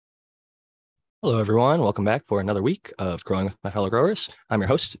Hello, everyone. Welcome back for another week of Growing with My Fellow Growers. I'm your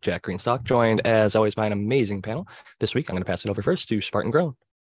host, Jack Greenstock, joined as always by an amazing panel. This week, I'm going to pass it over first to Spartan Grown.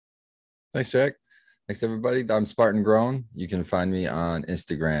 Thanks, Jack. Thanks, everybody. I'm Spartan Grown. You can find me on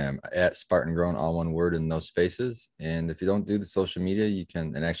Instagram at Spartan Grown, all one word and no spaces. And if you don't do the social media, you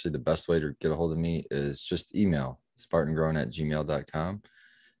can, and actually the best way to get a hold of me is just email spartangrown@gmail.com.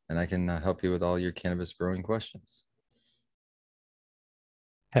 And I can help you with all your cannabis growing questions.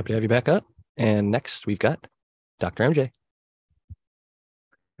 Happy to have you back up. And next, we've got Dr. MJ.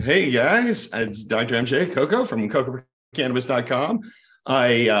 Hey, guys. It's Dr. MJ Coco from cococannabis.com.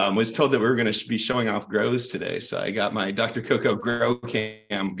 I was told that we were going to be showing off grows today, so I got my Dr. Coco grow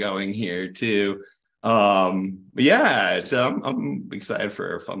cam going here too. Yeah, so I'm excited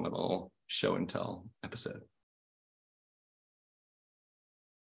for a fun little show and tell episode.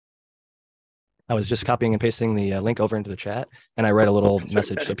 I was just copying and pasting the link over into the chat, and I read a little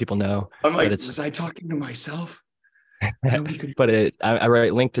message so people know. I'm like, was I talking to myself? But I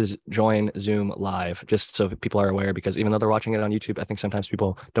write link to join Zoom live just so people are aware, because even though they're watching it on YouTube, I think sometimes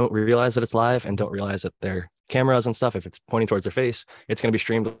people don't realize that it's live and don't realize that their cameras and stuff, if it's pointing towards their face, it's going to be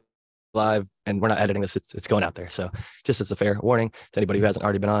streamed live, and we're not editing this. It's going out there. So just as a fair warning to anybody who hasn't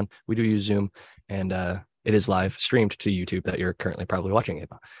already been on, we do use Zoom, and it is live streamed to YouTube that you're currently probably watching it.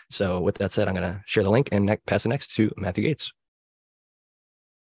 So with that said, I'm going to share the link and pass it next to Matthew Gates.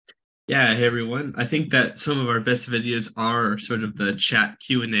 Yeah, hey everyone. I think that some of our best videos are sort of the chat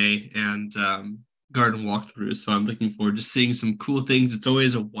Q&A and garden walkthroughs. So I'm looking forward to seeing some cool things. It's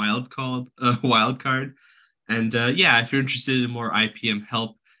always a wild card. And yeah, if you're interested in more IPM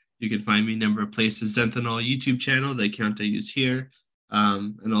help, you can find me a number of places. Zenthal YouTube channel, the account I use here,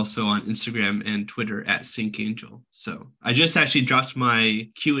 and also on Instagram and Twitter at SyncAngel. So I just actually dropped my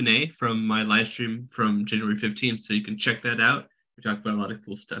Q&A from my live stream from January 15th, so you can check that out. We talked about a lot of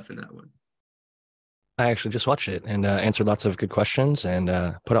cool stuff in that one. I actually just watched it and answered lots of good questions and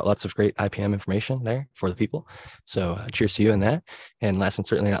put out lots of great IPM information there for the people. So cheers to you in that. And last and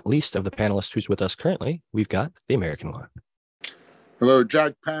certainly not least of the panelists who's with us currently, we've got the American one. Hello,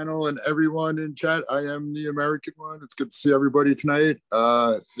 Jack panel and everyone in chat. I am the American one. It's good to see everybody tonight.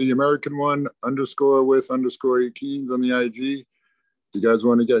 The American one _with _Keens on the IG. If you guys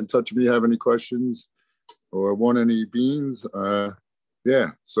want to get in touch with me, have any questions or want any beans, yeah,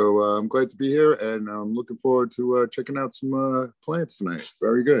 so I'm glad to be here, and I'm looking forward to checking out some plants tonight.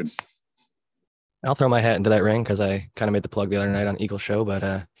 Very good. I'll throw my hat into that ring because I kind of made the plug the other night on Eagle Show.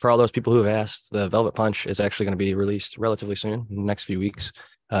 But for all those people who have asked, the Velvet Punch is actually going to be released relatively soon, in the next few weeks,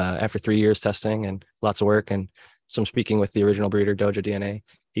 after 3 years testing and lots of work and some speaking with the original breeder, Doja DNA.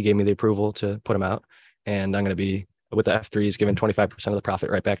 He gave me the approval to put him out, and I'm going to be, with the F3s, giving 25% of the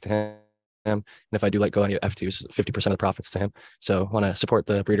profit right back to him. And if I do let go any F2s, 50% of the profits to him. So I want to support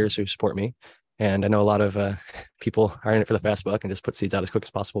the breeders who support me. And I know a lot of people are in it for the fast buck and just put seeds out as quick as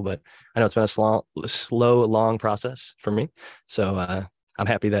possible. But I know it's been a slow, long process for me. So I'm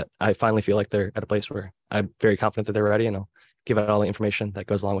happy that I finally feel like they're at a place where I'm very confident that they're ready, and I'll give out all the information that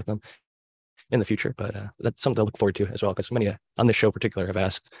goes along with them in the future. But that's something to look forward to as well, because many on this show in particular have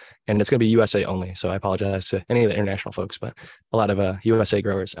asked, and it's going to be USA only. So I apologize to any of the international folks, but a lot of USA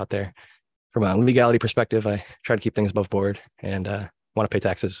growers out there. From a legality perspective, I try to keep things above board and want to pay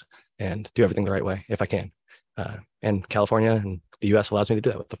taxes and do everything the right way if I can. And California and the US allows me to do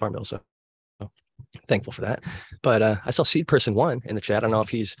that with the Farm Bill. So thankful for that. But I saw Seed Person 1 in the chat. I don't know if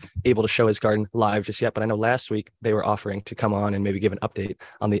he's able to show his garden live just yet, but I know last week they were offering to come on and maybe give an update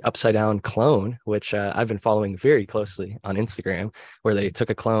on the upside down clone, which I've been following very closely on Instagram, where they took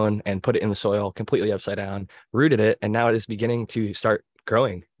a clone and put it in the soil completely upside down, rooted it, and now it is beginning to start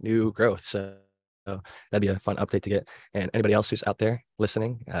growing new growth. So that'd be a fun update to get. And anybody else who's out there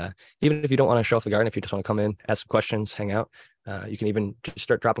listening, even if you don't want to show off the garden, if you just want to come in, ask some questions, hang out, you can even just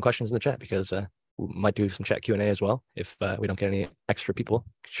start dropping questions in the chat, because we might do some chat Q&A as well if we don't get any extra people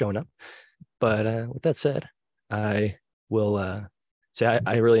showing up. But with that said, I will say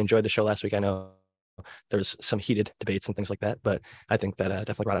I really enjoyed the show last week. I know there's some heated debates and things like that, but I think that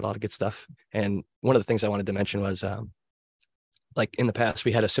definitely brought out a lot of good stuff. And one of the things I wanted to mention was like in the past,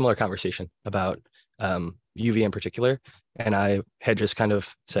 we had a similar conversation about UV in particular. And I had just kind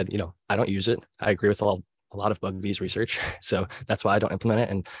of said, I don't use it. I agree with a lot of BugBee's research. So that's why I don't implement it.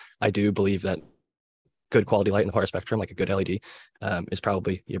 And I do believe that good quality light in the far spectrum, like a good LED, is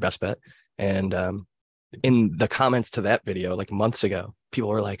probably your best bet. And in the comments to that video, like months ago, people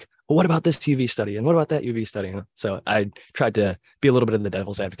were like, well, what about this UV study? And what about that UV study? And so I tried to be a little bit of the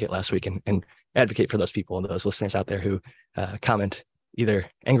devil's advocate last week and advocate for those people and those listeners out there who comment either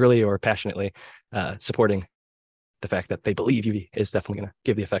angrily or passionately supporting the fact that they believe UV is definitely going to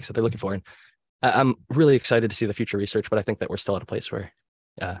give the effects that they're looking for. And I'm really excited to see the future research, but I think that we're still at a place where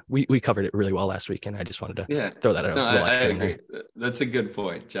we covered it really well last week, and I just wanted to throw that out. No, I agree. That's a good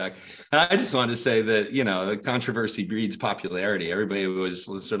point, Jack. I just wanted to say that, the controversy breeds popularity. Everybody was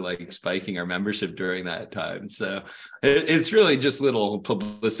sort of like spiking our membership during that time. So it's really just little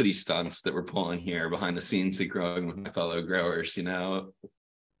publicity stunts that we're pulling here behind the scenes and growing with my fellow growers, We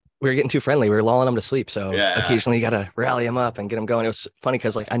were getting too friendly. We were lulling them to sleep. So occasionally you got to rally them up and get them going. It was funny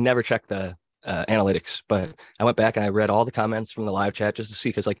because I never checked the analytics, but I went back and I read all the comments from the live chat just to see,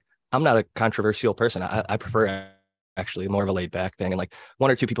 because I'm not a controversial person. I prefer actually more of a laid back thing. And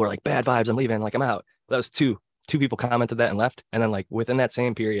one or two people were like, bad vibes, I'm leaving, I'm out. That was two people commented that and left. And then within that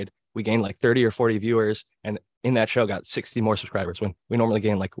same period, we gained 30 or 40 viewers, and in that show got 60 more subscribers when we normally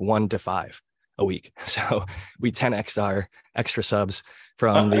gain 1 to 5 a week. So we 10x our extra subs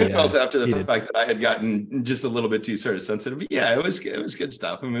from I felt after the fact that I had gotten just a little bit too sort of sensitive. Yeah, it was good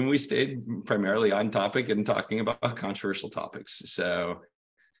stuff. I mean, we stayed primarily on topic and talking about controversial topics. So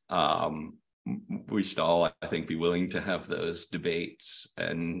we should all, I think, be willing to have those debates.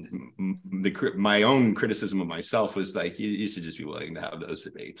 And my own criticism of myself was you should just be willing to have those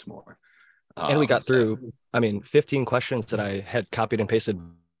debates more. And we got through, 15 questions that I had copied and pasted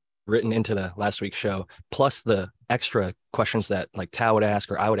written into the last week's show, plus the extra questions that Tao would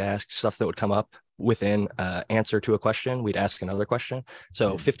ask or I would ask, stuff that would come up within answer to a question. We'd ask another question.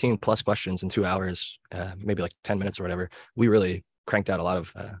 So 15 plus questions in 2 hours, maybe 10 minutes or whatever. We really cranked out a lot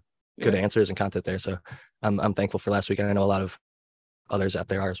of good answers and content there. So I'm thankful for last week. And I know a lot of others out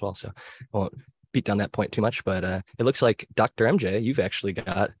there are as well. So I won't beat down that point too much, but it looks like Dr. MJ, you've actually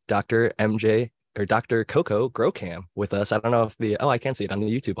got Dr. MJ or Dr. Coco Grow Cam with us. I don't know if I can see it on the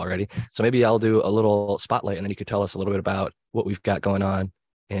YouTube already. So maybe I'll do a little spotlight and then you could tell us a little bit about what we've got going on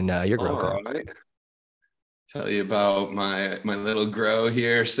in your grow. All right. Tell you about my little grow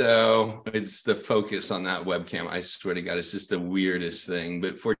here. So it's the focus on that webcam. I swear to God, it's just the weirdest thing,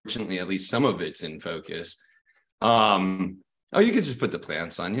 but fortunately, at least some of it's in focus. You could just put the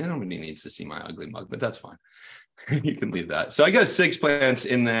plants on. Nobody needs to see my ugly mug, but that's fine. You can leave that. So I got 6 plants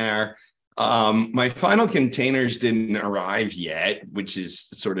in there. My final containers didn't arrive yet, which is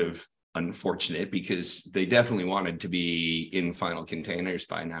sort of unfortunate because they definitely wanted to be in final containers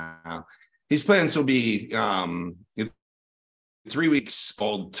by now. These plants will be 3 weeks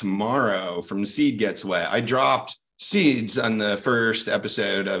old tomorrow from Seed Gets Wet. I dropped seeds on the first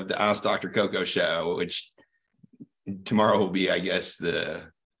episode of the Ask Dr. Coco show, which tomorrow will be, I guess, the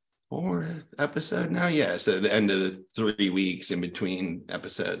 4th episode now. Yeah, so the end of the 3 weeks in between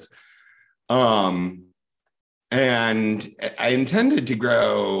episodes. And I intended to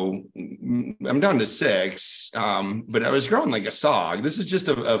grow, I'm down to 6, but I was growing like a sog. This is just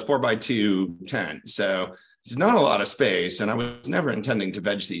a 4x2 tent. So there's not a lot of space. And I was never intending to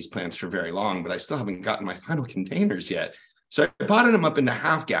veg these plants for very long, but I still haven't gotten my final containers yet. So I potted them up into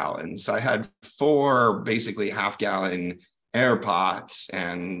half gallons. I had 4 basically half-gallon air pots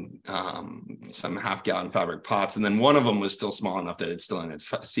and some half-gallon fabric pots. And then one of them was still small enough that it's still in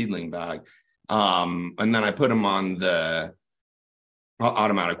its seedling bag. And then I put them on the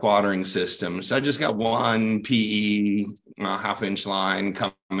automatic watering system. So I just got one PE half-inch line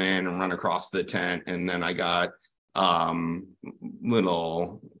come in and run across the tent. And then I got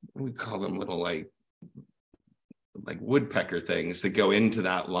little, we call them little like woodpecker things that go into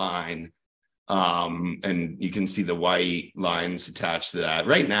that line. And you can see the white lines attached to that.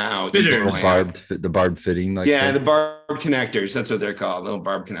 Right now, the barbed fitting, the barbed connectors. That's what they're called, little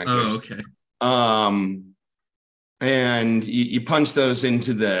barbed connectors. Oh, okay. And you punch those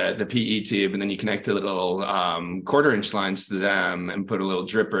into the PE tube, and then you connect the little 1/4-inch lines to them and put a little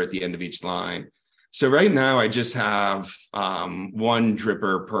dripper at the end of each line. So right now I just have 1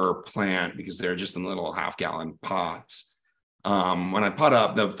 dripper per plant because they're just in little half-gallon pots. When I pot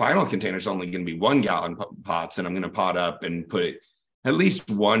up, the final container is only going to be 1-gallon pots, and I'm going to pot up and put at least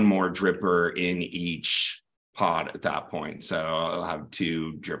 1 more dripper in each pot at that point. So I'll have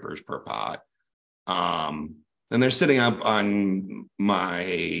 2 drippers per pot. And they're sitting up on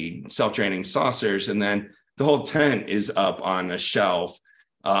my self-draining saucers, and then the whole tent is up on a shelf.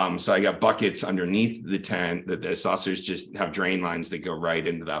 So I got buckets underneath the tent that the saucers just have drain lines that go right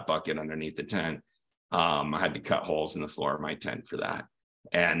into that bucket underneath the tent. I had to cut holes in the floor of my tent for that.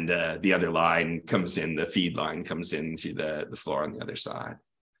 And the other line comes in, the feed line comes into the floor on the other side.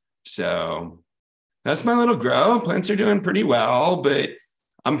 So that's my little grow. Plants are doing pretty well, but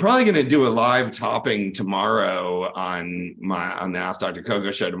I'm probably going to do a live topping tomorrow on the Ask Dr. Coco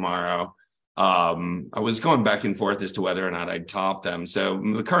show tomorrow. I was going back and forth as to whether or not I'd top them. So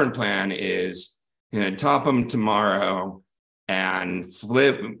the current plan is top them tomorrow and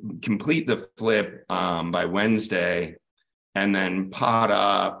complete the flip by Wednesday, and then pot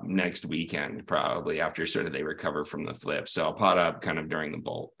up next weekend, probably after sort of they recover from the flip. So I'll pot up kind of during the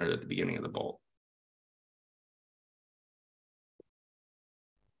bolt or at the beginning of the bolt.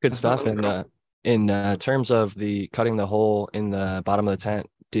 Good stuff. And in terms of the cutting the hole in the bottom of the tent,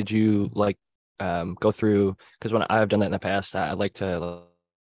 did you like go through, because when I've done that in the past, I like to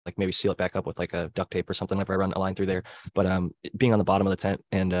like maybe seal it back up with like a duct tape or something if I run a line through there. But being on the bottom of the tent,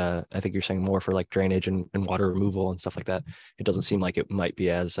 and I think you're saying more for like drainage and water removal and stuff like that, it doesn't seem like it might be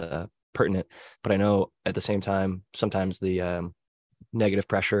as pertinent. But I know at the same time, sometimes the negative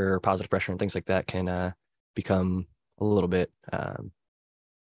pressure or positive pressure and things like that can become a little bit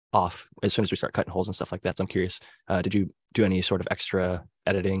off as soon as we start cutting holes and stuff like that. So I'm curious, did you do any sort of extra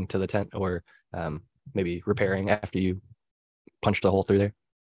editing to the tent, or maybe repairing after you punched the hole through there?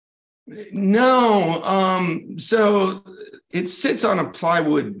 No. So it sits on a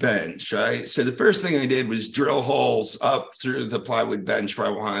plywood bench, right? So the first thing I did was drill holes up through the plywood bench where I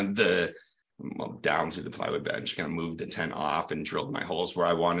wanted down through the plywood bench, kind of moved the tent off and drilled my holes where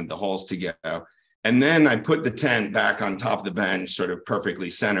I wanted the holes to go. And then I put the tent back on top of the bench, sort of perfectly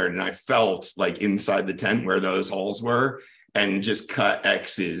centered. And I felt like inside the tent where those holes were, and just cut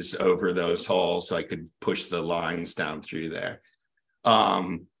X's over those holes so I could push the lines down through there.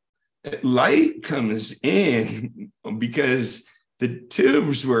 Light comes in because the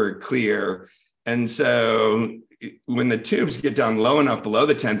tubes were clear. And so when the tubes get down low enough below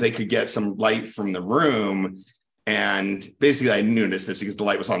the tent, they could get some light from the room. And basically I noticed this because the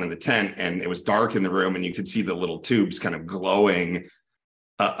light was on in the tent and it was dark in the room, and you could see the little tubes kind of glowing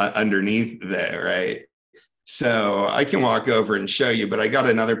underneath there, right? So I can walk over and show you, but I got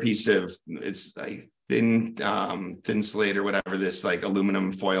another piece of, it's like thin slate or whatever, this like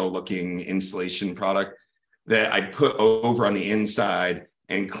aluminum foil looking insulation product that I put over on the inside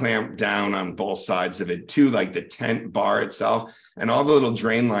and clamped down on both sides of it to like the tent bar itself. And all the little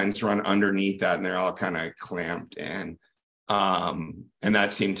drain lines run underneath that, and they're all kind of clamped in. And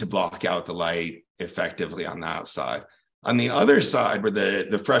that seemed to block out the light effectively on that side. On the other side where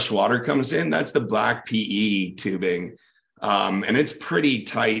the fresh water comes in, that's the black PE tubing. And it's pretty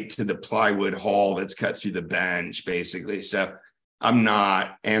tight to the plywood hole that's cut through the bench, basically. So I'm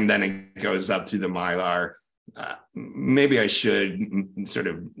not, and then it goes up through the Mylar. Maybe I should sort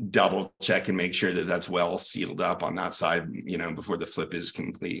of double check and make sure that that's well sealed up on that side, before the flip is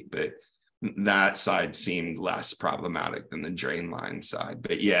complete. But that side seemed less problematic than the drain line side.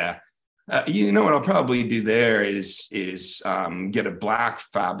 But yeah, what I'll probably do there is get a black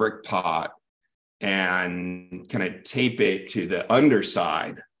fabric pot and kind of tape it to the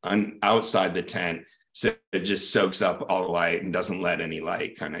underside outside the tent, so it just soaks up all the light and doesn't let any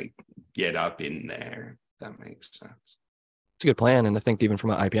light kind of get up in there. That makes sense. It's a good plan. And I think even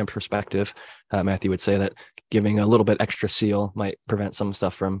from an IPM perspective, Matthew would say that giving a little bit extra seal might prevent some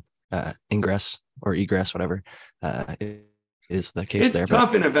stuff from ingress or egress, whatever is the case. It's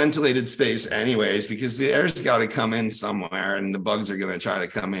tough in a ventilated space anyways, because the air's got to come in somewhere and the bugs are going to try to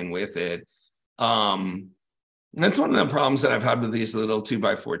come in with it. And that's one of the problems that I've had with these little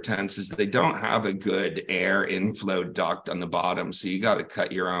 2x4 tents is they don't have a good air inflow duct on the bottom. So you got to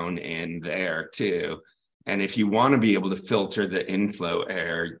cut your own in there too. And if you want to be able to filter the inflow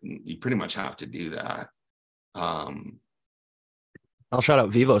air, you pretty much have to do that. I'll shout out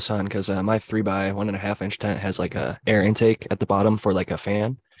VivoSun because my 3x1.5 inch tent has like a air intake at the bottom for like a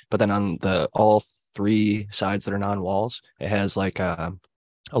fan, but then on all three sides that are non-walls, it has like a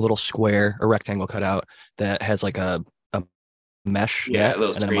little square, a rectangle cut out that has like a mesh, a little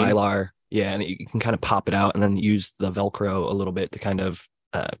and screen. then a Mylar, and you can kind of pop it out and then use the Velcro a little bit to kind of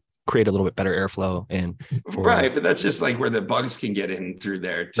create a little bit better airflow in. Right, but that's just like where the bugs can get in through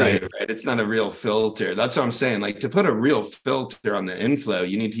there too, right? It's not a real filter. That's what I'm saying. Like to put a real filter on the inflow,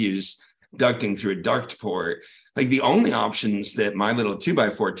 you need to use ducting through a duct port. Like the only options that my little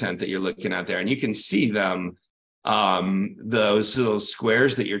 2x4 tent that you're looking at there, and you can see them, those little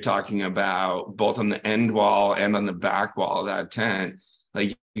squares that you're talking about, both on the end wall and on the back wall of that tent,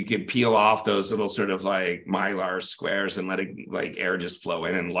 like you could peel off those little sort of like Mylar squares and let it like air just flow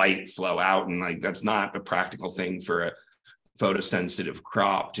in and light flow out. And like, that's not a practical thing for a photosensitive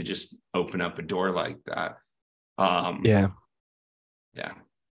crop to just open up a door like that. Yeah.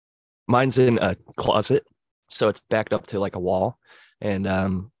 Mine's in a closet, so it's backed up to like a wall. And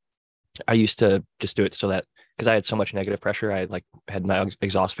I used to just do it so that, because I had so much negative pressure, I had my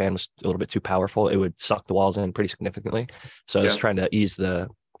exhaust fan was a little bit too powerful. It would suck the walls in pretty significantly. So I was trying to ease the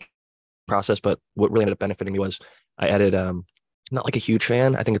process, but what really ended up benefiting me was I added not like a huge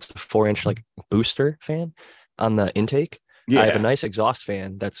fan. I think it's a 4-inch like booster fan on the intake. I have a Yeah. nice exhaust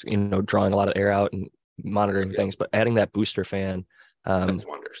fan that's, drawing a lot of air out and monitoring things, but adding that booster fan, That's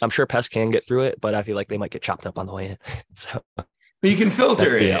wonders. I'm sure pests can get through it, but I feel like they might get chopped up on the way in. So But you can that's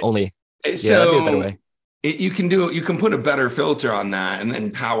filter the it. only, that'd be a better So way. you can put a better filter on that and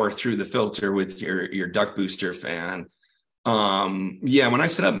then power through the filter with your duct booster fan. When I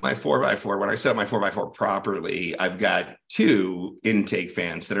set up my 4x4 properly, I've got two intake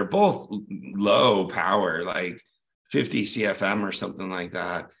fans that are both low power, like 50 CFM or something like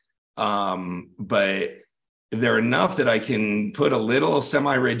that. But they're enough that I can put a little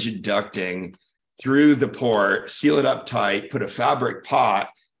semi-rigid ducting through the port, seal it up tight, put a fabric pot,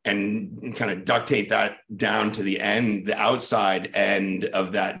 and kind of duct tape that down to the outside end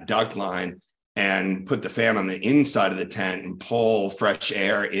of that duct line, and put the fan on the inside of the tent and pull fresh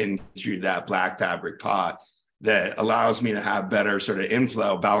air in through that black fabric pot that allows me to have better sort of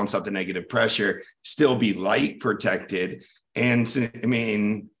inflow, balance out the negative pressure, still be light protected. And I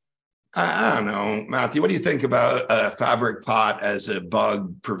mean, I don't know, Matthew, what do you think about a fabric pot as a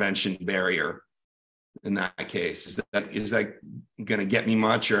bug prevention barrier in that case? Is that going to get me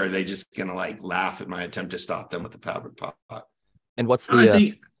much, or are they just going to like laugh at my attempt to stop them with the fabric pot? And what's I the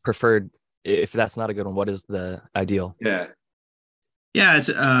think, preferred, if that's not a good one, what is the ideal? Yeah. it's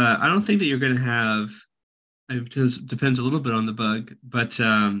I don't think that you're going to have, it depends a little bit on the bug, but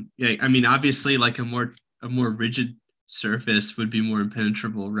yeah, I mean, obviously like a more rigid surface would be more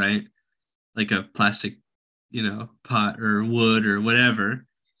impenetrable, right? Like a plastic, pot or wood or whatever.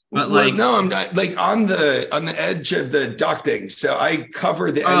 But Well, like, no, I'm not like on the edge of the ducting. So I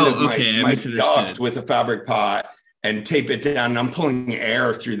cover the end of my I my misunderstood. duct with a fabric pot and tape it down. And I'm pulling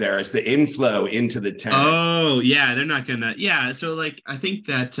air through there as the inflow into the tent. Oh yeah, they're not gonna. Yeah, so like I think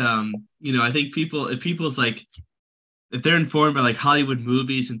that I think if they're informed by like Hollywood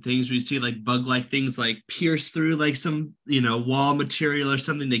movies and things, we see like bug-like things like pierce through like some wall material or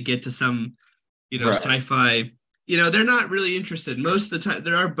something to get to some Right. sci-fi. They're not really interested. Most of the time,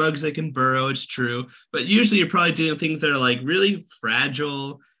 there are bugs that can burrow. It's true, but usually you're probably doing things that are like really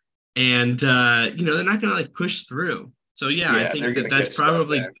fragile, and they're not gonna like push through. So yeah, I Yeah, they're think gonna that's get stuck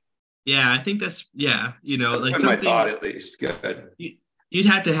probably. there. Yeah, I think that's That's like been my something thought, at least. Good. you'd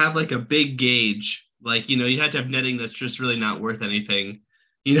have to have like a big gauge, like you'd have to have netting that's just really not worth anything.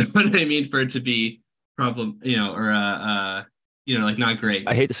 You know what I mean? For it to be problem, or like not great.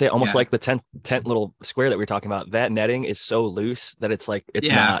 I hate to say it, almost Yeah. like the tent little square that we were talking about. That netting is so loose that it's like it's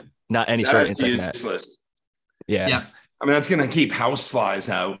Yeah. not any sort of That's insect net. useless. Yeah. Yeah. I mean, that's gonna keep house flies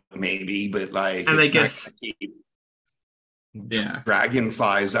out, maybe, but like, And I it's not guess- gonna keep Yeah.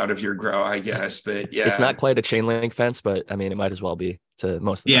 dragonflies out of your grow, I guess. But yeah, It's not quite a chain link fence, but I mean, it might as well be to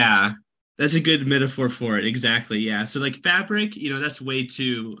most of the Yeah. times. That's a good metaphor for it. Exactly. Yeah. So like fabric, that's way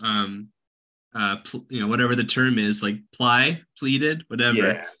too whatever the term is, like pleated, whatever.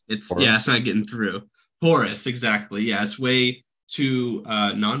 Yeah. It's Porous. it's not getting through. Porous, exactly. Yeah, it's way too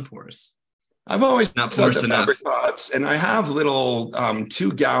non-porous. I've always Not thought porous the enough. fabric pots, and I have little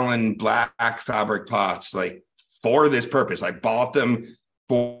 2-gallon black fabric pots like for this purpose. I bought them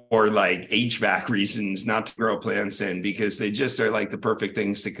for like HVAC reasons, not to grow plants in, because they just are like the perfect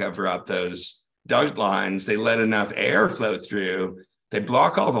things to cover up those duct lines. They let enough air flow through. They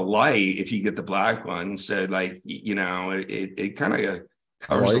block all the light if you get the black ones. So like, it kind of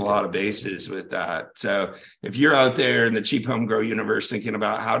covers a lot of bases with that. So if you're out there in the cheap home grow universe thinking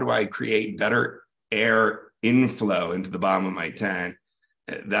about how do I create better air inflow into the bottom of my tent,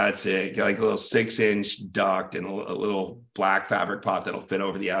 that's it. Get like a little 6-inch duct and a little black fabric pot that'll fit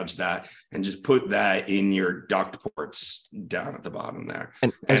over the edge of that, and just put that in your duct ports down at the bottom there.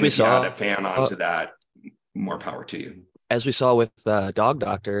 And as And we if you saw, add a fan onto that, more power to you. as we saw with Dog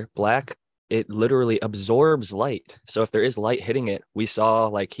Doctor Black, it literally absorbs light. So if there is light hitting it, we saw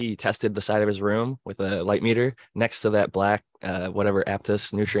like he tested the side of his room with a light meter next to that black, whatever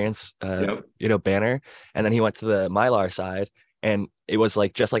Aptus nutrients, Yep. banner. And then he went to the Mylar side, and it was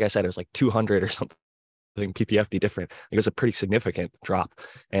like, just like I said, it was like 200 or something ppfd different. It was a pretty significant drop.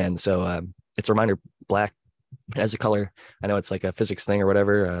 And so it's a reminder, black as a color, I know it's like a physics thing or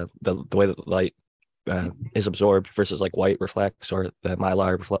whatever, the way that the light is absorbed versus like white reflects, or the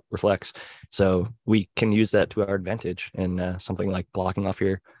Mylar reflects. So we can use that to our advantage in something like blocking off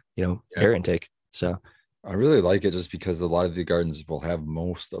your, air intake. So I really like it just because a lot of the gardens will have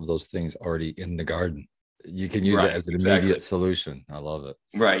most of those things already in the garden. You can use it as an immediate solution. I love it.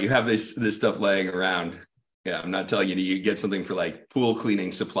 Right. You have this stuff laying around. Yeah, I'm not telling you get something for like pool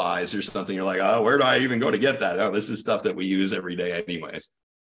cleaning supplies or something. You're like, oh, where do I even go to get that? Oh, this is stuff that we use every day anyways.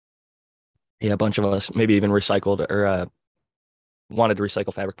 yeah, a bunch of us maybe even recycled or wanted to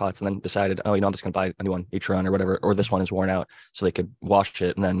recycle fabric pots and then decided, oh, I'm just going to buy a new one each run or whatever, or this one is worn out, so they could wash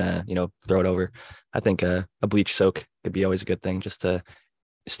it and then, throw it over. I think a bleach soak could be always a good thing just to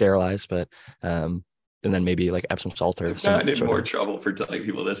sterilize, but and then maybe like Epsom salt or I've some gotten in sort more of. trouble for telling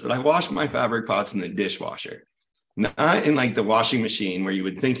people this, but I wash my fabric pots in the dishwasher, not in like the washing machine where you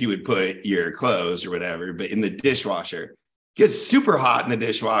would think you would put your clothes or whatever, but in the dishwasher. Gets super hot in the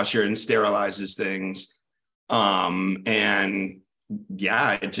dishwasher and sterilizes things. And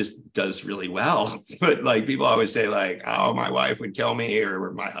yeah, it just does really well. But like people always say like, oh, my wife would kill me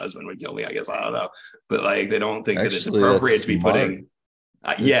or my husband would kill me. I guess I don't know. But like they don't think that it's Actually, that's appropriate to be smart. putting.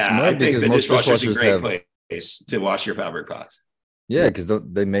 It's I smart think because the most dishwasher is a dishwashers great have- place to wash your fabric pots. Yeah, because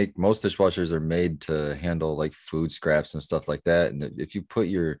most dishwashers are made to handle like food scraps and stuff like that. And if you're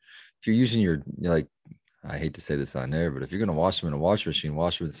using your, like, I hate to say this on air, but if you're gonna wash them in a wash machine,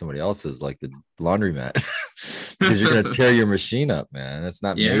 wash them in somebody else's, like the laundromat, because you're gonna tear your machine up, man. It's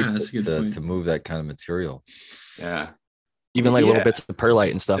not Yeah, made that's a good point. to move that kind of material. Yeah. Even like little Yeah. bits of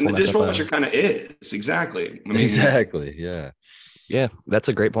perlite and stuff. And the will mess up a- dishwasher kind of is exactly. I mean, Exactly. Yeah. Yeah, that's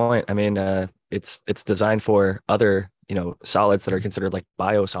a great point. I mean, it's designed for other, solids that are considered like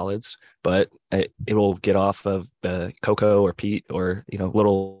biosolids, but it will get off of the cocoa or peat or,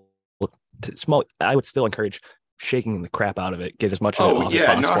 little small. I would still encourage shaking the crap out of it, get as much of it Oh off yeah,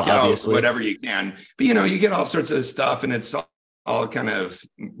 as possible, knock out obviously. whatever you can. But you get all sorts of stuff, and it's all kind of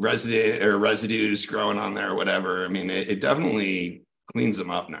residues growing on there or whatever. I mean, it definitely cleans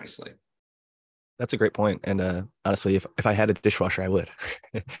them up nicely. That's a great point. And honestly, if I had a dishwasher, I would.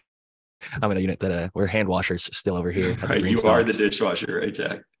 I'm in a unit that we're hand washers still over here. at the Right, Green you are the Stalks. dishwasher, right,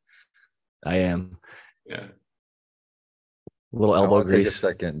 Jack? I am. Yeah. A little I elbow want to take a grease.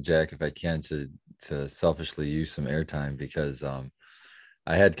 second, Jack, if I can, to selfishly use some airtime because I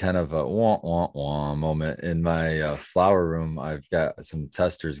had kind of a wah wah wah moment in my flower room. I've got some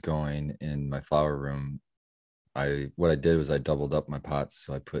testers going in my flower room. What I did was I doubled up my pots,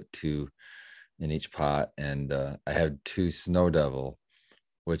 so I put 2 in each pot, and I had 2 Snow Devil,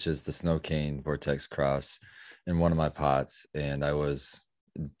 which is the snow cane vortex cross, in one of my pots, and I was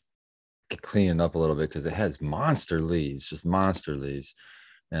cleaning up a little bit because it has monster leaves, just monster leaves,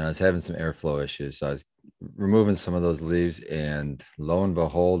 and I was having some airflow issues, so I was removing some of those leaves, and lo and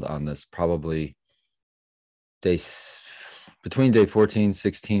behold, on this probably between day 14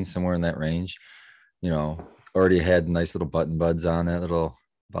 16, somewhere in that range, already had nice little button buds on it, little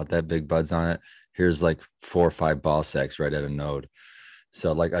about that big buds on it. Here's like 4 or 5 ball sacks right at a node.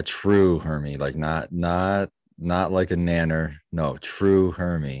 So like a true Hermie, like not like a nanner, no, true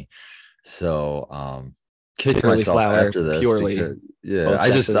Hermie. So kicked Purely myself flower, after this purely because, yeah, both I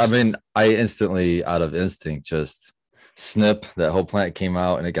sexes. mean, I instantly out of instinct just snip, that whole plant came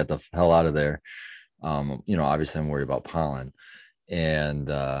out and it got the hell out of there. Obviously I'm worried about pollen. And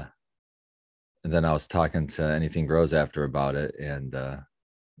then I was talking to Anything Grows after about it, and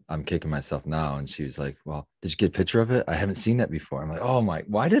I'm kicking myself now. And she was like, well, did you get a picture of it? I haven't seen that before. I'm like, oh my,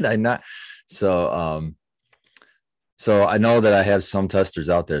 why did I not? So I know that I have some testers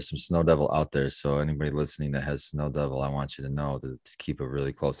out there, some Snow Devil out there. So anybody listening that has Snow Devil, I want you to know to keep a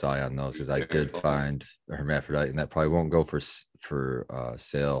really close eye on those, because I did find a hermaphrodite, and that probably won't go for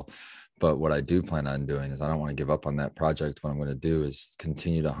sale. But what I do plan on doing is I don't want to give up on that project. What I'm going to do is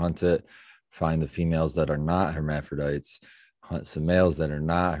continue to hunt it, find the females that are not hermaphrodites, hunt some males that are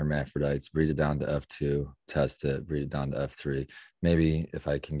not hermaphrodites, breed it down to F2, test it, breed it down to F3. Maybe if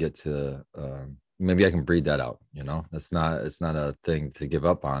I can get to, maybe I can breed that out. It's not a thing to give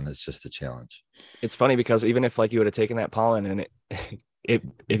up on. It's just a challenge. It's funny because even if like you would have taken that pollen and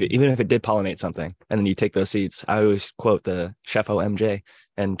even if it did pollinate something and then you take those seeds, I always quote the Sheffo MJ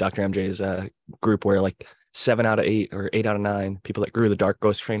and Dr. MJ's group where like 7 out of 8 or 8 out of 9 people that grew the dark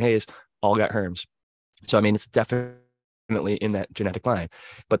ghost train haze all got herms. So, I mean, it's definitely in that genetic line.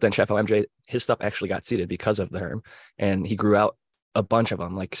 But then Sheffo MJ, his stuff actually got seeded because of the herm, and he grew out a bunch of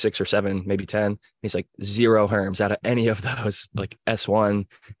them, like 6 or 7, maybe 10. He's like 0 herms out of any of those, like S1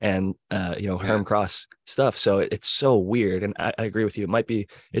 and herm cross stuff. So it's so weird. And I agree with you. It might be,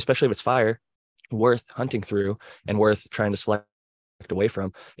 especially if it's fire, worth hunting through and worth trying to select away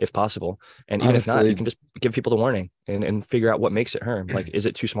from if possible. And even if not, you can just give people the warning and figure out what makes it herm. Like, is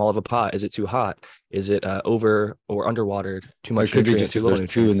it too small of a pot? Is it too hot? Is it over or underwatered? Too much? It could be just too there's little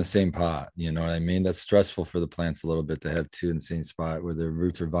 2 in the same pot. You know what I mean? That's stressful for the plants a little bit to have 2 in the same spot where their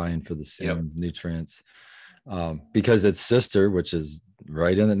roots are vying for the same nutrients. Because its sister, which is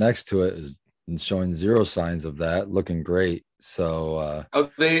right in it next to it, is and showing zero signs of that, looking great. So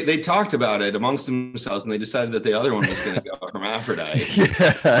they talked about it amongst themselves, and they decided that the other one was going to go hermaphrodite.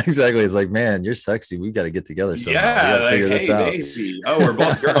 yeah, exactly. It's like, man, you're sexy. We got to get together somehow. Yeah, like, figure this hey, out. baby. Oh, we're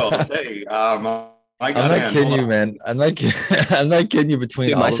both girls. Hey, I'm not kidding you, man. I'm not kidding you. Between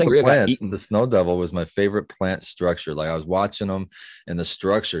Dude, all my of the sangria got plants, eaten. the snow devil was my favorite plant structure. Like I was watching them and the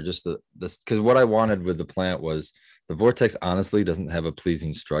structure, just this because what I wanted with the plant was the vortex honestly doesn't have a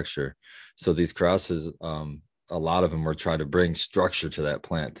pleasing structure. So these crosses, a lot of them were trying to bring structure to that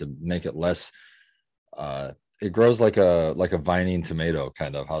plant to make it less it grows like a vining tomato,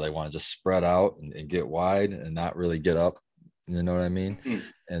 kind of how they want to just spread out and get wide and not really get up. You know what I mean? Mhm.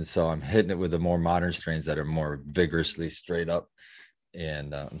 And so I'm hitting it with the more modern strains that are more vigorously straight up,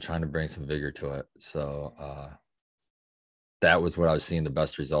 and I'm trying to bring some vigor to it. So that was what I was seeing the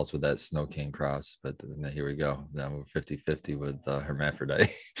best results with that Snow King cross. But here we go. Now we're 50-50 with hermaphrodite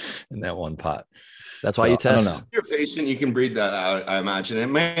in that one pot. That's why you I don't test. know. If you're patient, you can breed that out, I imagine.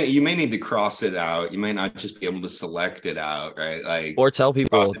 You may need to cross it out. You may not just be able to select it out, right? Like, Or tell cross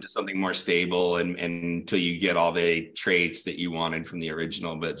people, it to something more stable and until you get all the traits that you wanted from the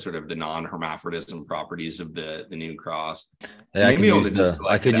original, but sort of the non-hermaphrodism properties of the new cross. Yeah, I could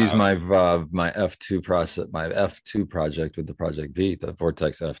use out. my F2 process, my F2 project with the Project V, the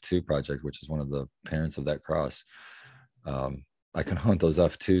Vortex F2 project, which is one of the parents of that cross. I can hunt those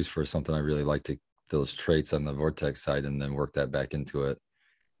F2s for something I really like, to those traits on the Vortex side, and then work that back into it.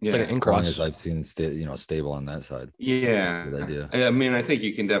 it's like an As long incross. as I've seen stable on that side. Yeah, that's a good idea. I mean, I think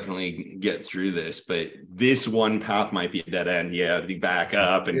you can definitely get through this, but this one path might be a dead end. Yeah, to back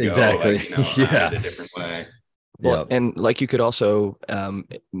up and Exactly. go, like, Yeah. a different way. Well, Yep. and like you could also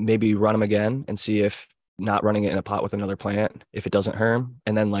maybe run them again and see if not running it in a pot with another plant, if it doesn't herm,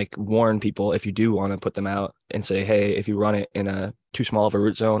 and then like warn people if you do want to put them out and say, hey, if you run it in a too small of a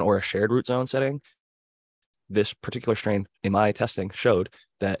root zone or a shared root zone setting, this particular strain in my testing showed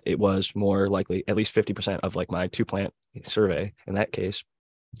that it was more likely, at least 50% of like my 2-plant survey in that case.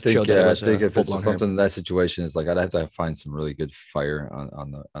 I think if it's full-blown something in that situation, is like I'd have to find some really good fire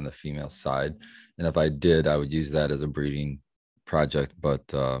on the female side, and if I did, I would use that as a breeding project.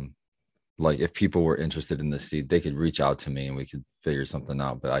 But like if people were interested in the seed, they could reach out to me and we could figure something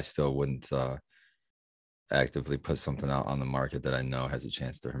out. But I still wouldn't actively put something out on the market that I know has a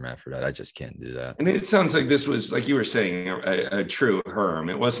chance to hermaphrodite. I just can't do that. And it sounds like this was, like you were saying, a true herm.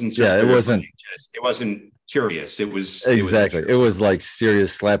 It wasn't. Yeah, it wasn't. It wasn't curious. It was exactly. It was like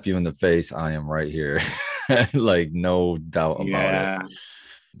serious, slap you in the face. I am right here. Like no doubt about it.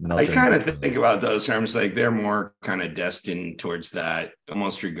 I kind of think about those terms like they're more kind of destined towards that,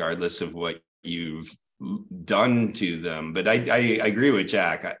 almost regardless of what you've done to them. But I agree with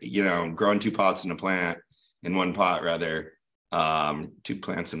Jack. Growing 2 pots in a plant, in one pot rather, 2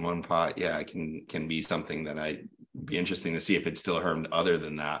 plants in one pot, can be something that I'd be interesting to see if it's still hermed other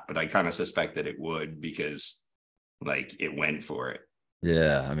than that. But I kind of suspect that it would, because like it went for it.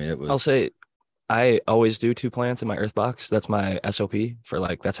 Yeah, I mean, it was. I'll say I always do 2 plants in my earth box. That's my SOP for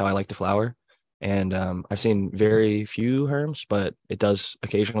like, that's how I like to flower. And I've seen very few herms, but it does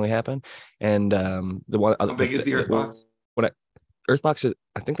occasionally happen. And the one, how big is the earth box? Earth box is,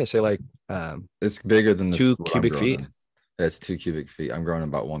 I think they say like it's bigger than 2 cubic feet. It's 2 cubic feet. I'm growing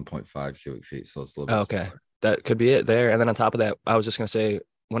about 1.5 cubic feet, so it's a little bit. Okay, smaller. That could be it there. And then on top of that, I was just gonna say,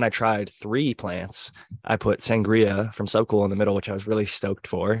 when I tried 3 plants, I put sangria from Subcool in the middle, which I was really stoked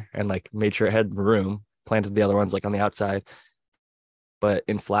for, and like made sure it had room. Planted the other ones like on the outside, but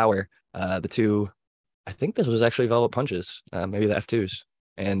in flower, the 2, I think this was actually velvet punches, maybe the F2s,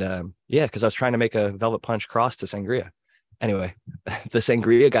 and because I was trying to make a velvet punch cross to sangria. Anyway, the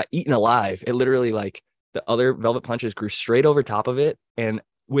sangria got eaten alive. It literally, like, the other velvet punches grew straight over top of it, and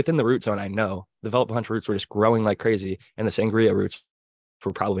within the root zone, I know the velvet punch roots were just growing like crazy, and the sangria roots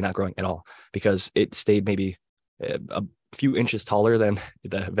were probably not growing at all, because it stayed maybe a few inches taller than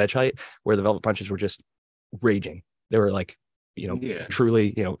the veg height, where the velvet punches were just raging. They were like,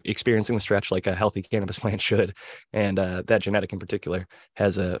 truly, experiencing the stretch like a healthy cannabis plant should. And that genetic in particular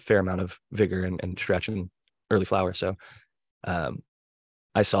has a fair amount of vigor and stretch in early flower. So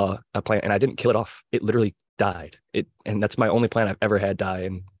I saw a plant and I didn't kill it off. It literally died. And that's my only plant I've ever had die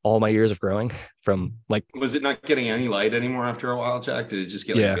in all my years of growing. From like, was it not getting any light anymore after a while, Jack? Did it just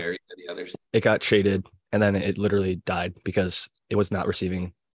get like buried by the others? It got shaded, and then it literally died because it was not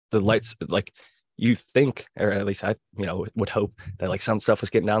receiving the lights. Like, you think, or at least I would hope that like some stuff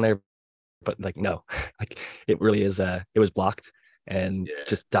was getting down there, but like no, like it really is it was blocked and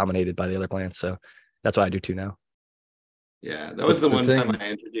just dominated by the other plants. So that's why I do 2 now. Yeah, that was the one time I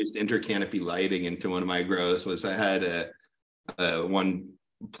introduced intercanopy lighting into one of my grows. Was I had one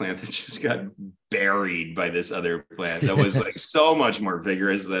plant that just got buried by this other plant that was like so much more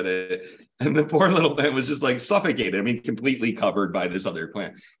vigorous than it. And the poor little plant was just like suffocated. I mean, completely covered by this other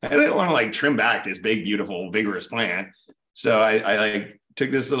plant. I didn't want to like trim back this big, beautiful, vigorous plant. So I like took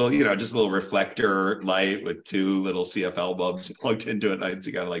this little, just a little reflector light with 2 little CFL bulbs plugged into it. I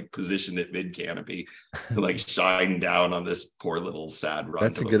think I like positioned it mid canopy to like shine down on this poor little sad run.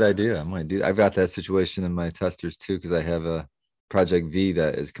 That's a good idea. I might do. I've got that situation in my testers too, because I have a Project V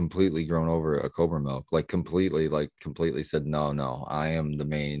that is completely grown over a Cobra milk, like completely said, no, I am the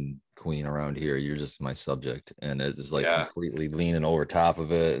main queen around here. You're just my subject. And it's like completely leaning over top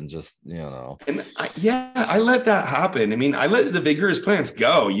of it and just, And I let that happen. I mean, I let the vigorous plants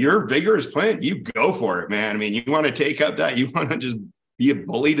go. Your vigorous plant, you go for it, man. I mean, you want to take up that, you want to just be a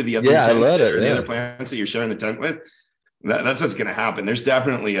bully to the other the other plants that you're sharing the tent with. That's what's going to happen. There's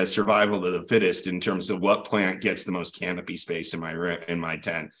definitely a survival of the fittest in terms of what plant gets the most canopy space in my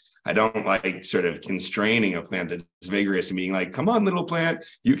tent. I don't like sort of constraining a plant that's vigorous and being like, come on, little plant,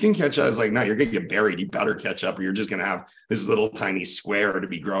 you can catch us. Like, no, you're going to get buried. You better catch up or you're just going to have this little tiny square to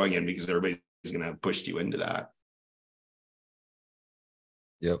be growing in because everybody's going to have pushed you into that.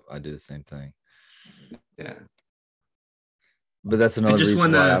 Yep, I do the same thing. Yeah. But that's another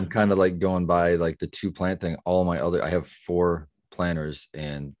reason why I'm kind of like going by like the 2 plant thing. I have 4 planters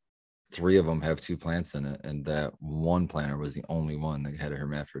and 3 of them have 2 plants in it. And that one planter was the only one that had a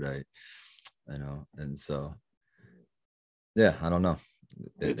hermaphrodite, And so, yeah, I don't know.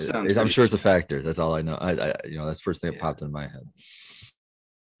 I'm sure it's a factor. That's all I know. That's the first thing that popped in my head.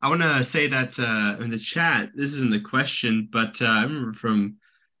 I want to say that in the chat, this isn't a question, but I remember from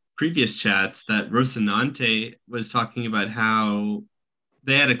previous chats that Rocinante was talking about how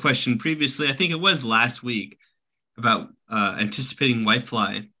they had a question previously, I think it was last week, about anticipating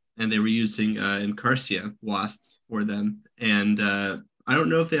whitefly, and they were using Encarsia wasps for them. And I don't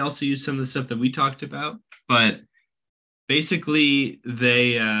know if they also use some of the stuff that we talked about, but basically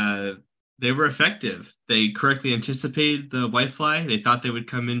they were effective. They correctly anticipated the whitefly. They thought they would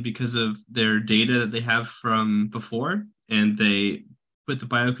come in because of their data that they have from before, and they put the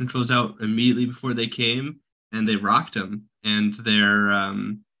biocontrols out immediately before they came, and they rocked them. And they're,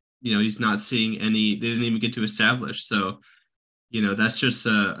 he's not seeing any. They didn't even get to establish. So, that's just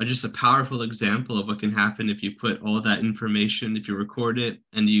a powerful example of what can happen if you put all that information, if you record it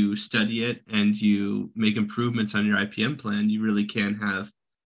and you study it and you make improvements on your IPM plan. You really can have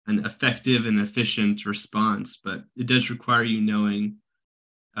an effective and efficient response, but it does require you knowing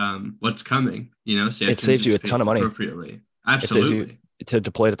what's coming. So you have it saves you a ton of money appropriately. Absolutely. To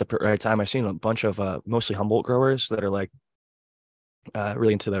deploy it at the right time. I've seen a bunch of mostly Humboldt growers that are like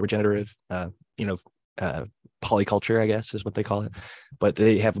really into the regenerative, polyculture, I guess is what they call it. But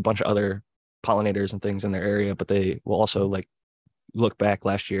they have a bunch of other pollinators and things in their area, but they will also like look back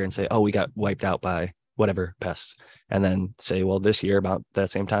last year and say, oh, we got wiped out by whatever pests. And then say, well, this year about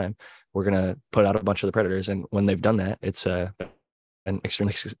that same time, we're going to put out a bunch of the predators. And when they've done that, it's been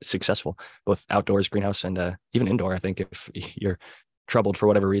extremely successful, both outdoors, greenhouse, and even indoor. I think if you're troubled for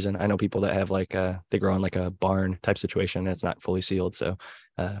whatever reason, I know people that have like they grow in like a barn type situation and it's not fully sealed. So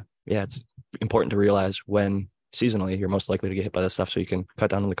it's important to realize when seasonally you're most likely to get hit by this stuff, so you can cut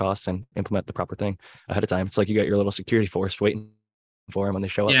down on the cost and implement the proper thing ahead of time. It's like you got your little security force waiting for them when they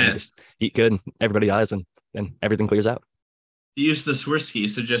show up. And they just eat good and everybody dies and everything clears out. Use the Swirsky.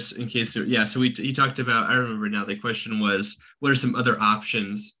 So just in case so he talked about, I remember now, the question was, what are some other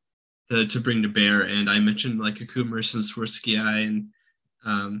options to bring to bear? And I mentioned like Cucumis and Swirsky, and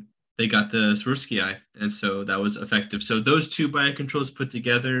they got the Swirsky, and so that was effective. So those 2 biocontrols put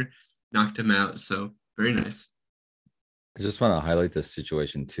together knocked him out. So very nice. I just want to highlight this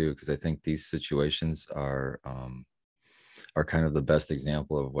situation too, because I think these situations are kind of the best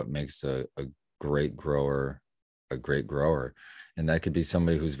example of what makes a great grower a great grower. And that could be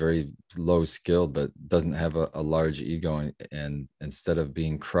somebody who's very low skilled but doesn't have a large ego, and instead of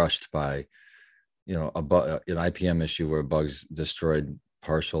being crushed by an IPM issue where bugs destroyed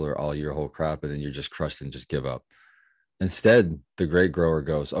partial or all your whole crop, and then you're just crushed and just give up. Instead, the great grower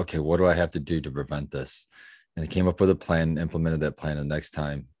goes, okay, what do I have to do to prevent this? And they came up with a plan, implemented that plan. The next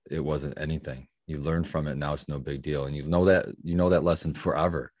time it wasn't anything. You learn from it. Now it's no big deal. And you know that lesson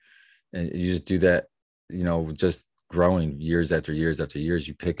forever. And you just do that, just growing years after years after years,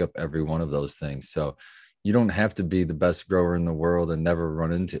 you pick up every one of those things. So you don't have to be the best grower in the world and never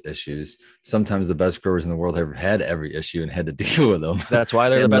run into issues. Sometimes the best growers in the world have had every issue and had to deal with them. That's why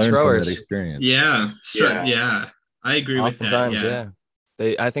they're the best growers. That experience. Yeah. I agree with that.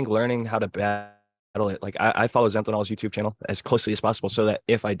 I think learning how to battle it. Like I follow Zenthanol's YouTube channel as closely as possible, so that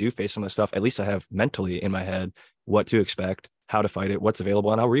if I do face some of the stuff, at least I have mentally in my head what to expect, how to fight it, what's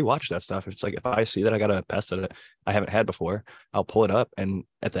available, and I'll rewatch that stuff. It's like if I see that I got a pest that I haven't had before, I'll pull it up, and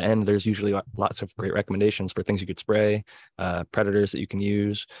at the end there's usually lots of great recommendations for things you could spray, predators that you can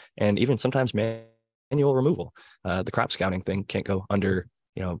use, and even sometimes manual removal. The crop scouting thing can't go under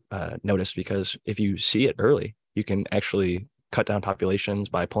notice, because if you see it early, you can actually cut down populations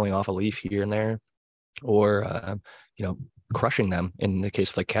by pulling off a leaf here and there, or crushing them in the case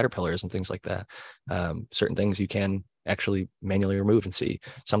of like caterpillars and things like that. Certain things you can actually manually remove and see.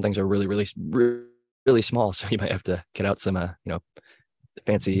 Some things are really, really, really small, so you might have to get out some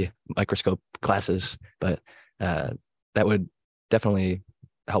fancy microscope classes, but that would definitely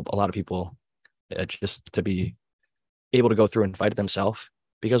help a lot of people just to be able to go through and fight it themselves.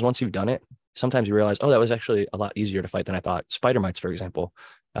 Because once you've done it, sometimes you realize, oh, that was actually a lot easier to fight than I thought. Spider mites, for example.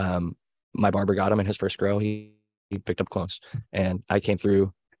 My barber got him in his first grow. He picked up clones, and I came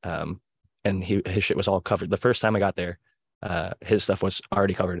through, and his shit was all covered. The first time I got there, his stuff was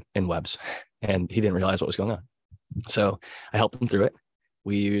already covered in webs, and he didn't realize what was going on. So I helped him through it.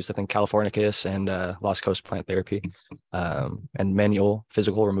 We used, I think, Californicus and Lost Coast plant therapy, and manual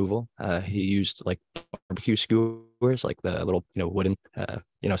physical removal. He used like barbecue skewers, like the little wooden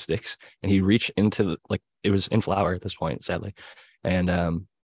sticks, and he'd reach into it was in flower at this point, sadly, and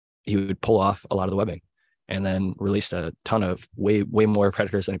he would pull off a lot of the webbing, and then released a ton of way more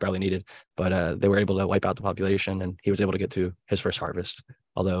predators than he probably needed. But they were able to wipe out the population, and he was able to get to his first harvest.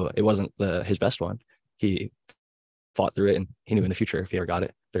 Although it wasn't his best one, he fought through it, and he knew in the future if he ever got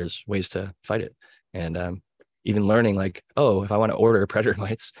it, there's ways to fight it. And even learning like, oh, if I want to order predator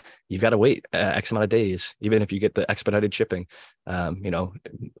mites, you've got to wait X amount of days, even if you get the expedited shipping,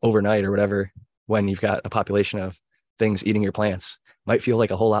 overnight or whatever, when you've got a population of things eating your plants, might feel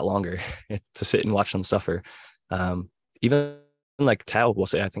like a whole lot longer to sit and watch them suffer. Even like Tao will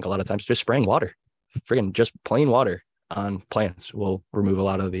say, I think a lot of times, just spraying water, friggin' just plain water on plants will remove a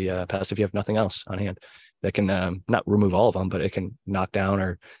lot of the pests if you have nothing else on hand. That can not remove all of them, but it can knock down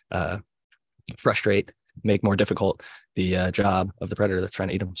or frustrate, make more difficult the job of the predator that's trying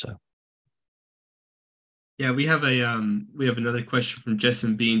to eat them. So, yeah, we have another question from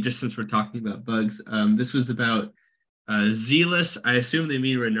Justin Bean. Just since we're talking about bugs, this was about Zealous. I assume they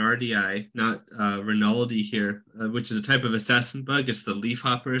mean Renardii, not Rinaldi here, which is a type of assassin bug. It's the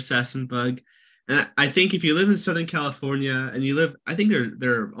leafhopper assassin bug. And I think if you live in Southern California and I think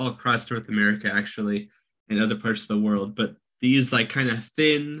they're all across North America actually, and other parts of the world, but these like kind of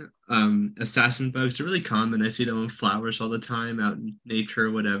thin assassin bugs are really common. I see them in flowers all the time out in nature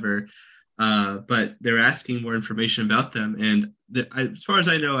or whatever. But they're asking more information about them. And as far as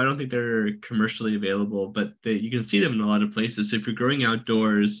I know, I don't think they're commercially available, but you can see them in a lot of places. So if you're growing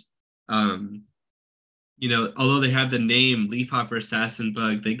outdoors, although they have the name leafhopper assassin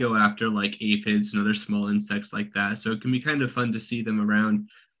bug, they go after like aphids and other small insects like that. So it can be kind of fun to see them around.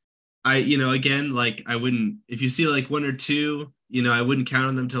 Again, like I wouldn't, if you see like one or two, I wouldn't count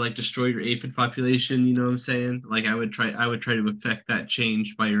on them to like destroy your aphid population. You know what I'm saying? Like I would try to affect that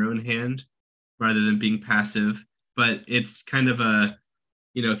change by your own hand rather than being passive. But it's kind of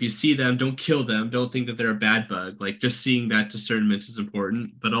if you see them, don't kill them. Don't think that they're a bad bug. Like just seeing that discernment is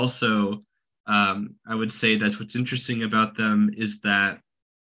important. But also, I would say that's what's interesting about them is that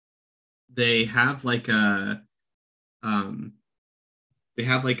they have like a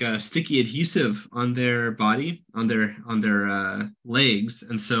sticky adhesive on their body, on their legs.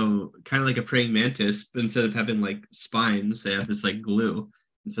 And so kind of like a praying mantis, but instead of having like spines, they have this like glue.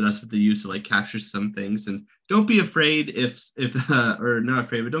 And so that's what they use to like capture some things. And don't be afraid or not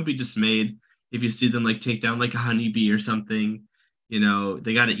afraid, but don't be dismayed if you see them like take down like a honeybee or something. They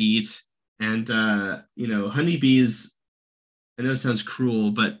got to eat. And, honeybees, I know it sounds cruel,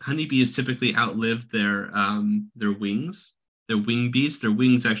 but honeybees typically outlive their wings. Their wing beats, their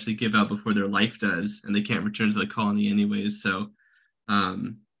wings actually give out before their life does, and they can't return to the colony anyways. So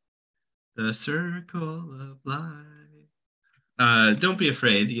the circle of life. Don't be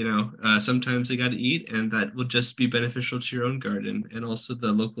afraid, sometimes they got to eat, and that will just be beneficial to your own garden and also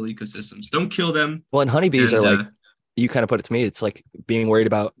the local ecosystems. Don't kill them. Well, and honeybees are like, you kind of put it to me, it's like being worried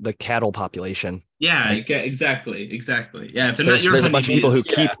about the cattle population. Yeah, exactly. Yeah, if they're not your there's a bunch of people who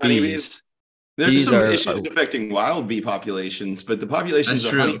keep bees. There's some issues affecting wild bee populations, but the populations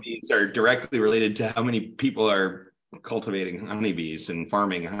of honeybees are directly related to how many people are cultivating honeybees and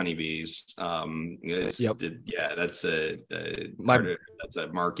farming honeybees. That's a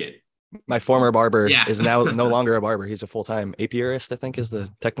market. My former barber is now no longer a barber. He's a full-time apiarist, I think is the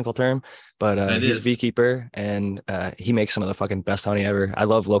technical term, but he's a beekeeper, and he makes some of the fucking best honey ever. I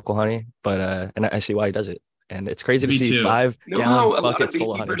love local honey, but and I see why he does it. And it's crazy to see 5 gallon buckets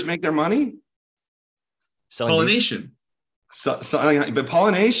full of honey. Beekeepers make their money? Pollination. But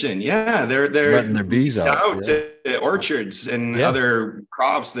pollination, yeah, they're Letting their bees leased out, to orchards and other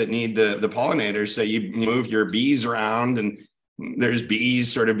crops that need the pollinators. So you move your bees around, and there's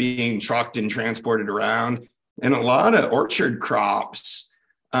bees sort of being trucked and transported around. And a lot of orchard crops,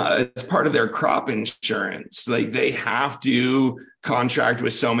 it's part of their crop insurance. Like they have to contract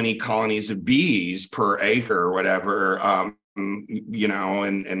with so many colonies of bees per acre or whatever,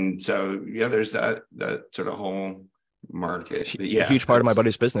 and so there's that sort of whole market. A huge part of my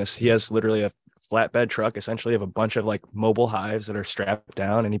buddy's business. He has literally a flatbed truck essentially of a bunch of like mobile hives that are strapped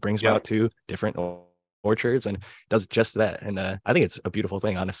down, and he brings them out to different orchards and does just that. And I think it's a beautiful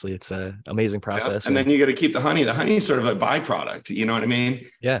thing. Honestly, it's an amazing process. And then you got to keep the honey. The honey is sort of a byproduct. You know what I mean?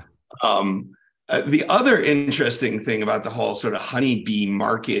 Yeah. The other interesting thing about the whole sort of honeybee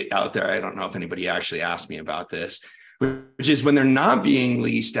market out there, I don't know if anybody actually asked me about this, which is when they're not being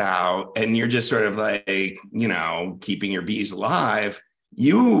leased out and you're just sort of like, keeping your bees alive,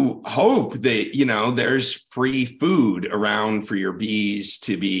 you hope that, there's free food around for your bees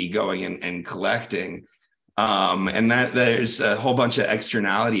to be going and collecting. And that there's a whole bunch of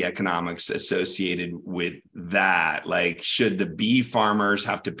externality economics associated with that. Like, should the bee farmers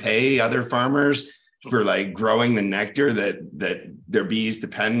have to pay other farmers for like growing the nectar that their bees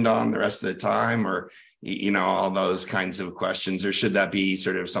depend on the rest of the time, or all those kinds of questions, or should that be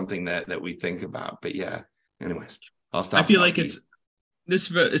sort of something that we think about? But yeah, anyways, I'll stop. I feel like it's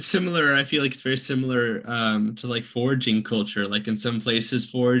similar. I feel like it's very similar to like foraging culture. Like in some places,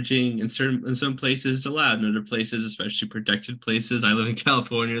 foraging in some places is allowed, in other places, especially protected places. I live in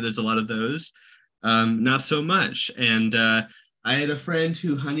California. There's a lot of those. Not so much. And I had a friend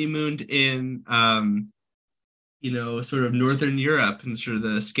who honeymooned in sort of Northern Europe and sort of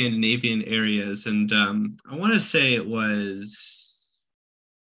the Scandinavian areas. And I want to say it was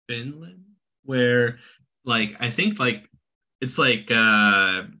Finland, where I think it's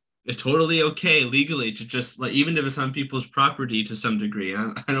it's totally okay legally to just even if it's on people's property to some degree.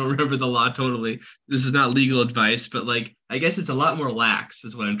 I don't remember the law totally. This is not legal advice, but I guess it's a lot more lax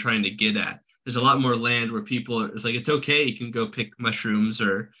is what I'm trying to get at. There's a lot more land where people, it's okay. You can go pick mushrooms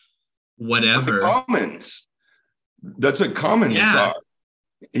or whatever. Commons. That's what commons are.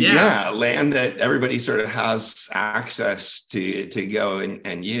 Yeah, land that everybody sort of has access to go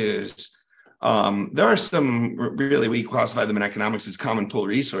and use. There are some really, we classify them in economics as common pool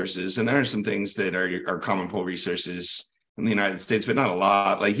resources, and there are some things that are common pool resources in the United States, but not a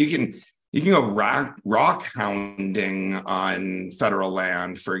lot. Like you can go rock hounding on federal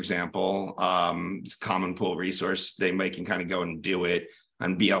land, for example. It's a common pool resource. They can kind of go and do it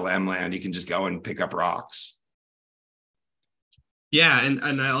on BLM land. You can just go and pick up rocks. Yeah,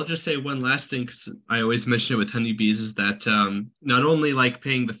 and I'll just say one last thing, because I always mention it with honeybees, is that not only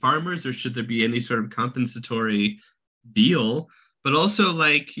paying the farmers, or should there be any sort of compensatory deal, but also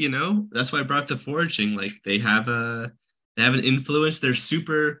that's why I brought up the foraging. They have an influence. They're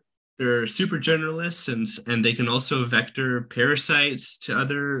super generalists, and they can also vector parasites to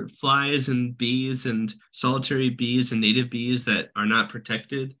other flies and bees and solitary bees and native bees that are not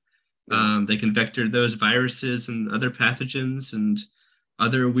protected. They can vector those viruses and other pathogens and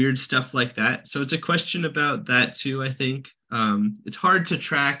other weird stuff like that. So it's a question about that too, I think. It's hard to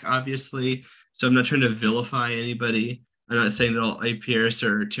track, obviously, so I'm not trying to vilify anybody. I'm not saying that all apiarists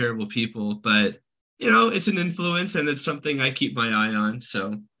are terrible people, but, it's an influence and it's something I keep my eye on.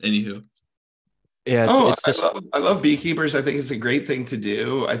 So anywho. Yeah, I love beekeepers. I think it's a great thing to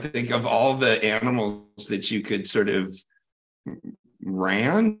do. I think of all the animals that you could sort of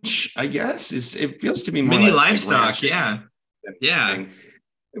ranch, I guess, it feels to me more mini livestock. Yeah.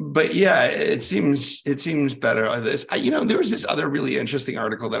 But yeah, it seems better. There was this other really interesting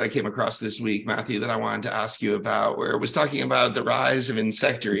article that I came across this week, Matthew, that I wanted to ask you about, where it was talking about the rise of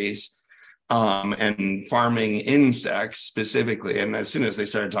insectaries and farming insects specifically. And as soon as they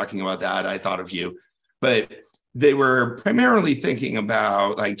started talking about that, I thought of you. But they were primarily thinking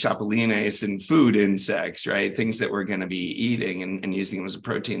about chapulines and food insects, right? Things that we're going to be eating and using them as a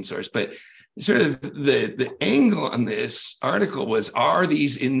protein source. But sort of the angle on this article was, are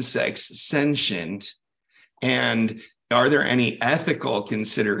these insects sentient? And are there any ethical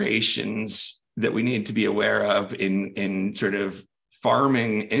considerations that we need to be aware of in sort of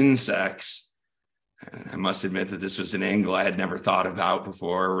farming insects? I must admit that this was an angle I had never thought about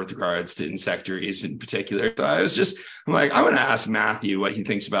before with regards to insectaries in particular. So I'm I want to ask Matthew what he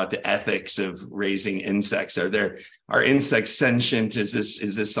thinks about the ethics of raising insects. Are insects sentient? Is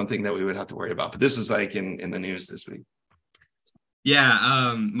this something that we would have to worry about? But this was in the news this week.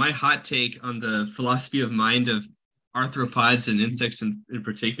 Yeah, my hot take on the philosophy of mind of arthropods and insects in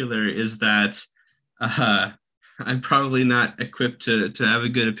particular is that I'm probably not equipped to have a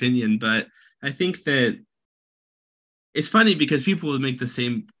good opinion, but I think that it's funny because people will make the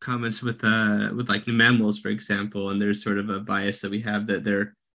same comments with like mammals, for example, and there's sort of a bias that we have that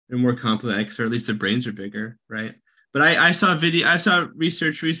they're more complex, or at least their brains are bigger, right? But I saw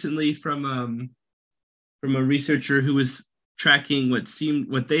research recently from a researcher who was tracking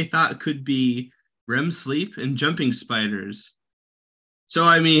what they thought could be REM sleep and jumping spiders. So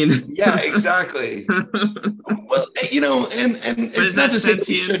I mean, yeah, exactly. Well, and it's not to say that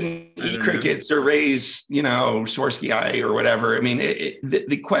we shouldn't eat crickets or raise, Swarovski or whatever. I mean,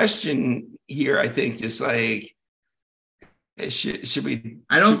 the question here, I think, is like, should we?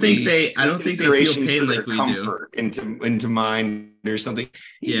 I don't think they feel pain like we do. Into mind or something.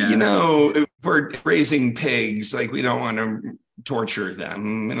 Yeah. If we're raising pigs, like, we don't want to torture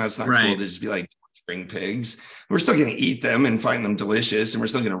them, and that's not cool to just be like torturing pigs. We're still going to eat them and find them delicious, and we're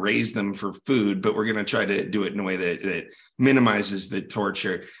still going to raise them for food, but we're going to try to do it in a way that minimizes the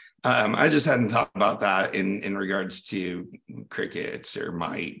torture. I just hadn't thought about that in regards to crickets or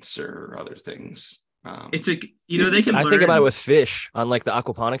mites or other things. It's they can. I think about it with fish on like the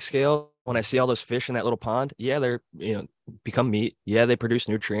aquaponics scale. When I see all those fish in that little pond, yeah, they're become meat. Yeah, they produce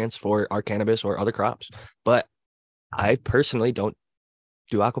nutrients for our cannabis or other crops. But I personally don't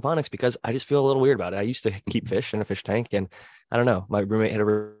do aquaponics because I just feel a little weird about it. I used to keep fish in a fish tank, and I don't know. My roommate had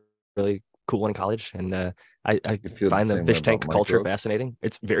a really cool one in college, and I find the fish tank culture fascinating.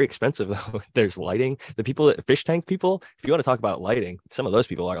 It's very expensive though. There's lighting. The people that fish tank people, if you want to talk about lighting, some of those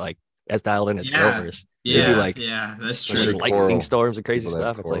people are like as dialed in as growers. Yeah, they do like that's true. Lightning storms and crazy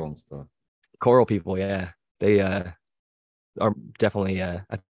stuff. It's like coral people. Yeah, they are definitely. I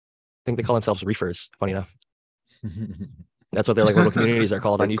think they call themselves reefers. Funny enough. That's what their like little communities are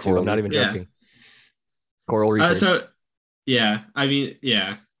called on YouTube. I'm not even joking. Coral reefers.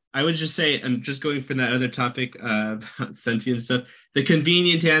 I would just say, I'm just going for that other topic about sentient stuff. The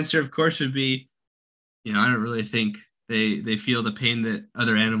convenient answer, of course, would be, I don't really think they feel the pain that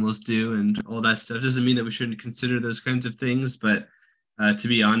other animals do, and all that stuff. Doesn't mean that we shouldn't consider those kinds of things, but to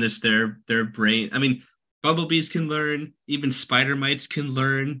be honest, their brain. I mean, bumblebees can learn, even spider mites can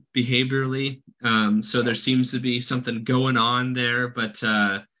learn behaviorally. So there seems to be something going on there. But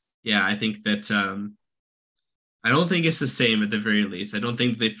I think that I don't think it's the same at the very least. I don't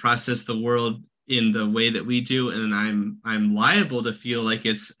think they process the world in the way that we do. And I'm liable to feel like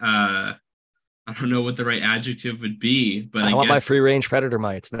it's, I don't know what the right adjective would be, but I want guess my free range predator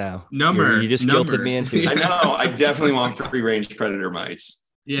mites now. You just guilted me into it. I know. I definitely want free range predator mites.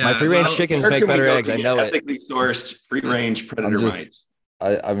 Yeah, my free range chickens make better eggs. I know it. Ethically sourced free range predator mites.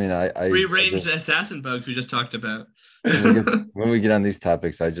 I free range assassin bugs we just talked about. when we get on these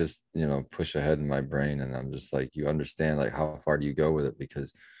topics, I just push ahead in my brain, and I'm just like, you understand like how far do you go with it,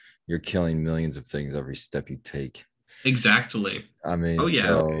 because you're killing millions of things every step you take. Exactly. I mean,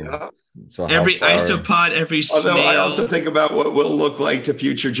 so every isopod, every snail. Although I also think about what will look like to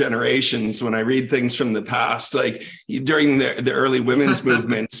future generations when I read things from the past, like during the early women's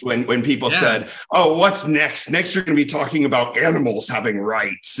movements, when people said, "Oh, what's next? Next, you're going to be talking about animals having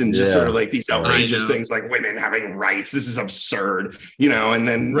rights," and just sort of like these outrageous things like women having rights. This is absurd, and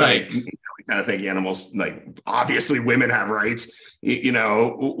then we kind of think animals, like, obviously women have rights. We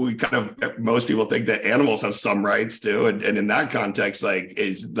kind of, most people think that animals have some rights too, and in that context, like,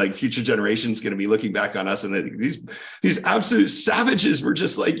 is like future generations going to be looking back on us, and these absolute savages were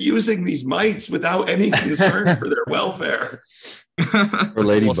just like using these mites without any concern for their welfare. Or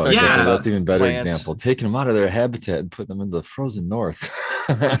ladybugs, that's even better example. Taking them out of their habitat and putting them in the frozen north.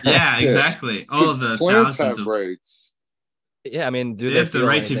 Yeah, exactly. All of the thousands of rights. Yeah, I mean, they have the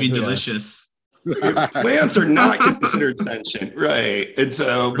right to be delicious. Plants are not considered sentient, right? And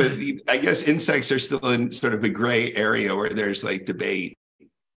so, but I guess insects are still in sort of a gray area where there's like debate.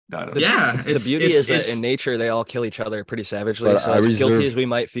 The beauty is that in nature they all kill each other pretty savagely. So as guilty as we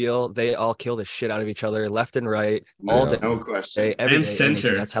might feel, they all kill the shit out of each other left and right, all day, no question. Every day.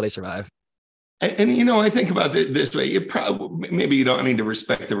 Center. That's how they survive. And I think about it this way: maybe you don't need to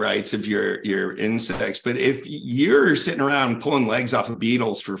respect the rights of your insects, but if you're sitting around pulling legs off of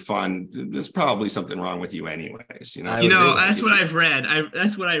beetles for fun, there's probably something wrong with you, anyways. That's what I've read.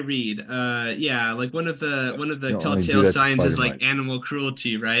 That's what I read. Like one of the telltale signs is like animal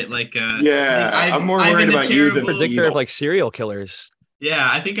cruelty, right? Like, I'm more worried about you than predictor of like serial killers. Yeah,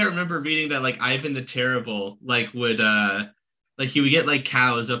 I think I remember reading that like Ivan the Terrible like would like he would get like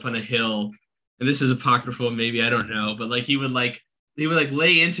cows up on a hill. And this is apocryphal, maybe, I don't know, but like he would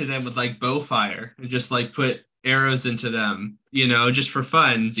lay into them with like bow fire and just like put arrows into them, just for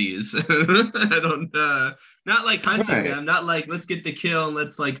funsies. I don't not like hunting them, not like let's get the kill and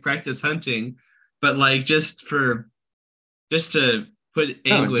let's like practice hunting, but like just to put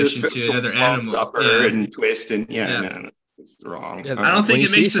No, anguish just into another to animal. suffer Yeah. and twist and Yeah. no, it's wrong. Yeah, I don't think when you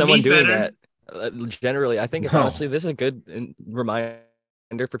it makes see the someone meat doing better. that, generally, I think it's No. honestly this is a good reminder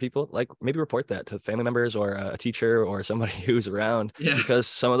for people. Like maybe report that to family members or a teacher or somebody who's around, Yeah. because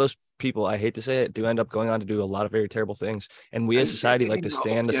some of those people, I hate to say it, do end up going on to do a lot of very terrible things, and we as And society they like to need help.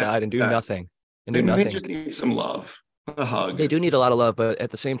 stand Yeah, aside and do yeah. nothing and They do may nothing. just need some love, a hug. They do need a lot of love, but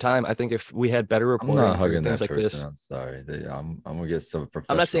at the same time, I think if we had better I'm reporting not for hugging things that like person. this, I'm sorry. I'm gonna get some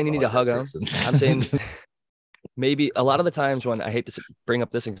professional. I'm not saying you need to hug that them. person. I'm saying maybe a lot of the times when I hate to bring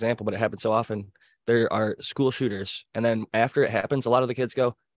up this example, but it happens so often, there are school shooters. And then after it happens, a lot of the kids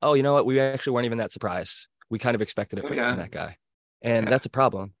go, oh, you know what? We actually weren't even that surprised. We kind of expected it Oh, from yeah. that guy. And Yeah. that's a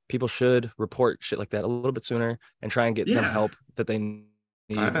problem. People should report shit like that a little bit sooner and try and get them Yeah. help that they need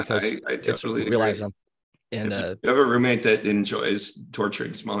because I it's totally real lives agree. on. And If you have a roommate that enjoys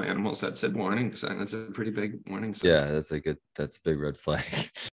torturing small animals, that's a warning sign. That's a pretty big warning sign. Yeah, that's a big red flag.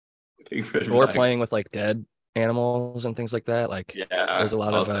 Big red or flag. playing with like dead animals and things like that. Like Yeah, there's a lot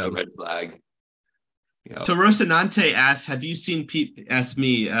of also red flag. Yeah. So Rocinante asked, have you seen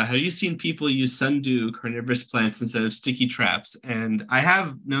people use sundew carnivorous plants instead of sticky traps? And I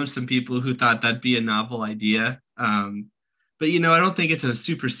have known some people who thought that'd be a novel idea. But I don't think it's a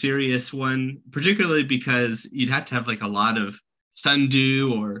super serious one, particularly because you'd have to have like a lot of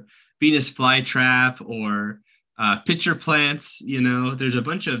sundew or Venus flytrap or pitcher plants. There's a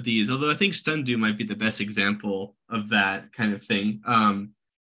bunch of these, although I think sundew might be the best example of that kind of thing.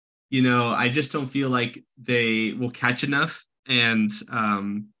 I just don't feel like they will catch enough. And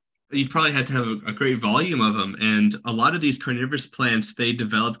you probably have to have a great volume of them. And a lot of these carnivorous plants, they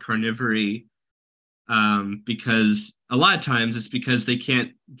develop carnivory because a lot of times it's because they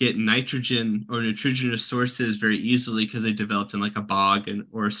can't get nitrogen or nutrigenous sources very easily because they developed in like a bog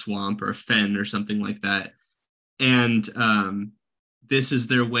or a swamp or a fen or something like that. And this is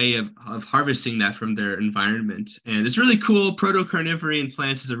their way of harvesting that from their environment. And it's really cool. Protocarnivory in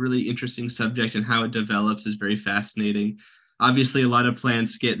plants is a really interesting subject, and how it develops is very fascinating. Obviously, a lot of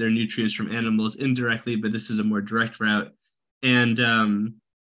plants get their nutrients from animals indirectly, but this is a more direct route. And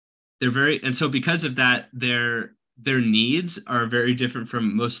so because of that, their needs are very different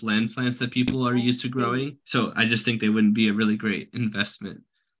from most land plants that people are used to growing. So I just think they wouldn't be a really great investment.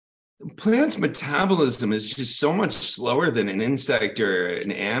 Plants' metabolism is just so much slower than an insect or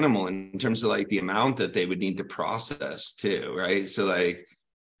an animal in terms of like the amount that they would need to process too, right? So like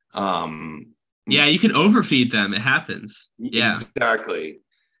yeah, you can overfeed them. It happens. Yeah,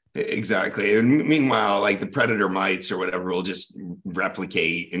 exactly. And meanwhile, like the predator mites or whatever will just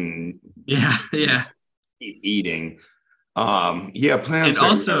replicate and keep eating. Plants and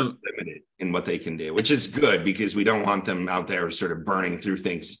also are limited in what they can do, which is good because we don't want them out there sort of burning through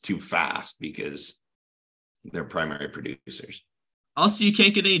things too fast because they're primary producers. Also, you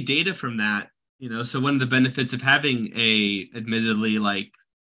can't get any data from that, so one of the benefits of having a admittedly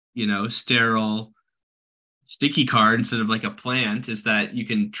sterile sticky card instead of like a plant is that you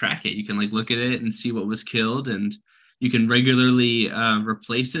can track it. You can like look at it and see what was killed, and you can regularly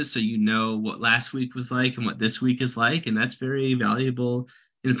replace it so you know what last week was like and what this week is like, and that's very valuable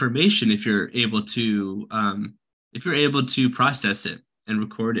information if you're able to process it and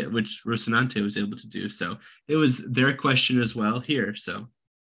record it, which Rocinante was able to do. So it was their question as well here. So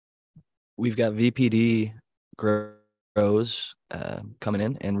we've got VPD grows coming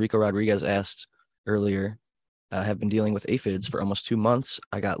in, and Rico Rodriguez asked earlier, have been dealing with aphids for almost 2 months.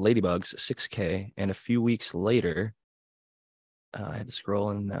 I got ladybugs 6K, and a few weeks later, I had to scroll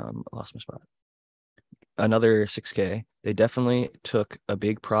and now I lost my spot. Another 6K. They definitely took a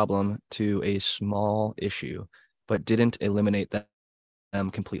big problem to a small issue, but didn't eliminate them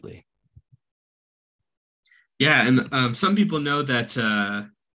completely. Yeah, and some people know that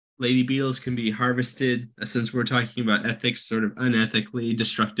lady beetles can be harvested, since we're talking about ethics, sort of unethically,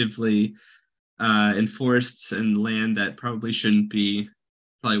 destructively, in forests and land that probably shouldn't be,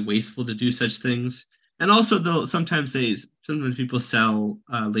 probably wasteful to do such things. And also, sometimes people sell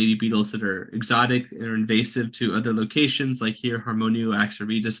lady beetles that are exotic or invasive to other locations, like here, Harmonio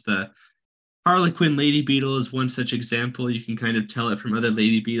axaretus, the Harlequin lady beetle is one such example. You can kind of tell it from other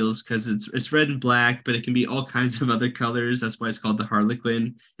lady beetles because it's red and black, but it can be all kinds of other colors. That's why it's called the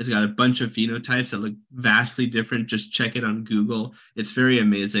Harlequin. It's got a bunch of phenotypes that look vastly different. Just check it on Google. It's very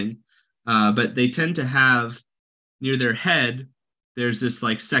amazing. But they tend to have near their head, there's this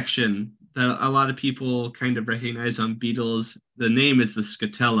like section that a lot of people kind of recognize on beetles. The name is the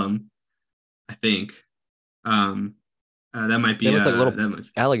scutellum, I think. That might be they look like little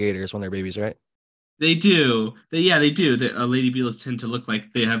alligators when they're babies, right? They do. They do. The lady beetles tend to look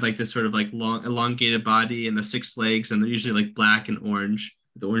like they have like this sort of like long, elongated body and the 6 legs, and they're usually like black and orange,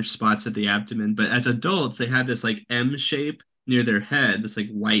 the orange spots at the abdomen. But as adults, they have this like M shape near their head, this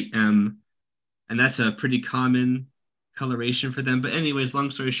like white M, and that's a pretty common coloration for them. But anyways, long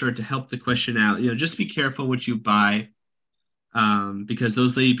story short, to help the question out, just be careful what you buy, because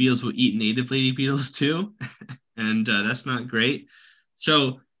those lady beetles will eat native lady beetles too, and that's not great.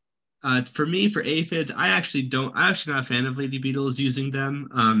 So. For me, for aphids, I'm actually not a fan of lady beetles using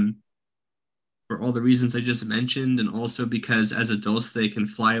them, for all the reasons I just mentioned, and also because as adults they can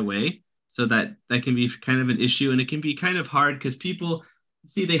fly away, so that can be kind of an issue, and it can be kind of hard because people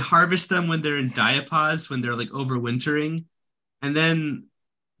see they harvest them when they're in diapause, when they're like overwintering, and then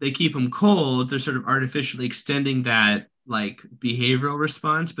they keep them cold. They're sort of artificially extending that like behavioral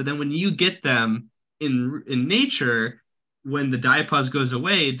response, but then when you get them in nature, when the diapause goes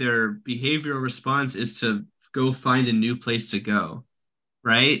away, their behavioral response is to go find a new place to go,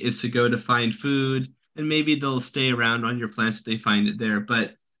 right? Is to go to find food, and maybe they'll stay around on your plants if they find it there.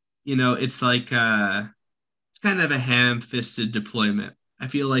 But, it's like, it's kind of a ham-fisted deployment. I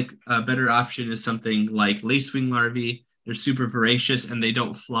feel like a better option is something like lacewing larvae. They're super voracious and they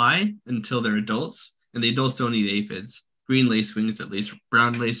don't fly until they're adults, and the adults don't eat aphids. Green lacewings, at least.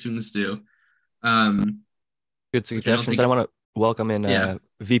 Brown lacewings do. Good suggestions. I want to welcome in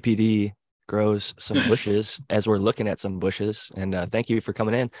VPD grows some bushes as we're looking at some bushes. And thank you for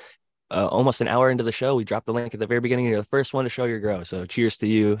coming in. Almost an hour into the show, we dropped the link at the very beginning. You're the first one to show your grow. So cheers to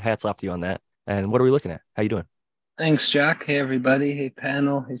you. Hats off to you on that. And what are we looking at? How you doing? Thanks, Jack. Hey, everybody. Hey,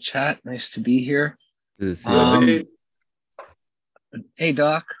 panel. Hey, chat. Nice to be here. Good to see you. Hey,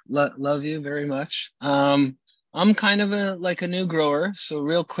 Doc. Love you very much. I'm kind of a new grower. So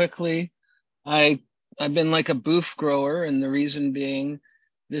real quickly, I've been like a booth grower, and the reason being,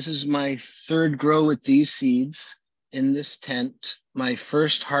 this is my third grow with these seeds in this tent. My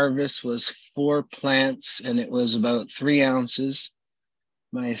first harvest was 4 plants, and it was about 3 ounces.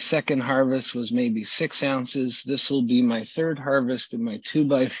 My second harvest was maybe 6 ounces. This will be my third harvest in my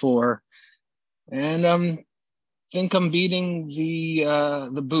 2x4, and think I'm beating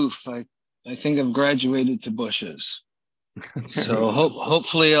the booth. I think I've graduated to bushes, so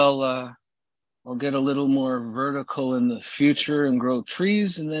hopefully I'll get a little more vertical in the future and grow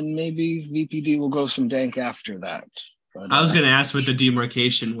trees, and then maybe VPD will grow some dank after that. But, I was going to ask what the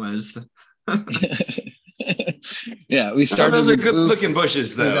demarcation was. Yeah, we started. Those are good-looking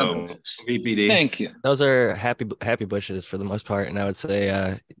bushes, though. VPD. Thank you. Those are happy bushes for the most part, and I would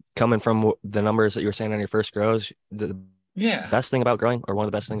say, coming from the numbers that you were saying on your first grows, the best thing about growing, or one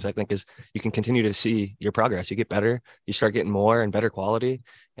of the best things I think, is you can continue to see your progress. You get better, you start getting more and better quality,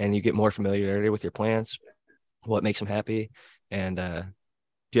 and you get more familiarity with your plants, what makes them happy. And do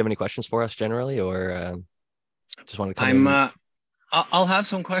you have any questions for us generally, or just want to come I'll have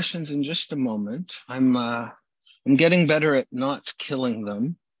some questions in just a moment. I'm getting better at not killing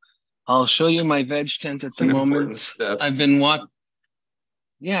them. I'll show you my veg tent at the moment. I've been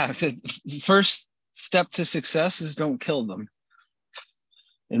the first step to success is don't kill them,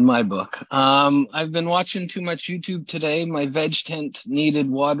 in my book. I've been watching too much YouTube today. My veg tent needed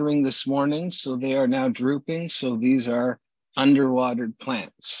watering this morning, so they are now drooping. So these are underwatered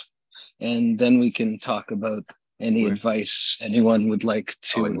plants. And then we can talk about any advice anyone would like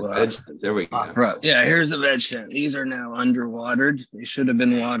to there we go. offer up. Yeah, here's the veg tent. These are now underwatered. They should have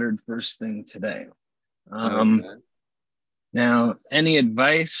been watered first thing today. Now, any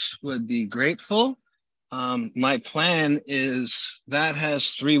advice would be grateful. My plan is that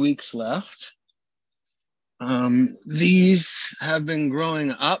has 3 weeks left. These have been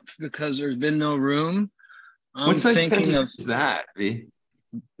growing up because there's been no room. What size tent is that, V?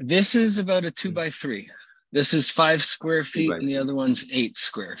 This is about a 2x3. This is 5 square feet, and the other one's 8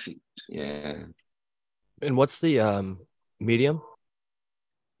 square feet. Yeah. And what's the medium?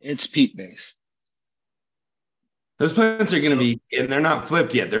 It's peat based. Those plants are going to be, and they're not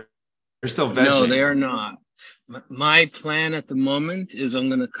flipped yet. They're still vegging. No, they are not. My plan at the moment is I'm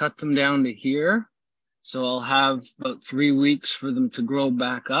going to cut them down to here. So I'll have about 3 weeks for them to grow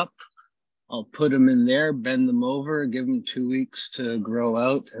back up. I'll put them in there, bend them over, give them 2 weeks to grow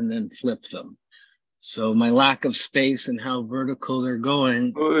out, and then flip them. So my lack of space and how vertical they're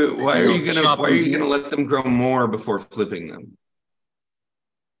going. Why are you gonna let them grow more before flipping them?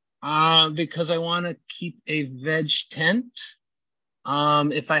 Because I want to keep a veg tent.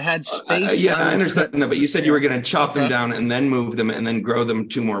 If I had space. I understand that, but you said you were going to chop them down and then move them and then grow them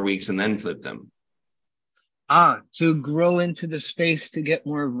 2 more weeks and then flip them. To grow into the space to get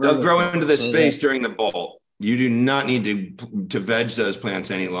more vertical. They'll grow into the space during the bolt. You do not need to veg those plants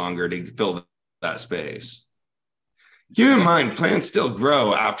any longer to fill that space. Keep in mind, plants still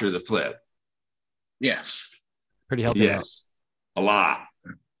grow after the flip. Yes. Pretty healthy amount. Yes, a lot.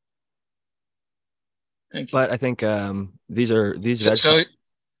 Thank you. But I think these veg. So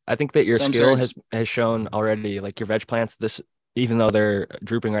I think that your So I'm skill sorry. has shown already, like your veg plants, even though they're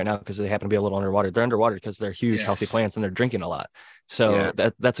drooping right now because they happen to be a little underwater, they're underwater because they're huge, healthy Yes. plants and they're drinking a lot. So Yeah.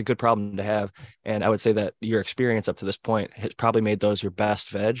 that's a good problem to have. And I would say that your experience up to this point has probably made those your best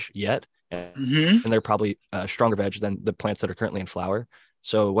veg yet. And Mhm. they're probably stronger veg than the plants that are currently in flower.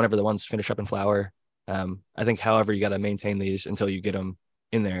 So whenever the ones finish up in flower, I think however you got to maintain these until you get them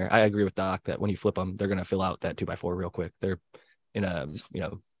in there. I agree with Doc that when you flip them, they're going to fill out that 2x4 real quick. They're in a,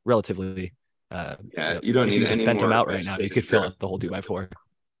 relatively, you don't if need you just any bent them more out right now, you could fill yeah. up the whole 2x4.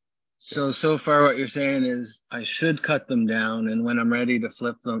 So far what you're saying is I should cut them down, and when I'm ready to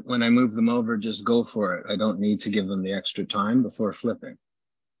flip them, when I move them over, just go for it. I don't need to give them the extra time before flipping.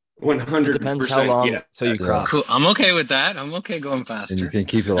 100%. It depends how long yeah. till you Yeah. crop. Cool. I'm okay with that. I'm okay going And faster. you can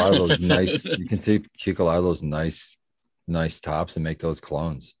keep a lot of those nice. You can keep a lot of those nice tops and make those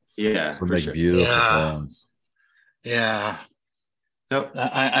clones. Yeah, For for make sure. beautiful Yeah. clones. Yeah. Nope.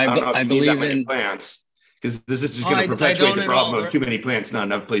 I don't know if I you need that believe many in. plants, because this is just Oh, going I to don't perpetuate the at problem all. of too many plants, not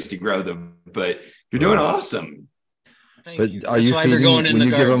enough place to grow them. But you're doing awesome. Thank But you. are That's you why they're feeding going in when the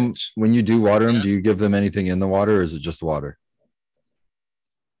you give them garbage. when you do water them? Yeah. Do you give them anything in the water, or is it just water?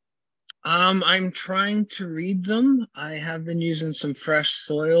 I'm trying to read them. I have been using some fresh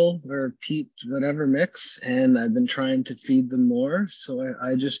soil or peat, whatever mix, and I've been trying to feed them more. So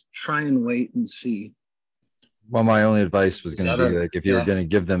I just try and wait and see. Well, my only advice was Is going to that be a- like if you were yeah. going to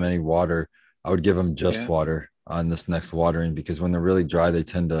give them any water, I would give them just Yeah. water on this next watering, because when they're really dry, they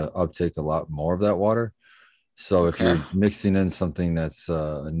tend to uptake a lot more of that water. So if Okay. you're mixing in something that's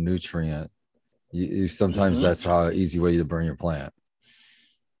a nutrient, you sometimes Mhm. that's how easy way to burn your plant.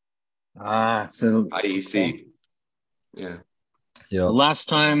 So IEC. Yeah. You the know, last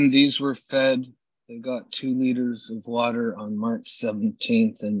time these were fed, they got 2 liters of water on March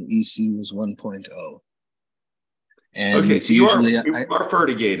 17th, and the EC was 1.0. And Okay, so you usually are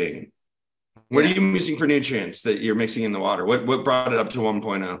fertigating. What are you using for nutrients that you're mixing in the water? What brought it up to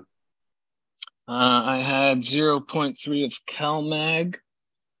 1.0? I had 0.3 of CalMag,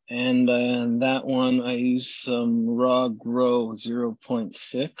 and that one I used some Raw Grow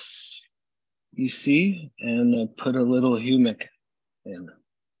 0.6 EC, and I put a little humic in.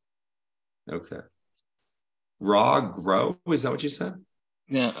 Okay. Raw grow, is that what you said?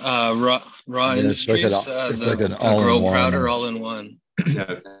 Yeah, Raw Yeah, it's like Industries, it's like an the grow all-in-one. powder all in one.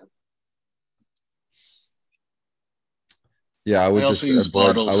 Okay. Yeah, I would also just use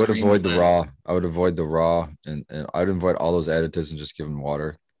avoid. bottles, I would green avoid the plant. raw. I would avoid the raw, and I'd avoid all those additives and just give them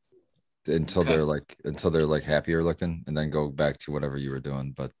water until Okay. they're like happier looking, and then go back to whatever you were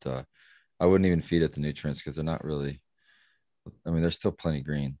doing. But I wouldn't even feed it the nutrients because they're not really. I mean, they're still plenty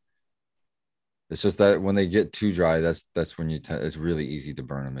green. It's just that when they get too dry, that's when it's really easy to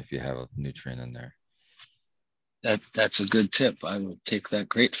burn them if you have a nutrient in there. That's a good tip. I will take that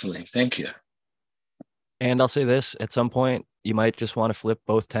gratefully. Thank you. And I'll say this, at some point, you might just want to flip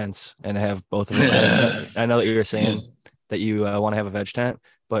both tents and have both of them. I know that you were saying that you want to have a veg tent,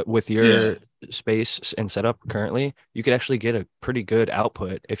 but with your space and setup currently, you could actually get a pretty good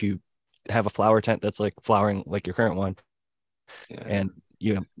output if you have a flower tent that's like flowering like your current one, and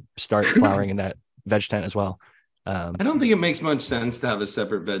start flowering in that veg tent as well. I don't think it makes much sense to have a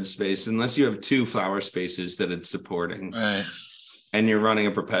separate veg space unless you have 2 flower spaces that it's supporting. Right. And you're running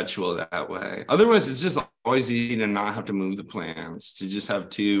a perpetual that way. Otherwise, it's just always easy to not have to move the plants, to just have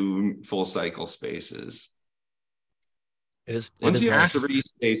 2 full cycle spaces. Once you have 3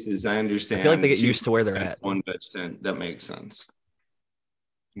 spaces, I understand. I feel like they get used to where they're at. 1 veg tent, that makes sense.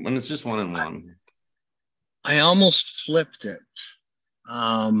 When it's just 1 and 1. I almost flipped it.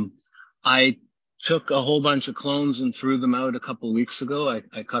 I took a whole bunch of clones and threw them out a couple of weeks ago.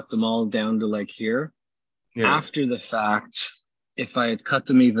 I cut them all down to like here. Yeah. After the fact, if I had cut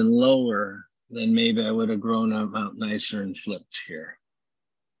them even lower, then maybe I would have grown them out nicer and flipped here.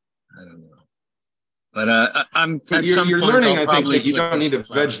 I don't know. But I'm But at some you're point, learning, I'll I think, probably that you flip don't this need to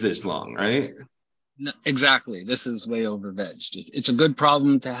to veg flower. this long, right? No, exactly. This is way over vegged. It's a good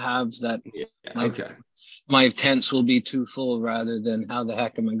problem to have that Yeah. My- Okay. my tents will be too full rather than how the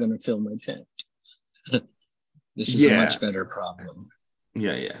heck am I going to fill my tent? This is a Yeah. much better problem.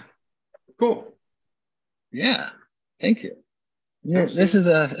 Yeah. Cool. Yeah. Thank you. Yeah, Absolutely. this is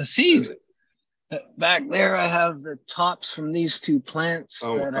a seed. Back there, I have the tops from these 2 plants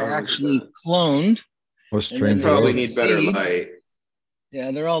Oh, that I look at actually that. cloned. What And strains then are Probably those? need better Seed. light.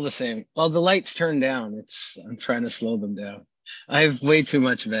 Yeah, they're all the same. Well, the light's turned down. I'm trying to slow them down. I have way too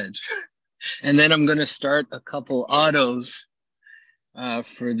much veg. And then I'm going to start a couple autos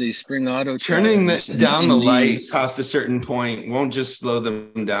for the spring auto. Turning down in the light these. past a certain point won't just slow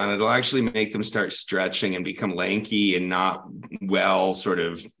them down. It'll actually make them start stretching and become lanky and not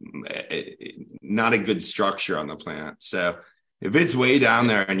not a good structure on the plant. So if it's way down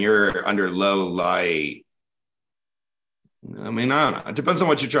there and you're under low light, I mean, I don't know. It depends on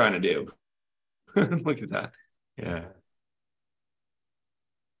what you're trying to do. Look at that. Yeah.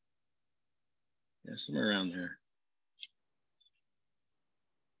 Yeah, somewhere around there.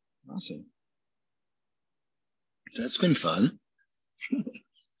 Awesome. That's been fun.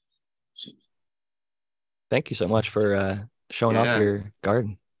 Thank you so much for showing off your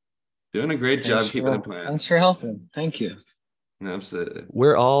garden. Doing a great job keeping the plants. Thanks for helping. Thank you. Absolutely.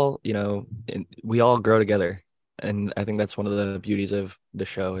 We're all, we all grow together. And I think that's one of the beauties of the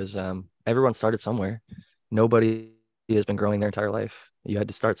show is everyone started somewhere. Nobody has been growing their entire life. You had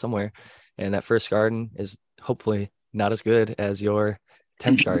to start somewhere. And that first garden is hopefully not as good as your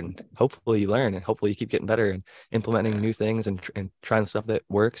 10th garden. Hopefully you learn and hopefully you keep getting better and implementing new things and trying stuff that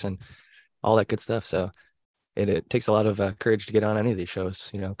works and all that good stuff. So it takes a lot of courage to get on any of these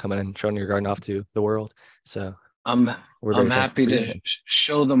shows, coming and showing your garden off to the world. So I'm happy to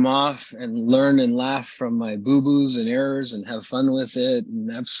show them off and learn and laugh from my boo-boos and errors and have fun with it.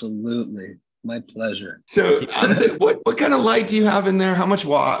 And absolutely, my pleasure. So what kind of light do you have in there? How much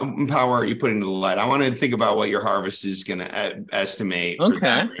power are you putting to the light? I want to think about what your harvest is going to estimate. For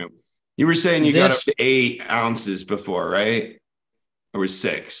that room. You were saying you got up to 8 ounces before, right? Or was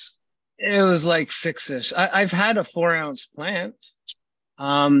 6? It was like 6-ish. I've had a 4-ounce plant.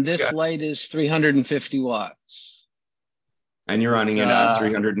 This light is 350 watts. And you're running it at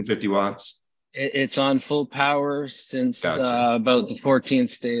 350 watts? It's on full power since about the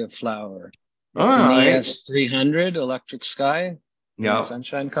 14th day of flower. All right. ES300 Electric Sky. Yeah.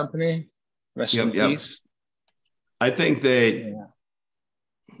 Sunshine Company. Rest in peace. I think that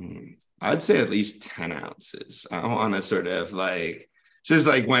I'd say at least 10 ounces. I want to sort of like, it's just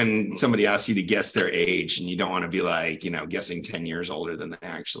like when somebody asks you to guess their age and you don't want to be like, guessing 10 years older than they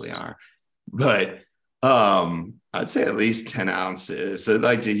actually are. But I'd say at least 10 ounces. I'd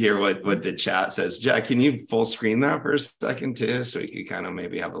like to hear what the chat says. Jack, can you full screen that for a second too? So we could kind of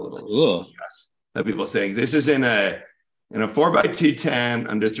maybe have a little guess that people think. This is in a 4x210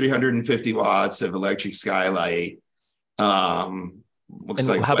 under 350 watts of electric skylight. Looks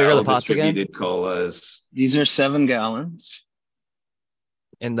like how big are the pots distributed again? colas. These are 7 gallons.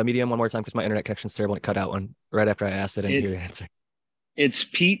 And the medium one more time because my internet connection's terrible. It cut out right after I asked it and hear your answer. It's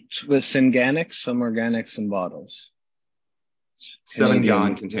peat with Synganics, some organics and bottles.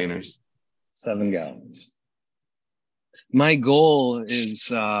 7-gallon containers. 7 gallons. My goal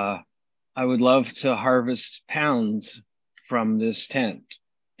is I would love to harvest pounds from this tent.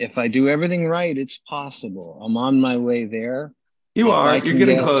 If I do everything right, it's possible. I'm on my way there. You are. You're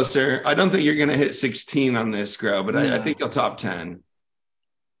getting closer. I don't think you're going to hit 16 on this grow, but I think you'll top 10.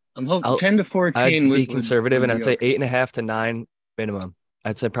 I'm hoping 10 to 14. I'd be conservative, and I'd say 8.5 to 9 minimum.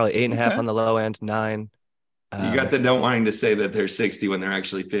 I'd say probably 8.5 on the low end, 9. You got the don't wanting to say that they're 60 when they're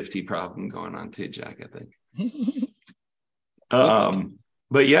actually 50 problem going on too, Jack, I think.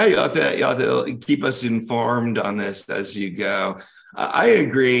 But yeah, you have to keep us informed on this as you go. I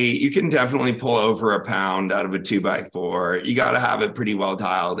agree. You can definitely pull over a pound out of a 2x4. You got to have it pretty well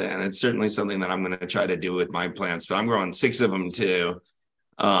dialed in. It's certainly something that I'm going to try to do with my plants, but I'm growing 6 of them too.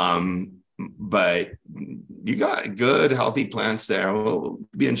 But you got good, healthy plants there. We'll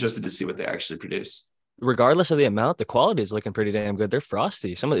be interested to see what they actually produce. Regardless of the amount, the quality is looking pretty damn good. They're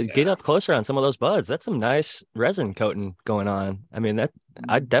frosty. Get up closer on some of those buds. That's some nice resin coating going on. I mean,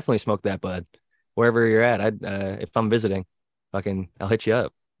 I'd definitely smoke that bud wherever you're at. If I'm visiting, I'll hit you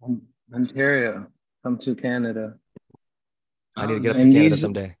up. Ontario, come to Canada. I need to get up to Canada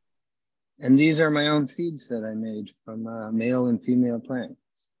someday. And these are my own seeds that I made from male and female plants.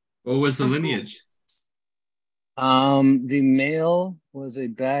 What was the lineage? The male was a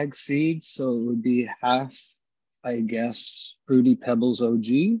bag seed, so it would be half, I guess, Fruity Pebbles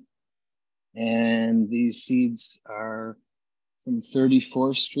OG. And these seeds are from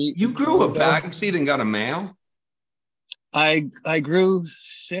 34th Street. You grew a bag seed and got a male? I grew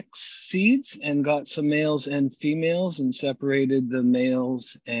 6 seeds and got some males and females and separated the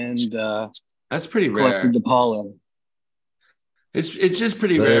males and that's pretty rare. Collected the pollen. It's just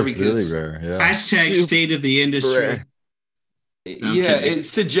pretty rare because really rare. Yeah. Hashtag state of the industry. Yeah, it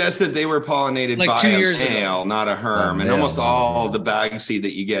suggests that they were pollinated like by 2 a years male, ago. not a herm. And almost all the bag seed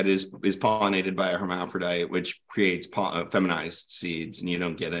that you get is pollinated by a hermaphrodite, which creates feminized seeds, and you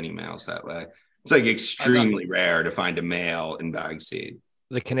don't get any males that way. It's like extremely rare to find a male in bag seed.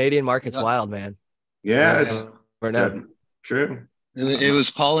 The Canadian market's wild, man. Yeah, You it's never know. true. It was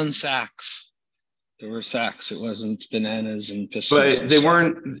pollen sacks. There were sacks. It wasn't bananas and pistils. But and there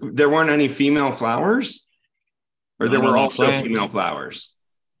stuff. weren't any female flowers, or there Not on were the also plant. female flowers.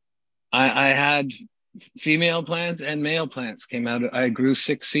 I had female plants and male plants came out. I grew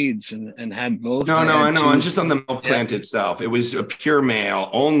 6 seeds and had both. No, I I had know. 2 I'm just on the male plant itself. It was a pure male,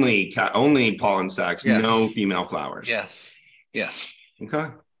 only pollen sacs, Yes. no female flowers. Yes. Okay.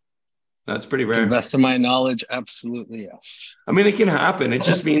 That's pretty To the rare. best of my knowledge, absolutely yes. I mean, it can happen. It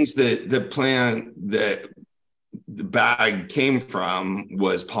just means that the plant that the bag came from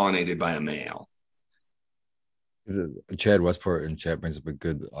was pollinated by a male. Chad Westport in chat brings up a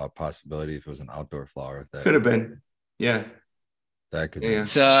good possibility if it was an outdoor flower. That Could have been. Yeah. That could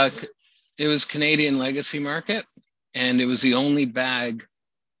Yeah. It was Canadian Legacy Market, and it was the only bag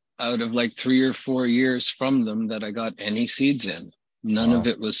out of like 3 or 4 years from them that I got any seeds in. None of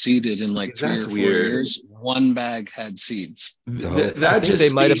it was seeded in like 3 or That's 4 weird. years. One bag had seeds. That just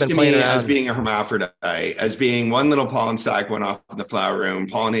they might have speaks been to me playing as around. being a hermaphrodite, as being one little pollen sac went off in the flower room,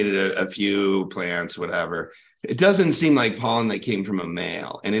 pollinated a few plants, whatever. It doesn't seem like pollen that came from a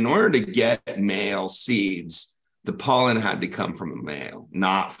male. And in order to get male seeds, the pollen had to come from a male,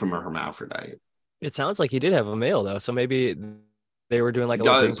 not from a hermaphrodite. It sounds like he did have a male though, so maybe they were doing like a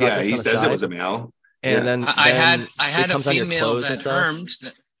little Does, thing yeah, project he on the says it side, was a male. and Yeah. then I had it a comes on your female clothes and that stuff. hermed.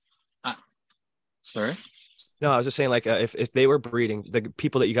 Sorry. No, I was just saying, like, if they were breeding, the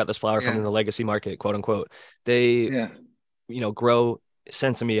people that you got this flower from Yeah. in the legacy market, quote unquote, they, Yeah. grow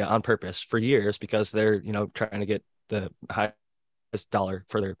sensimilla on purpose for years because they're, trying to get the highest dollar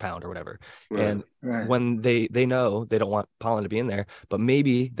for their pound or whatever. Right. And Right. when they know they don't want pollen to be in there, but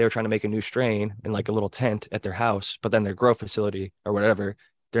maybe they're trying to make a new strain in like a little tent at their house, but then their grow facility or whatever,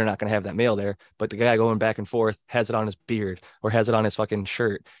 they're not going to have that male there. But the guy going back and forth has it on his beard or has it on his fucking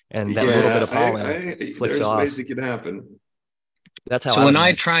shirt, and that little bit of pollen flicks there's off. ways it could happen. That's how. So I when would I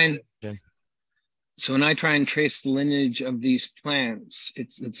imagine. try and trace the lineage of these plants,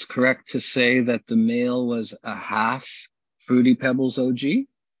 it's correct to say that the male was a half Fruity Pebbles OG.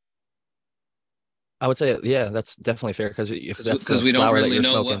 I would say, yeah, that's definitely fair because if that's the Because we don't flower that really you're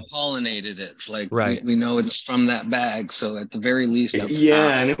know smoking, what pollinated it. Like Right. we know it's from that bag. So at the very least, it's Yeah,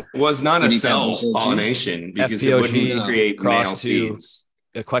 half. and it was not a Fruity Pebbles OG. self-pollination because it FPOG wouldn't create male crossed to- seeds.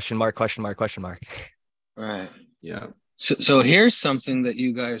 a question mark. Right. Yeah. So here's something that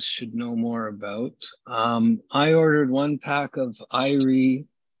you guys should know more about. I ordered 1 pack of Irie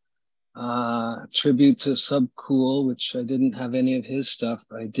tribute to Subcool, which I didn't have any of his stuff.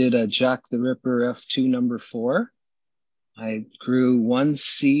 I did a Jack the Ripper F2 number 4. I grew 1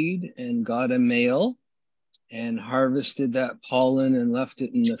 seed and got a male and harvested that pollen and left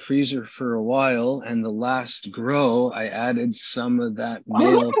it in the freezer for a while. And the last grow, I added some of that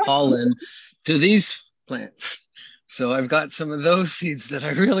male pollen to these plants. So I've got some of those seeds that I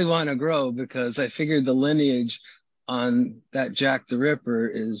really want to grow because I figured the lineage on that Jack the Ripper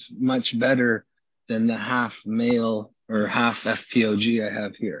is much better than the half male or half FPOG I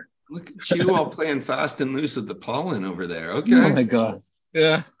have here. Look at you all playing fast and loose with the pollen over there. Okay. Oh my God.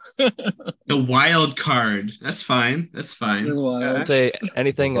 Yeah. The wild card. That's fine. That's fine. I would say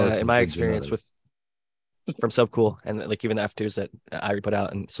anything Those are in some my good experience genetics. from Subcool and like even the F2s that Irie put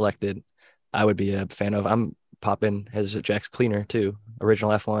out and selected, I would be a fan of. I'm popping his Jack's Cleaner too,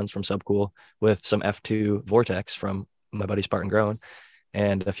 original F1s from Subcool with some F2 Vortex from my buddy Spartan Grown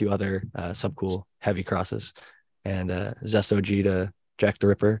and a few other Subcool heavy crosses and Zest OG to Jack the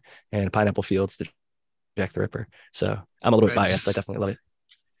Ripper and Pineapple Fields to Jack the Ripper. So I'm a little bit Right. biased. I definitely love it.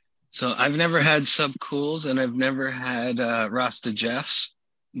 So I've never had Subcools and I've never had Rasta Jeffs,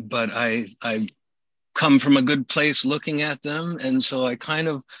 but I come from a good place looking at them. And so I kind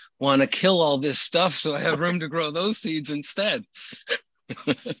of want to kill all this stuff so I have room to grow those seeds instead.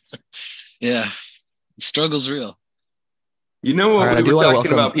 Yeah, the struggle's real. You know what All right, I we do were wanna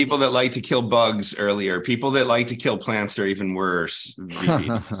talking welcome- about people that like to kill bugs earlier. People that like to kill plants are even worse.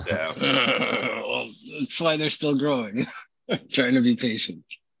 VP, so. Well, that's why they're still growing. Trying to be patient.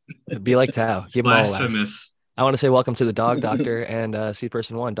 Be like Tao. Give them all a laugh. Blasphemous. I want to say welcome to the Dog Doctor and Seed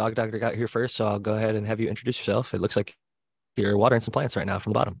Person 1. Dog Doctor got here first, so I'll go ahead and have you introduce yourself. It looks like you're watering some plants right now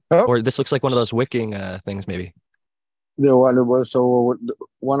from the bottom. Oh. Or this looks like one of those wicking things, maybe. The one was so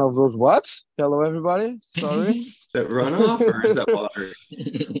one of those what? Hello, everybody. Sorry, Is that runoff or is that water?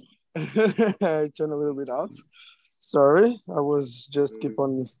 I turned a little bit out. Sorry, I was just keep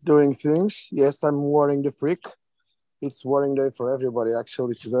on doing things. Yes, I'm watering the freak. It's watering day for everybody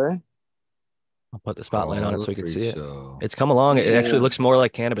actually today. I'll put the spotlight on it so we can see it. Show. It's come along. It actually Yeah. looks more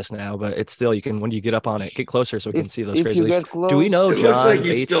like cannabis now, but it's still, you can, when you get up on it, get closer so we can see those if crazy you leaves. get close, Do we know It looks like John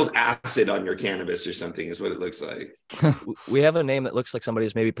you H? spilled acid on your cannabis or something, is what it looks like. We have a name that looks like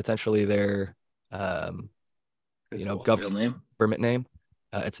somebody's maybe potentially their, That's cool. Real name. government name.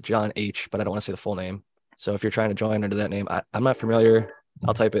 It's John H, but I don't want to say the full name. So if you're trying to join under that name, I'm not familiar.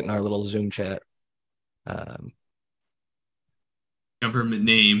 I'll type it in our little Zoom chat. Government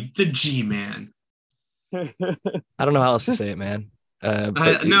name, the G-Man. I don't know how else to say it, man.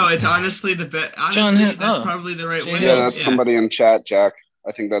 But No, it's honestly the best. Honestly, John Hill- that's oh. probably the right Jay way. Hill. Yeah, that's somebody in chat, Jack.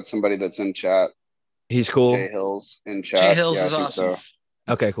 I think that's somebody that's in chat. he's cool. Jay Hills in chat. Jay Hills yeah, is I think awesome.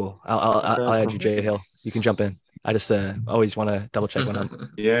 so. Okay, cool. I'll add you, Jay Hill. You can jump in. I just always want to double check when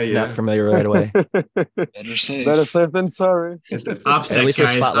I'm Yeah, not familiar right away. Better safe. better safe than sorry. Upsec, At least we're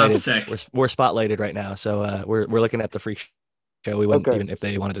guys. spotlighted. Upsec. We're spotlighted right now, so we're looking at the freak show. We wouldn't Okay. even if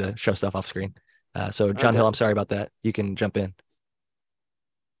they wanted to show stuff off screen. So John Hill, I'm sorry about that. You can jump in.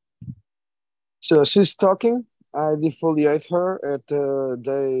 So she's talking. I defoliate her at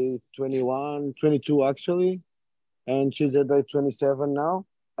day 21, 22 actually, and she's at day 27 now.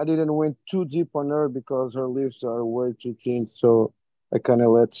 I didn't went too deep on her because her leaves are way too thin, so I kind of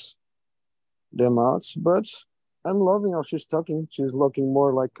let them out. But I'm loving how she's talking. She's looking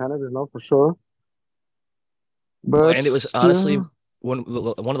more like cannabis now for sure. But And it was still, honestly one of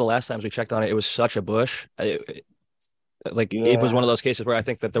the last times we checked on it. It was such a bush. It was one of those cases where I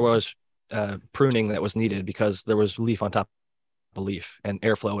think that there was pruning that was needed because there was leaf on top of leaf, and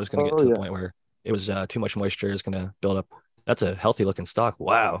airflow was going to get to the point where it was too much moisture is going to build up. That's a healthy looking stalk.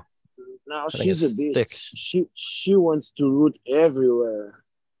 Wow. now think she's a it's beast. thick. She wants to root everywhere.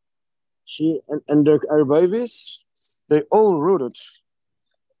 And her babies, they all rooted.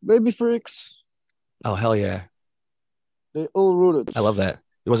 Baby freaks, Oh, hell yeah. they all rooted. I love that.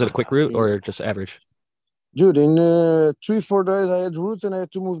 Was it a quick route or just average? Dude, in 3-4 days, I had roots and I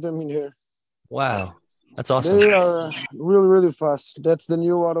had to move them in here. Wow. That's awesome. They are really, really fast. That's the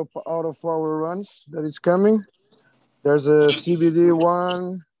new out of flower runs that is coming. There's a CBD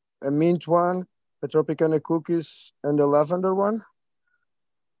one, a mint one, a Tropicana cookies, and a lavender one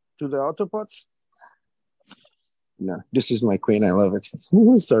to the autopots. No, this is my queen. I love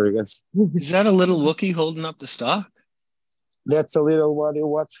it. Sorry, guys. Is that a little Wookiee holding up the stock? That's a little what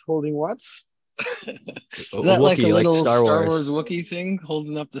holding what? Is that like a Wookiee, little Star Star Wars. Wars Wookiee thing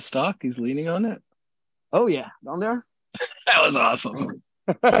holding up the stock? He's leaning on it. Oh yeah, down there. That was awesome.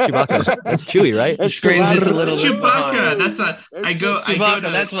 Chewbacca. That's Chewie, right? It's Screen's just a little It's bit Chewbacca. behind. That's a. I go Chewbacca, to.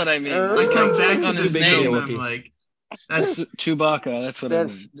 that's what I mean. I come back to on the his big name. name. Wookiee. I'm like, that's Chewbacca. That's what I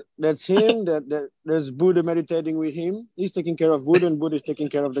That's mean. that's him. There's Buddha meditating with him. He's taking care of Buddha, and Buddha is taking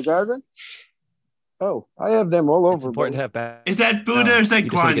care of the garden. Oh, I have them all It's over. important to buddy. have back. is that Buddha or is that You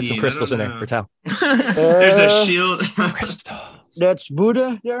just need Guan to get some Yin? I crystals in don't there know. for Tao. There's a Uh, shield. Crystal. That's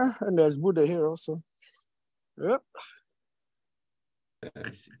Buddha there, and there's Buddha here also. Yep.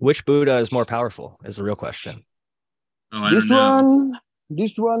 Which Buddha is more powerful is the real question. Oh, I This don't know.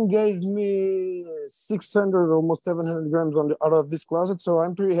 this one gave me 600, almost 700 grams out of this closet, so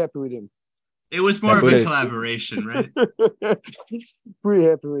I'm pretty happy with him. It was more That of a Buddha- collaboration, right? Pretty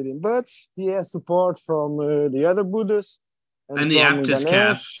happy with him, but he has support from the other Buddhas And the from Aptus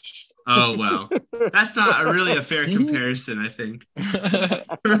Ganesh. Oh well, that's not really a fair comparison, I think.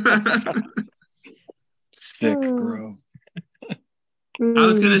 Sick, bro. I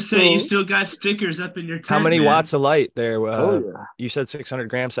was gonna say you So- still got stickers up in your tent. How many man. watts of light there? Oh yeah, You said 600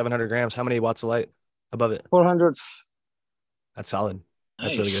 grams, 700 grams. How many watts of light above it? 400. That's solid.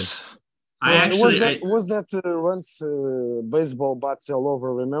 That's really good. Nice. I actually, was that once baseball bats all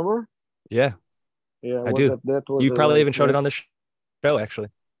over? Remember? Yeah. Yeah, I was do. That was You probably even showed it yeah. on this show, actually.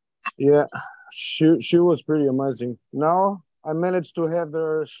 Yeah, she was pretty amazing. Now I managed to have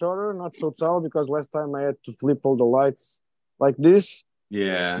her shorter, not so tall, because last time I had to flip all the lights like this.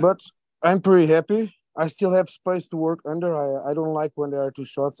 Yeah. But I'm pretty happy. I still have space to work under. I don't like when there are two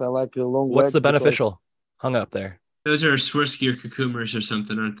shots. I like a long. What's legs the because- beneficial hung up there? those are Swirsky or Kukumers or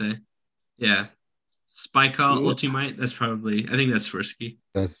something, aren't they? Yeah. Spycall, Yeah. Ultimate. That's probably. I think that's Swirsky.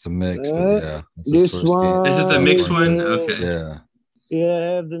 That's a mix, but Uh, yeah. That's a This Swirsky. one Is it the mixed one? is- Okay. Yeah, Yeah, I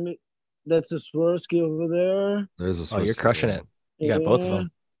have the. That's the Swirsky over there. there's a Oh, you're Swirsky, crushing yeah. it. You got both of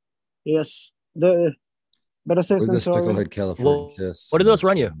them. Yes. The better safe Where's than the sorry. Spicklehead California Well, Kiss? what do those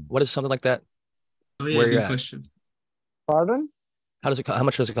run you? What is something like that? Oh yeah, Where you good at? question. Pardon? How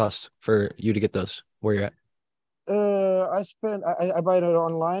much does it cost for you to get those? Where you're at? I buy it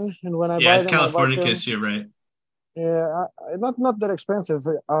online, and when I Yeah, buy it's them, I buy California them. Kiss. You're right. Yeah, not that expensive.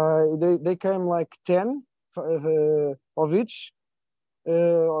 They came like 10 of each,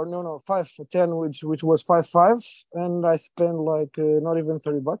 or no, 510, which was 5.5, and I spent like not even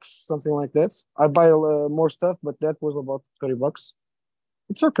 $30, something like that. I buy more stuff, but that was about $30.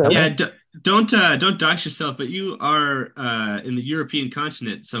 It's okay. Yeah, don't dox yourself, but you are in the European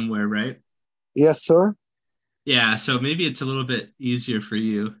continent somewhere, right? Yes, sir. Yeah, so maybe it's a little bit easier for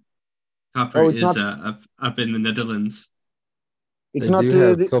you. Copper it's is not. up in the Netherlands. It's They not do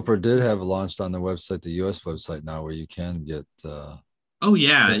have the Copper did have launched on their website, the US website now, where you can get Oh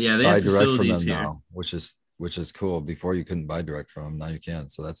yeah, they buy have direct from facilities them here. now, which is cool. Before you couldn't buy direct from them, now you can.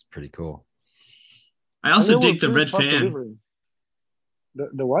 So that's pretty cool. I also and they were dig the pretty red fast fan. delivering.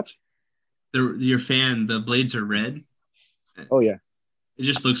 The what? Your fan, the blades are red. Oh yeah. It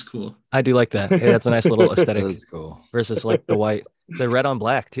just looks cool. I do like that. Hey, that's a nice little aesthetic That's cool. versus like the white, the red on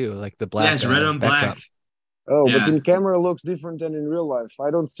black too, like the black Yeah, it's red on backdrop. black. Oh, Yeah. but in camera looks different than in real life. I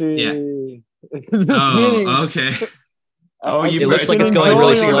don't see the Oh, meanings. okay. Oh, It looks like it's going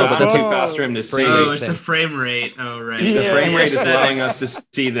really slow, but that's too a fast for him to see. frame Oh, rate it's thing. the frame rate. Oh, right. The Yeah, frame rate is aesthetic. allowing us to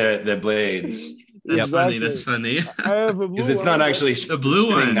see the blades That's funny. Exactly. That's funny. I have a blue because it's not one, actually The blue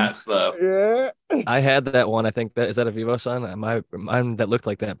spinning one. that slow. Yeah. I had that one. I think is that a Vivo Sun? Mine that looked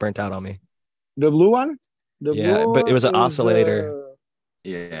like that burnt out on me. The blue one? The Yeah, blue but it was an one is, oscillator.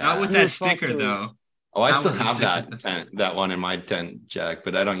 Yeah. Not with Pure that sticker factory. though. Oh, I Not still with the have sticker. that one in my tent, Jack,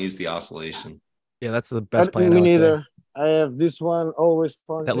 but I don't use the oscillation. Yeah, that's the best plan. Me I would say. neither. I have this one always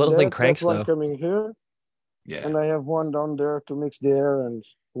fun. That little thing cranks that one though. coming here, Yeah. and I have one down there to mix the air. And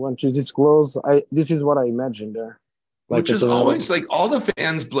once it is close, this is what I imagine there. Which it's is always like all the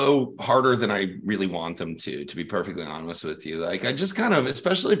fans blow harder than I really want them to be perfectly honest with you. Like I just kind of,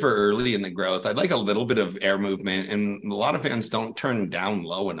 especially for early in the growth, I'd like a little bit of air movement. And a lot of fans don't turn down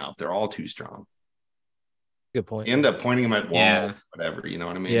low enough. They're all too strong. Good point. You end up pointing them at wall, Yeah. whatever, you know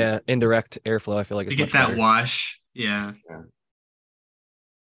what I mean? Yeah, indirect airflow. I feel like To is get much that better. wash. Yeah.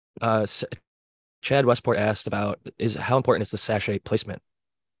 Chad Westport asked about how important is the sachet placement?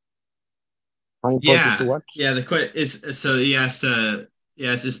 How important is Yeah. to what? Yeah. The question is so he asked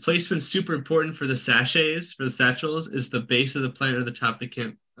yes, is placement super important for the sachets, for the satchels? Is the base of the plant or the top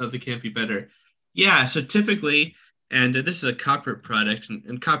of the canopy better? Yeah, so typically, and this is a Copper product,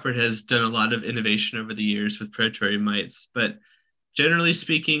 and Copper has done a lot of innovation over the years with predatory mites, but generally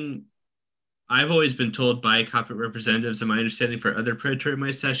speaking, I've always been told by Copper representatives, and my understanding for other predatory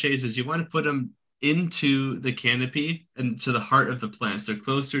mite sachets is you want to put them into the canopy and to the heart of the plant. So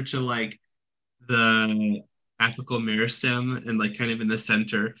closer to like the apical meristem and like kind of in the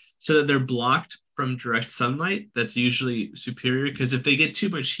center so that they're blocked from direct sunlight. That's usually superior because if they get too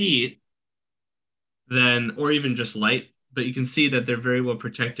much heat, then, or even just light, but you can see that they're very well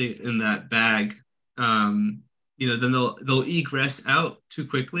protected in that bag. Then they'll egress out too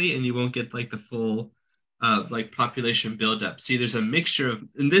quickly and you won't get like the full like population buildup. See, there's a mixture of,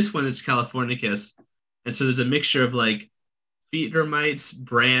 in this one it's Californicus. And so there's a mixture of like feeder mites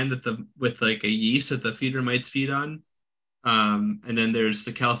brand with like a yeast that the feeder mites feed on. And then there's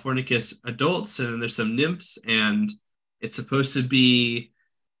the Californicus adults, and then there's some nymphs, and it's supposed to be,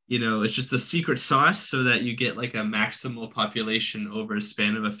 it's just the secret sauce so that you get like a maximal population over a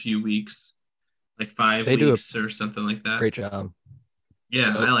span of a few weeks, like 5 weeks or something like that. Great job.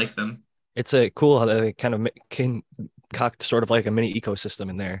 Yeah, I like them. It's a cool how they kind of can concoct sort of like a mini ecosystem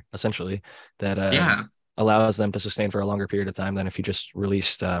in there, essentially, that allows them to sustain for a longer period of time than if you just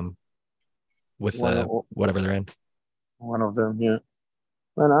released with whatever they're in. One of them, yeah.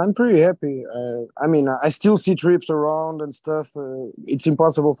 And I'm pretty happy. I still see trips around and stuff. It's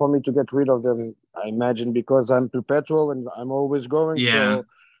impossible for me to get rid of them, I imagine, because I'm perpetual and I'm always going. Yeah. So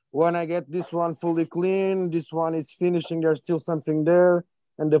when I get this one fully clean, this one is finishing, there's still something there.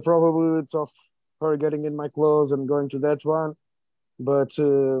 And the probability of her getting in my clothes and going to that one. But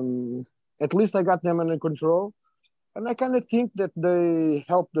at least I got them under control. And I kind of think that they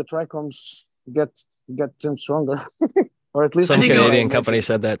help the trichomes get them stronger. Or at least some Canadian company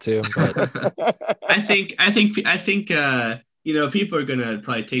said that too. But I think people are gonna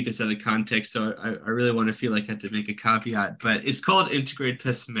probably take this out of context. So I really want to feel like I have to make a caveat, but it's called integrated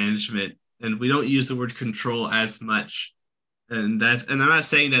pest management, and we don't use the word control as much. And I'm not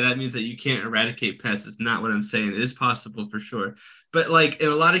saying that means that you can't eradicate pests. It's not what I'm saying. It is possible for sure, but like in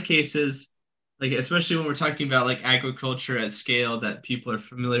a lot of cases, like especially when we're talking about like agriculture at scale that people are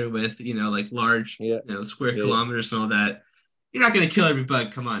familiar with, like large, square kilometers and all that, you're not going to kill every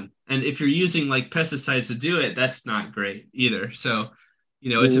bug. Come on. And if you're using like pesticides to do it, that's not great either. So,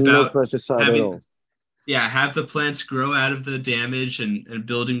 it's about have the plants grow out of the damage, and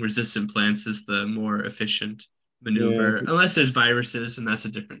building resistant plants is the more efficient maneuver, unless there's viruses, and that's a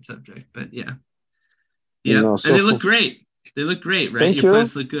different subject. But yeah. And they look great. They look great, right? Thank Your you.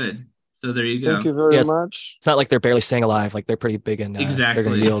 plants look good. So there you go. Thank you very Yes. much. It's not like they're barely staying alive. Like they're pretty big and they're going Exactly.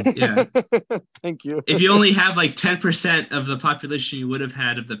 to yield. Yeah. Thank you. If you only have like 10% of the population you would have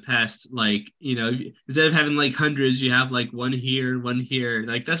had of the pest, like, instead of having like hundreds, you have like one here.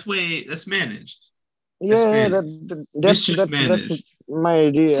 Like that's managed. Yeah, It's just that's managed. my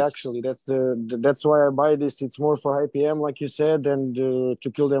idea actually. That's why I buy this. It's more for IPM, like you said, and to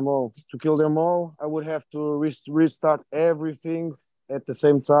kill them all. To kill them all, I would have to restart everything at the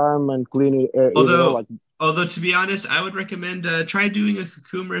same time and clean it. Although to be honest, I would recommend try doing a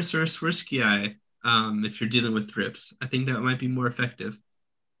Cucumis or a Swirsky if you're dealing with thrips. I think that might be more effective.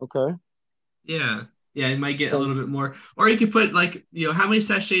 Okay. Yeah, you might get a little bit more. Or you could put like, how many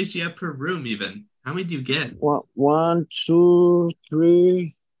sachets do you have per room even? How many do you get? 1, 2,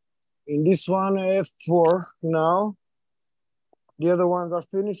 3. In this one, I have 4 now. The other ones are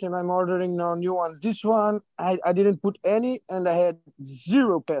finished, and I'm ordering now new ones. This one, I didn't put any, and I had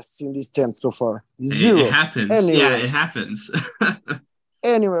 0 pests in this tent so far. 0. It happens. Anywhere. Yeah, it happens.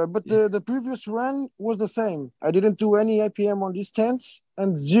 Anywhere, but the previous run was the same. I didn't do any IPM on these tents,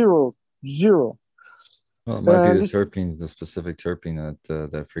 and 0. Well, it might be the terpene, the specific terpene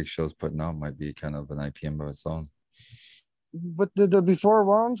that Freak Show's putting out might be kind of an IPM of its own. But the before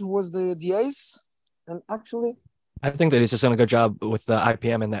ones was the Ace, and actually, I think that he's just done a good job with the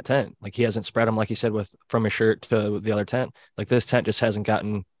IPM in that tent. Like he hasn't spread them, like you said, from his shirt to the other tent. Like this tent just hasn't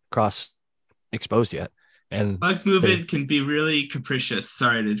gotten cross exposed yet. And bug movement can be really capricious.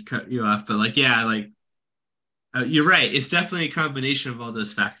 Sorry to cut you off, but you're right. It's definitely a combination of all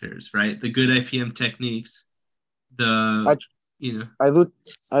those factors, right? The good IPM techniques, I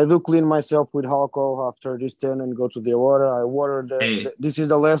do clean myself with alcohol after this 10 and go to the water. I water this is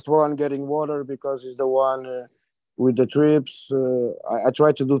the last one getting water because it's the one with the trips. I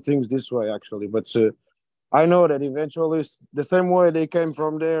try to do things this way actually, but I know that eventually the same way they came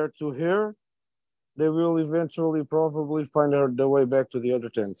from there to here, they will eventually probably find the way back to the other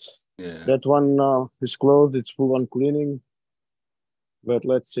tents. Yeah. That one now is closed. It's full on cleaning, but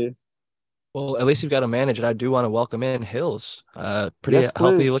let's see. Well, at least you've got to manage it. I do want to welcome in Hills. Pretty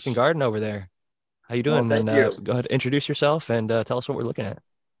healthy looking garden over there. How you doing? Well, thank you. Go ahead, introduce yourself and tell us what we're looking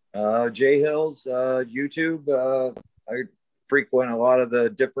at. Jay Hills, YouTube. I frequent a lot of the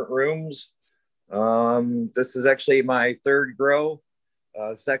different rooms. This is actually my 3rd grow,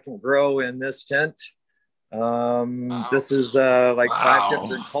 2nd grow in this tent. Wow. This is 5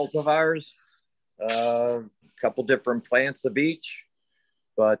 different cultivars, a couple different plants of each,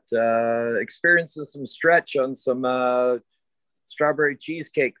 but experiencing some stretch on some strawberry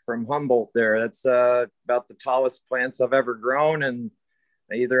cheesecake from Humboldt there. That's about the tallest plants I've ever grown, and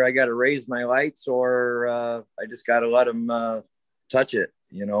either I got to raise my lights or I just got to let them touch it.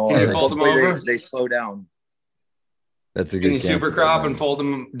 Can you fold them over? They slow down. That's a good. Can you super crop and fold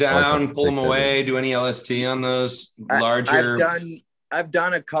them down, pull them away, do any LST on those larger? I've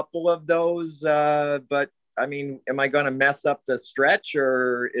done a couple of those, but I mean, am I going to mess up the stretch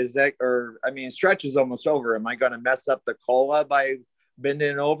stretch is almost over. Am I going to mess up the cola by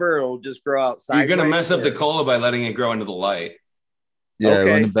bending over, or it'll just grow outside? You're going to mess up the cola by letting it grow into the light. Yeah,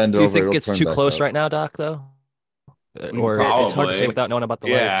 okay. Bend do over, you think it's too close right now, Doc, though? Or probably. It's hard to say without knowing about the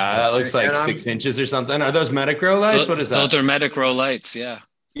lights. Yeah, that looks like 6 inches or something. Are those Metagrow lights? What is that? Those are Metagrow lights, yeah.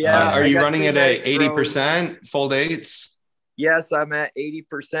 Yeah. Are you running it at 80% full dates? Yes, I'm at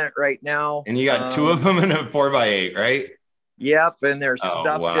 80% right now. And you got 2 of them in a 4x8, right? Yep, and they're stuffed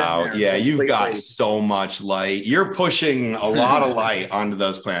in there. Yeah, you've got so much light. You're pushing a lot of light onto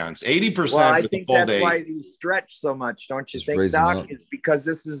those plants. 80% well, I with think a full that's date. why these stretch so much, don't you Just think, Doc? It's because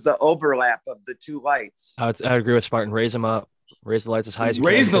this is the overlap of the 2 lights. I would agree with Spartan. Raise them up. Raise the lights as high as you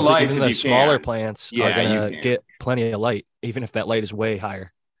can. Raise the lights even if the you smaller can. plants are going to get plenty of light, even if that light is way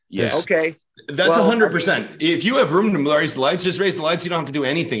higher. Yeah. Okay. That's 100%. If you have room to raise the lights, just raise the lights. You don't have to do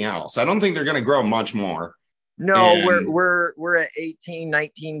anything else. I don't think they're going to grow much more. No, we're at 18,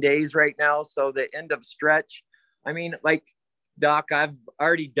 19 days right now. So the end of stretch. I mean, like, Doc, I've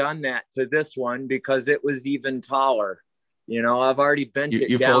already done that to this one because it was even taller. I've already bent it down.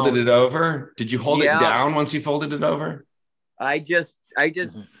 You folded it over? Did you hold it down once you folded it over? I just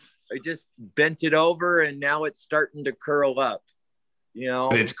bent it over, and now it's starting to curl up.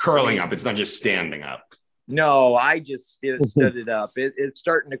 But it's curling up. It's not just standing up. No, I just stood it up. It's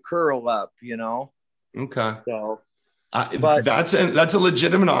starting to curl up. Okay. So, but that's a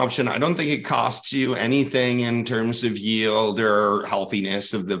legitimate option. I don't think it costs you anything in terms of yield or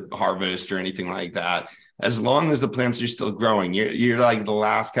healthiness of the harvest or anything like that. As long as the plants are still growing, you're like the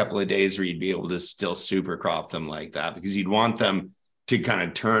last couple of days where you'd be able to still super crop them like that, because you'd want them to kind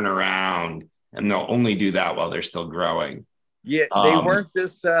of turn around, and they'll only do that while they're still growing. Yeah, they weren't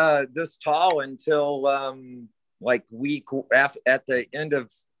this this tall until like at the end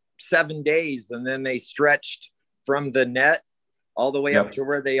of 7 days, and then they stretched from the net all the way up to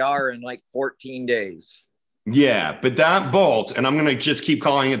where they are in like 14 days. Yeah, but that bolt, and I'm going to just keep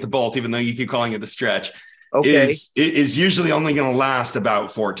calling it the bolt, even though you keep calling it the stretch, okay, is usually only going to last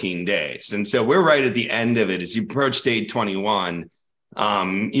about 14 days. And so we're right at the end of it. As you approach day 21,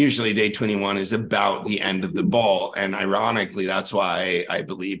 usually day 21 is about the end of the bolt. And ironically, that's why I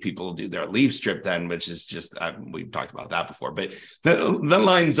believe people do their leaf strip then, which is just, we've talked about that before, but that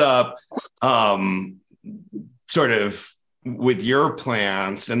lines up sort of with your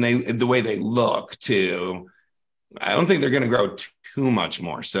plants and the way they look too. I don't think they're going to grow too much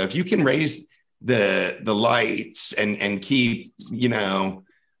more. So if you can raise the lights and keep,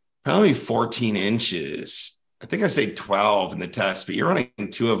 probably 14 inches, I think I say 12 in the test, but you're running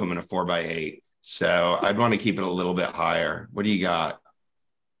 2 of them in a 4x8. So I'd want to keep it a little bit higher. What do you got?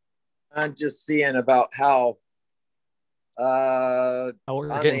 I'm just seeing about how we're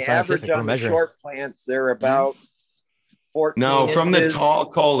on getting the scientific. average on the short plants, they're about 14 No, from inches. the tall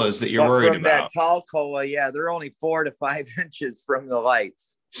colas that you're worried from about. that tall cola, yeah, they're only 4 to 5 inches from the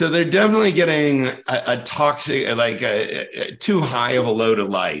lights. So they're definitely getting a toxic, like too high of a load of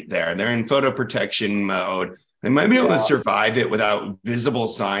light there. They're in photoprotection mode. They might be able to survive it without visible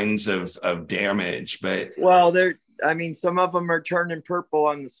signs of damage, but well, some of them are turning purple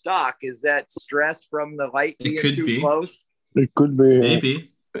on the stalk. Is that stress from the light being too close? It could be. Maybe.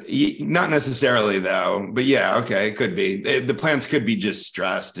 Not necessarily though, but yeah, okay, it could be. The plants could be just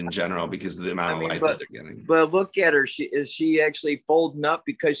stressed in general because of the amount of light that they're getting. But look at her. Is she actually folding up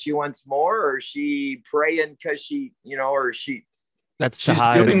because she wants more, or is she praying because she's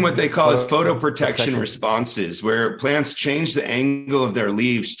doing what they call as photoprotection responses, where plants change the angle of their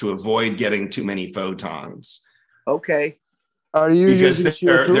leaves to avoid getting too many photons. Okay. Are you because using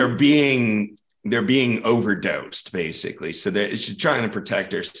CO2? they're being overdosed, basically. So she's trying to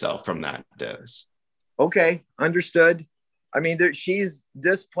protect herself from that dose. Okay, understood. I mean,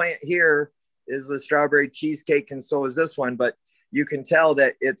 this plant here is the strawberry cheesecake, and so is this one, but you can tell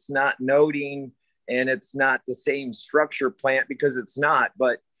that it's not noding and it's not the same structure plant because it's not.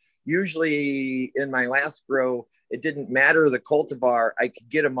 But usually in my last grow, it didn't matter the cultivar. I could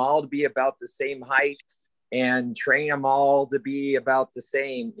get them all to be about the same height and train them all to be about the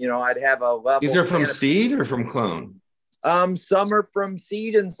same. I'd have a level. These are from seed or from clone? Some are from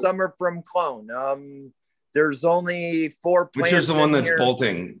seed and some are from clone. There's only 4 plants. Which is the one that's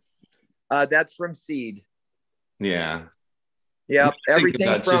bolting? That's from seed. Yeah. Yep. Everything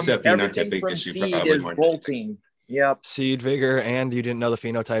that's from, just a everything phenotypic from issue, seed probably is more bolting. Yep. Seed vigor, and you didn't know the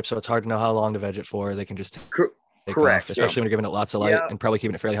phenotype, so it's hard to know how long to veg it for. They can just take correct, off, especially when you're giving it lots of light and probably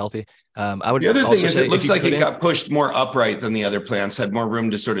keeping it fairly healthy. I would. The other thing is, say it looks like it got pushed more upright than the other plants, had more room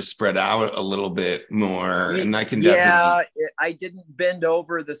to sort of spread out a little bit more, and that can definitely. Yeah, I didn't bend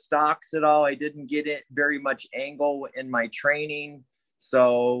over the stalks at all. I didn't get it very much angle in my training.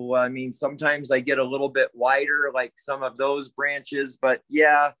 So, I mean, sometimes I get a little bit wider, like some of those branches. But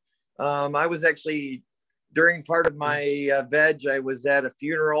yeah, I was actually, during part of my veg, I was at a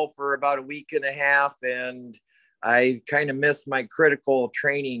funeral for about a week and a half, and I kind of missed my critical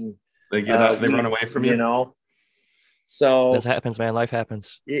training. They run away from you, So this happens, man. Life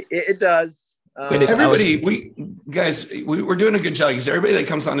happens. It does. Everybody, we're doing a good job because everybody that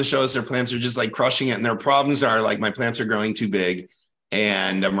comes on to show us their plants are just like crushing it, and their problems are like, my plants are growing too big,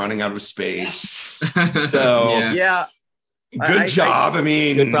 and I'm running out of space. So yeah, good job. I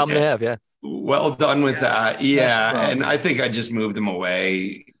mean, good problem to have. Yeah. Well done with that. Yeah, and I think I just moved them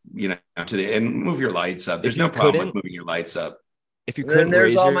away. And move your lights up. There's no problem with moving your lights up. If you couldn't, then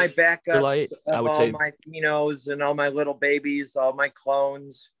there's raise all your my backups light, of I would all say my phenos and all my little babies, all my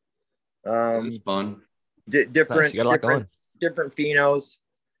clones. It's fun. Different, nice. You got a lot going. Different phenos,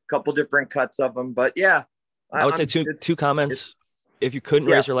 couple different cuts of them. But yeah, I would say two comments. If you couldn't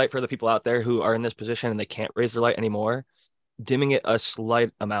raise your light for the people out there who are in this position and they can't raise their light anymore, dimming it a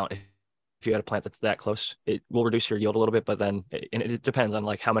slight amount. If you had a plant that's that close, it will reduce your yield a little bit, but then it depends on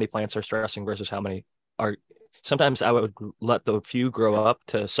like how many plants are stressing versus how many are. Sometimes I would let the few grow up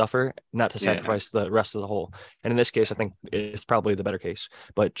to suffer, not to sacrifice the rest of the whole. And in this case, I think it's probably the better case,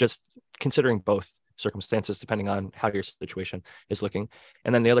 but just considering both circumstances, depending on how your situation is looking.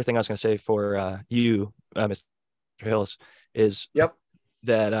 And then the other thing I was going to say for you, Mr. Hills, is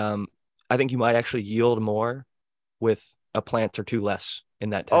that I think you might actually yield more with a plant or two less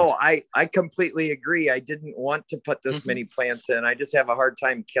in that tent. Oh, I completely agree. I didn't want to put this many plants in. I just have a hard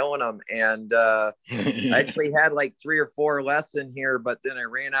time killing them. And I actually had like 3 or 4 less in here, but then I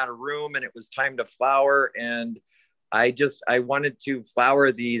ran out of room and it was time to flower. And I wanted to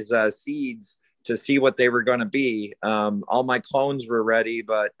flower these seeds to see what they were going to be. All my clones were ready,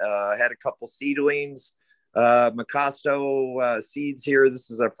 but I had a couple seedlings, Makasto seeds here. This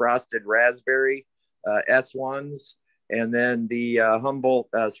is a frosted raspberry, S1s, and then the Humboldt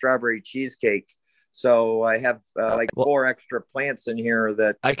strawberry cheesecake. So I have like 4 extra plants in here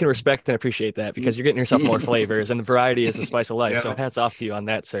that I can respect and appreciate that, because you're getting yourself more flavors, and variety is the spice of life. So hats off to you on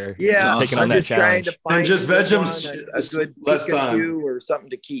that, sir. Yeah, taking I'm on that just trying challenge. to find And just veg them a good less time. Pikachu or something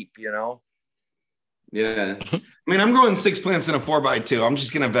to keep, you know. Yeah. I mean, I'm growing 6 plants in a 4x2. I'm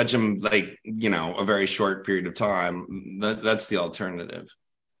just going to veg them like, a very short period of time. That's the alternative.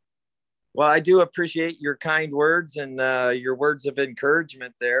 Well, I do appreciate your kind words and your words of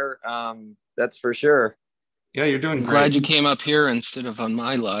encouragement there. That's for sure. Yeah, you're doing I'm great. glad you came up here instead of on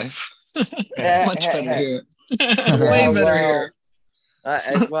my live. Much better here. Yeah, Way better here.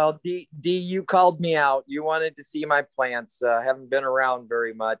 Well, D, you called me out. You wanted to see my plants. Haven't been around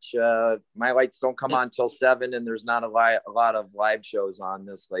very much. My lights don't come on till 7, and there's not a lot of live shows on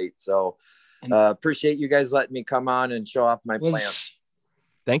this late. So appreciate you guys letting me come on and show off my plants.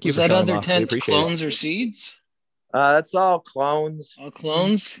 Thank you Was for that showing other them off. We tent appreciate clones it. or seeds? That's all clones. All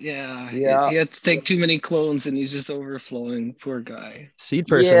clones? Yeah. Yeah. He had to take too many clones and he's just overflowing. Poor guy. Seed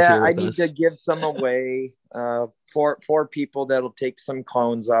person's here I with need us. to give some away. For people that'll take some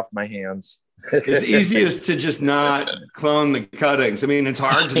clones off my hands. It's easiest to just not clone the cuttings. I mean, it's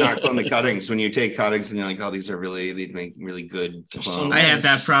hard to not clone the cuttings when you take cuttings and you're like, oh, these make really good clones. I have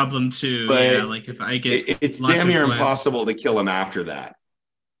that problem too. But yeah, like if I get it's lots damn of near plants- impossible to kill them after that.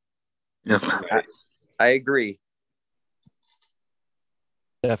 Yeah. I agree.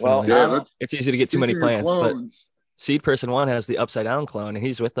 Definitely. Well, it's easy to get too many Speaking of plants, but clones, Seed Person 1 has the upside down clone, and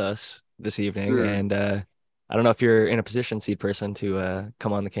he's with us this evening. Dude. And I don't know if you're in a position, Seed Person, to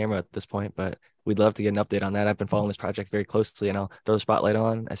come on the camera at this point, but we'd love to get an update on that. I've been following this project very closely, and I'll throw the spotlight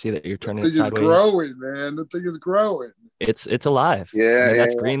on. I see that you're the turning thing it is sideways. growing, man. The thing is growing. It's alive. Yeah, I mean, yeah,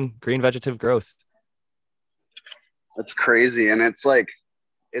 that's yeah. green vegetative growth. That's crazy. And it's like,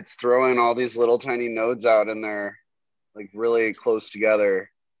 it's throwing all these little tiny nodes out in there, like really close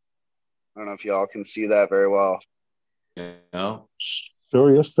together. I don't know if y'all can see that very well. Yeah.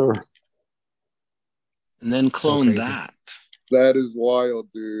 Sure, yes, sir. And then clone crazy. that. That is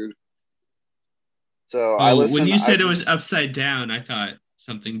wild, dude. So when you said it was upside down, I thought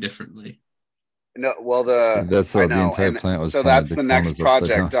something differently. No, well, That's I the know, entire and plant was. so planted. that's the clone next was upside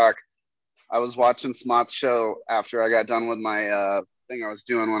down. project, Doc. I was watching Smot's show after I got done with my thing I was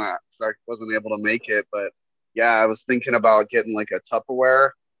doing when I wasn't able to make it. But yeah, I was thinking about getting like a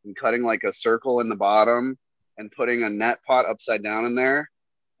Tupperware and cutting like a circle in the bottom and putting a net pot upside down in there,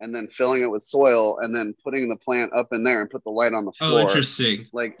 and then filling it with soil, and then putting the plant up in there and put the light on the floor. Oh, interesting.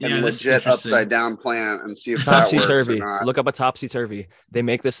 Like Yeah, and that's legit interesting. upside down plant and see if that works or Topsy-turvy. not. Look up a topsy-turvy. They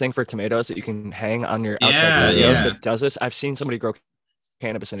make this thing for tomatoes that you can hang on your outside Yeah, patios yeah. that does this. I've seen somebody grow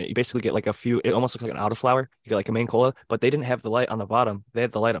cannabis in it. You basically get like a few, it almost looks like an autoflower. You get like a main cola, but they didn't have the light on the bottom. They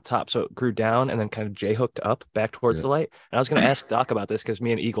had the light up top. So it grew down and then kind of J-hooked up back towards the light. And I was going to ask Doc about this because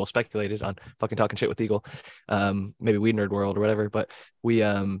me and Eagle speculated on fucking talking shit with Eagle, maybe Weed Nerd World or whatever. But we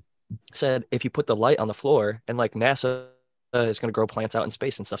said if you put the light on the floor, and like NASA is going to grow plants out in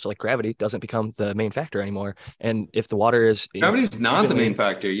space and stuff, so like gravity doesn't become the main factor anymore. And if the water is Gravity's not the main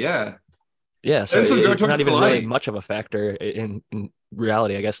factor. Yeah. yeah, so And so go it's not towards even the really light. much of a factor in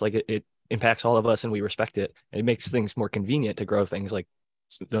reality. I guess like it impacts all of us and we respect it. It makes things more convenient to grow things like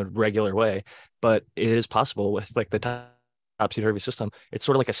the regular way, but it is possible with like the topsy-turvy system. It's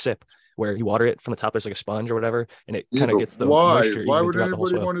sort of like a sip where you water it from the top. There's like a sponge or whatever, and it kind of gets the why? moisture. Why even would throughout the whole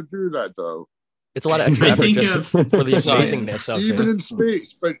anybody soil. want to do that though? It's a lot of extra I effort think just of for the science. amazingness of Even it. in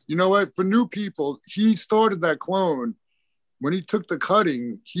space. But you know what? For new people, he started that clone. When he took the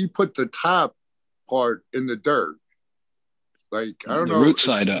cutting, he put the top part in the dirt. Like, I don't The know. root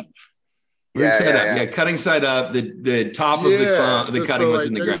side up. Root side up. yeah. Yeah, cutting side up. The top of the just cutting so, was like,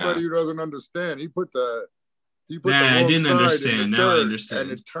 in the anybody ground. who doesn't understand, he put the Nah, I wrong didn't side in the understand. Now I dirt, understand.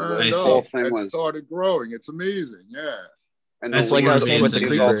 and it turned This up whole thing and was- started growing. It's amazing. Yeah. And That's the like I was leaves, saying with the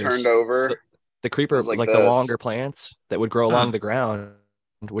leaves all creepers. turned over. The creeper, It was like, like the this. longer plants that would grow Huh. along the ground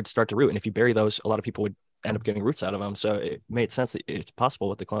would start to root. And if you bury those, a lot of people would end up getting roots out of them. So it made sense that it's possible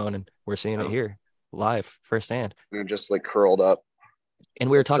with the clone, and we're seeing it here live firsthand. They're just like curled up. And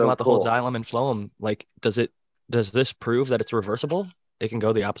we were That's talking so about the whole cool. xylem and phloem. Like, does this prove that it's reversible? It can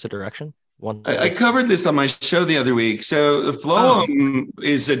go the opposite direction. I covered this on my show the other week. So the phloem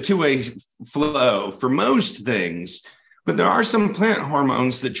is a two-way flow for most things, but there are some plant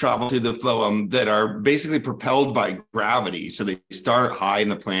hormones that travel through the phloem that are basically propelled by gravity. So they start high in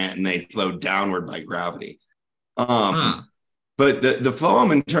the plant and they flow downward by gravity. Um, But the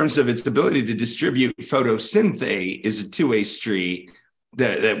phloem, in terms of its ability to distribute photosynthate, is a two-way street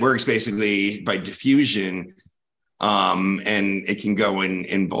that works basically by diffusion, and it can go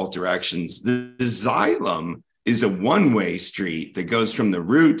in both directions. The xylem is a one-way street that goes from the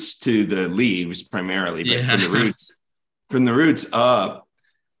roots to the leaves primarily, but from the roots up,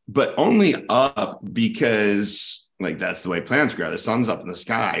 but only up because like that's the way plants grow. The sun's up in the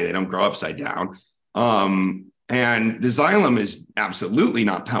sky; they don't grow upside down. And the xylem is absolutely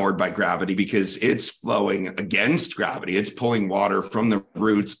not powered by gravity because it's flowing against gravity. It's pulling water from the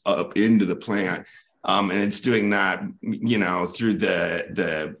roots up into the plant. And it's doing that, through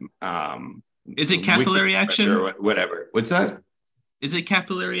the is it capillary action or whatever? What's that? Is it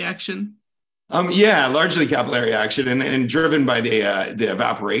capillary action? Yeah, largely capillary action and driven by the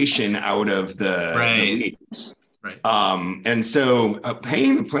evaporation out of the leaves. Right. And so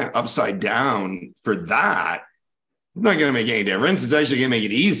paying the plant upside down for that, not going to make any difference. It's actually going to make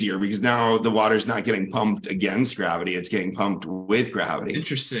it easier because now the water's not getting pumped against gravity. It's getting pumped with gravity.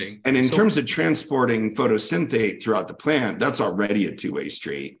 Interesting. And in terms of transporting photosynthate throughout the plant, that's already a two-way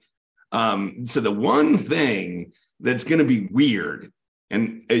street. So the one thing that's going to be weird,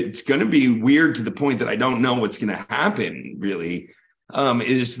 and it's going to be weird to the point that I don't know what's going to happen really,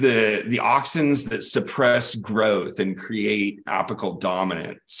 is the auxins that suppress growth and create apical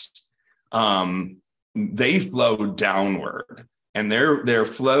dominance. They flow downward, and their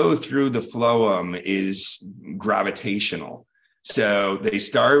flow through the phloem is gravitational. So they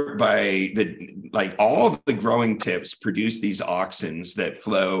start by all of the growing tips produce these auxins that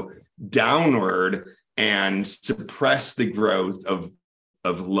flow downward and suppress the growth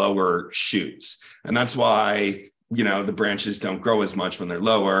of lower shoots. And that's why, the branches don't grow as much when they're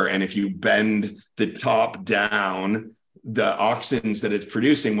lower. And if you bend the top down, the auxins that it's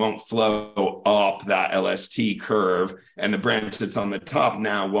producing won't flow up that LST curve, and the branch that's on the top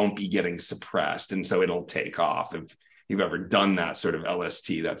now won't be getting suppressed. And so it'll take off. If you've ever done that sort of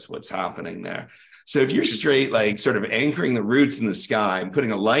LST, that's what's happening there. So if you're straight, sort of anchoring the roots in the sky and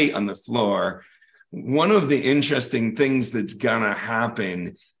putting a light on the floor, one of the interesting things that's gonna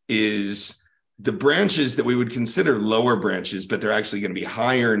happen is the branches that we would consider lower branches, but they're actually going to be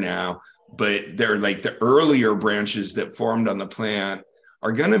higher now, but they're like the earlier branches that formed on the plant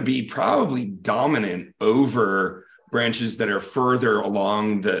are going to be probably dominant over branches that are further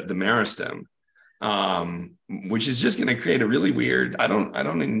along the meristem, which is just going to create a really weird, I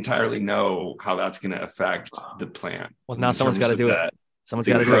don't entirely know how that's going to affect the plant. Well, now someone's got to do it. Someone's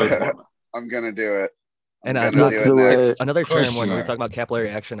got to do it. I'm going to do it. And another term when we talk about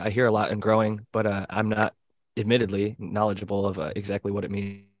capillary action, I hear a lot in growing, but I'm not admittedly knowledgeable of exactly what it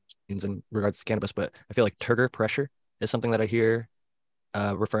means in regards to cannabis. But I feel like turgor pressure is something that I hear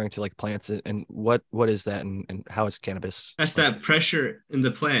referring to plants. And what is that, and how is cannabis? That's that pressure in the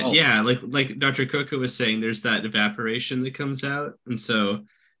plant. Oh. Yeah, like Dr. Coco was saying, there's that evaporation that comes out, and so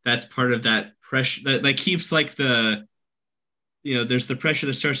that's part of that pressure that keeps there's the pressure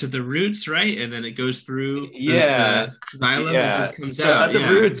that starts at the roots, right? And then it goes through the xylem. Yeah. So at the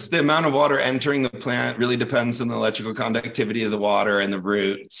roots, the amount of water entering the plant really depends on the electrical conductivity of the water and the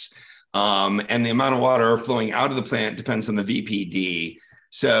roots. And the amount of water flowing out of the plant depends on the VPD.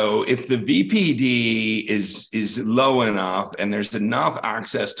 So if the VPD is low enough and there's enough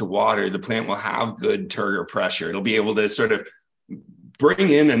access to water, the plant will have good turgor pressure. It'll be able to sort of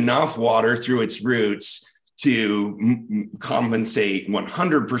bring in enough water through its roots to compensate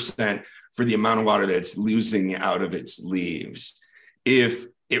 100% for the amount of water that it's losing out of its leaves. If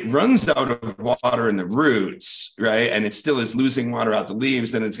it runs out of water in the roots, right, and it still is losing water out the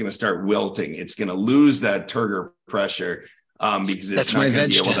leaves, then it's going to start wilting. It's going to lose that turgor pressure because it's not going to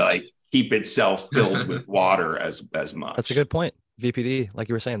be able to keep itself filled with water as much. That's a good point. VPD, like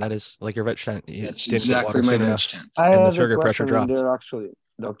you were saying, that is like your veg tent. That's exactly my veg tent. I have a question there, actually,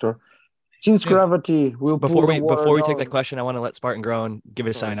 Doctor. Since gravity will before we take that question, I want to let Spartan Grown give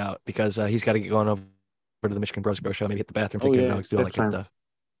it a sign out because he's got to get going over to the Michigan Bros Grow Show, maybe hit the bathroom, take care of dogs, do all that good stuff.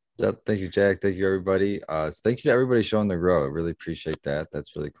 Yep. Thank you, Jack. Thank you, everybody. Thank you to everybody showing the grow. I really appreciate that.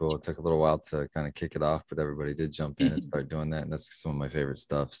 That's really cool. It took a little while to kind of kick it off, but everybody did jump in and start doing that. And that's some of my favorite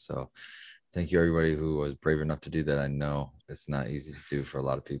stuff. So thank you, everybody who was brave enough to do that. I know it's not easy to do for a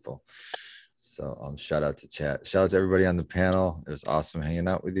lot of people. So shout out to chat. Shout out to everybody on the panel. It was awesome hanging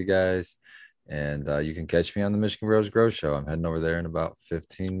out with you guys. And you can catch me on the Michigan Bros Grow Show. I'm heading over there in about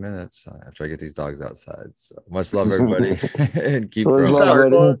 15 minutes after I get these dogs outside. So much love, everybody. And keep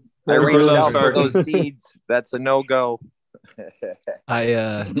growing. I reached out for those seeds. That's a no-go.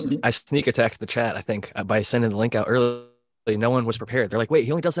 I sneak attacked the chat, I think, by sending the link out earlier no one was prepared. They're like, wait,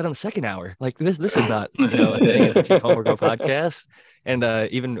 he only does that on the second hour. Like this is not, a thing at the Chief Homer Go podcast. And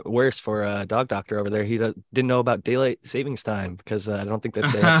even worse for Dog Doctor over there, he didn't know about daylight savings time because I don't think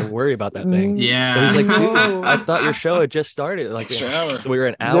that they have to worry about that thing. Yeah. So he's like, dude, No. I thought your show had just started. Like, Extra hour. so we were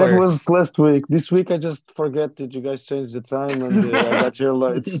an That hour. was last week. This week I just forget that you guys changed the time and I got your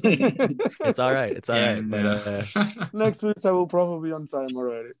lights. It's all right. It's all Yeah, right. But Next week I will probably be on time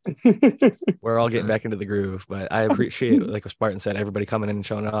already. we're all getting back into the groove. But I appreciate, like what Spartan said, everybody coming in and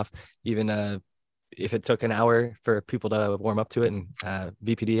showing off. Even if it took an hour for people to warm up to it, and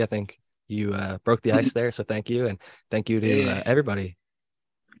VPD, I think you broke the ice there. So thank you. And thank you to everybody,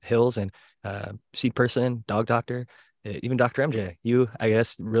 Hills and Seed Person, Dog Doctor, even Dr. MJ. You, I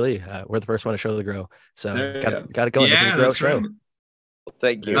guess, really were the first one to show the grow. So got it going. This is a grow that's show. right.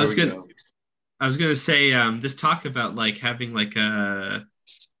 Thank you. I was gonna say this talk about like having like a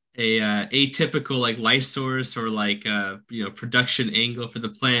atypical like light source or like production angle for the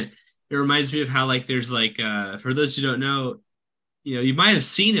plant. It reminds me of how like there's like for those who don't know, you might have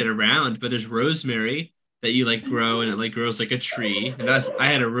seen it around, but there's rosemary that you like grow and it like grows like a tree. And I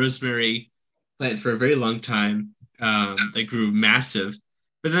had a rosemary plant for a very long time that grew massive.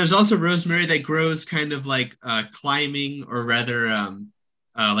 But then there's also rosemary that grows kind of like climbing, or rather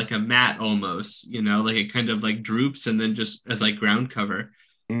like a mat almost, like it kind of like droops and then just as like ground cover.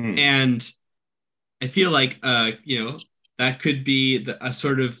 And I feel like that could be a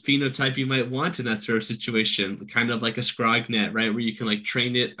sort of phenotype you might want in that sort of situation, kind of like a scrog net, right? Where you can like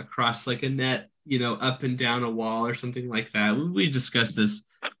train it across like a net, up and down a wall or something like that. We discussed this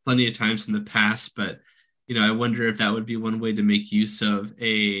plenty of times in the past, but, I wonder if that would be one way to make use of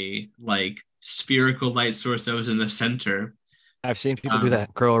a like spherical light source that was in the center. I've seen people do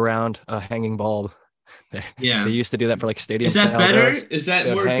that, grow around a hanging bulb. Yeah. They used to do that for like stadium. Is that better? Grows. Is that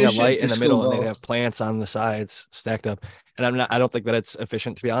They'd more hang efficient? a light in the middle and they'd have plants on the sides stacked up. And I don't think that it's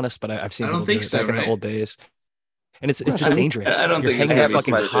efficient, to be honest, but I've seen I don't people do think it so, back in the right? old days. And it's just dangerous. I don't You're think it's hanging a gonna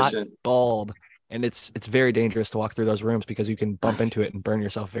be fucking super hot efficient. bulb, and it's very dangerous to walk through those rooms because you can bump into it and burn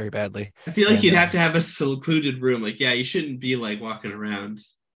yourself very badly. I feel like And, you'd have to have a secluded room. Like, you shouldn't be like walking around.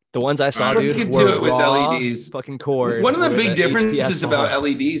 The ones I saw, But you dude, could were do it with raw LEDs. fucking cord. One of the with big a differences HPS about bulb.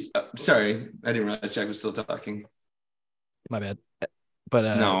 LEDs. Sorry, I didn't realize Jack was still talking. My bad. But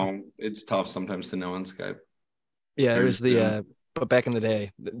No, it's tough sometimes to know on Skype. yeah, it Or was Zoom. but back in the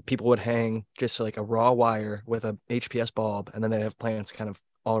day, people would hang just like a raw wire with a HPS bulb, and then they'd have plants kind of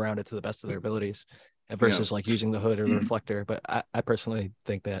all around it to the best of their abilities, versus like using the hood or the reflector. But I personally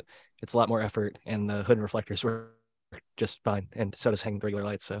think that it's a lot more effort, and the hood and reflectors work just fine, and so does hanging regular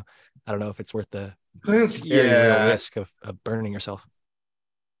lights. So I don't know if it's worth the Plants, very real yeah, risk of burning yourself.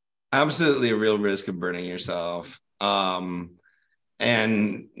 absolutely a real risk of burning yourself.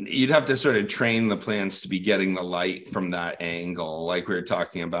 And you'd have to sort of train the plants to be getting the light from that angle. Like we were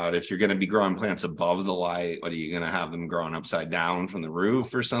talking about, if you're going to be growing plants above the light, what are you going to have them growing upside down from the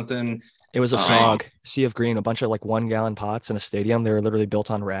roof or something? It was a Right. SOG, Sea of Green, a bunch of like 1 gallon pots in a stadium. They were literally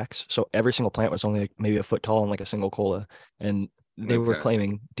built on racks. So every single plant was only like maybe a foot tall and like a single cola. And they were Okay.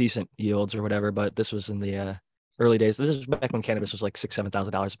 claiming decent yields or whatever, but this was in the early days. This is back when cannabis was like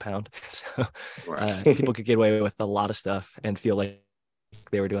 $6,000-7,000 a pound. So Right. people could get away with a lot of stuff and feel like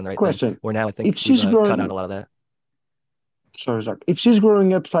they were doing the right Question. thing. Where now I think If she's we've growing- cut out a lot of that. Sorry, Zach. If she's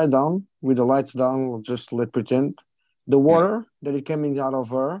growing upside down with the lights down, we'll just let pretend the water that is coming out of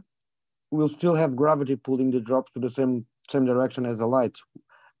her will still have gravity pulling the drops to the same direction as the light.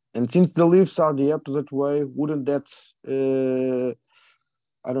 And since the leaves are the opposite way, wouldn't that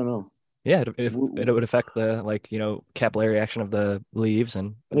I don't know. Yeah, it would affect the capillary action of the leaves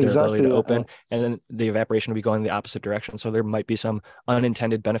and their ability to open, and then the evaporation would be going the opposite direction. So there might be some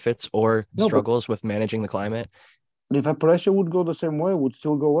unintended benefits or No, but- struggles with managing the climate. The evaporation would go the same way, would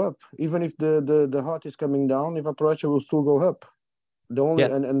still go up. Even if the hot is coming down, evaporation will still go up. The only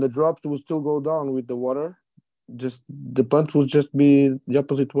Yeah. and the drops will still go down with the water. Just the plant will just be the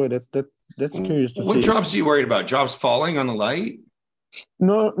opposite way. That's curious to What see. drops are you worried about? Drops falling on the light?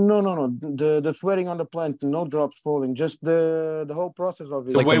 No. The sweating on the plant, no drops falling. Just the whole process of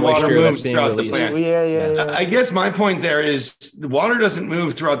it. The Like way the water moisture that's moves being throughout the released. plant. Yeah. I guess my point there is the water doesn't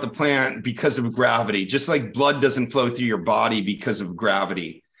move throughout the plant because of gravity, just like blood doesn't flow through your body because of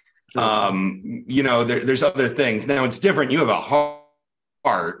gravity. There's other things. Now it's different. You have a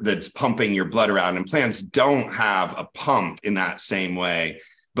heart that's pumping your blood around, and plants don't have a pump in that same way,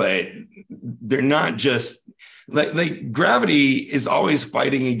 but they're not just like gravity is always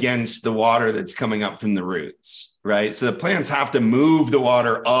fighting against the water that's coming up from the roots, right? So the plants have to move the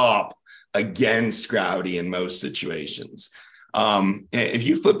water up against gravity in most situations. If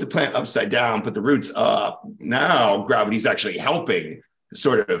you flip the plant upside down, put the roots up, now gravity's actually helping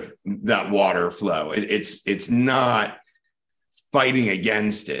sort of that water flow. It's not fighting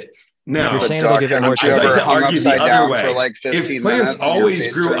against it. Now, You're saying Doc, it'll give it more haven't you I'd like ever to hung argue upside the other down way. for like 15 If plants minutes and your always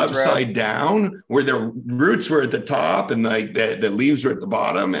face grew turns red? upside down, where their roots were at the top and like the leaves were at the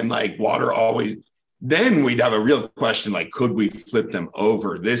bottom, and like water always, then we'd have a real question like, could we flip them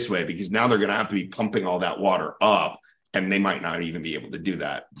over this way? Because now they're going to have to be pumping all that water up, and they might not even be able to do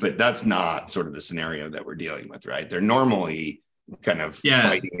that. But that's not sort of the scenario that we're dealing with, right? They're normally kind of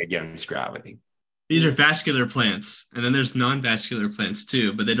fighting against gravity. These are vascular plants, and then there's non-vascular plants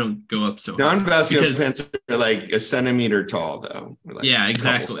too, but they don't go up so high. Non-vascular plants are like a centimeter tall, though. Like yeah,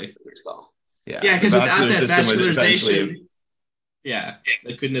 exactly. Tall. Yeah, because without that vascularization, eventually,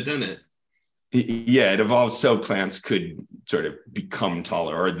 they couldn't have done it. Yeah, it evolved so plants could sort of become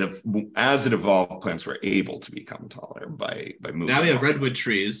taller, or as it evolved, plants were able to become taller by moving. Now we have redwood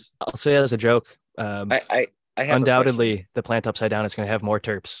trees. I'll say as a joke, I have undoubtedly the plant upside down is going to have more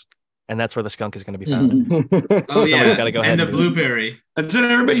terps, and that's where the skunk is going to be found. Oh yeah, got to go ahead and the blueberry. That's what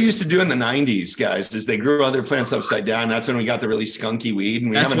everybody used to do in the 90s, guys, is they grew other plants upside down. That's when we got the really skunky weed.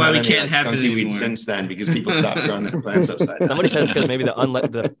 And we haven't had any of that skunky weed since then because people stopped growing their plants upside down. Somebody says because maybe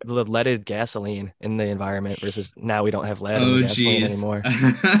the leaded gasoline in the environment versus now we don't have lead in the gasoline anymore.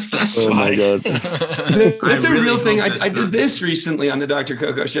 Oh my God. That's a real thing. I did this recently on the Dr.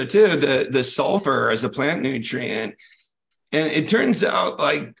 Coco show too. The sulfur as a plant nutrient. And it turns out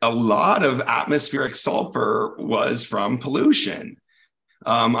like a lot of atmospheric sulfur was from pollution,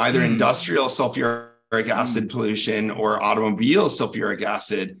 either industrial sulfuric acid pollution or automobile sulfuric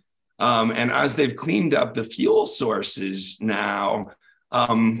acid. And as they've cleaned up the fuel sources now,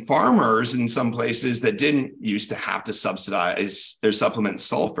 farmers in some places that didn't used to have to subsidize their supplement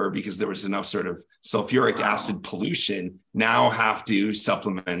sulfur because there was enough sort of sulfuric acid pollution now have to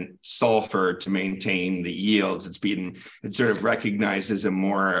supplement sulfur to maintain the yields. It's sort of recognized as a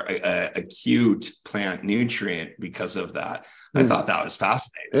more acute plant nutrient because of that. I thought that was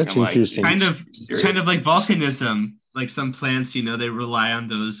fascinating. That's interesting. Kind of like volcanism. Like some plants, they rely on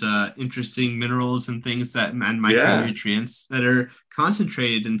those interesting minerals and things and micronutrients that are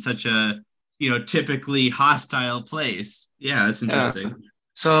concentrated in such a, typically hostile place. Yeah, that's interesting. Yeah.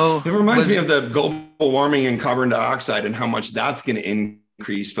 So it reminds me of the global warming and carbon dioxide and how much that's going to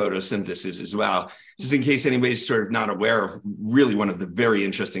increase photosynthesis as well. Just in case anybody's sort of not aware of really one of the very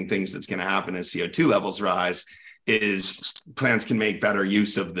interesting things that's going to happen as CO2 levels rise is plants can make better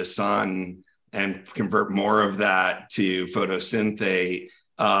use of the sun and convert more of that to photosynthate.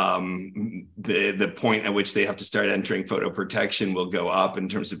 The point at which they have to start entering photoprotection will go up in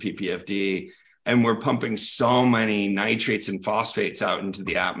terms of PPFD. And we're pumping so many nitrates and phosphates out into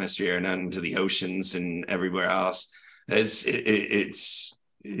the atmosphere and into the oceans and everywhere else. It's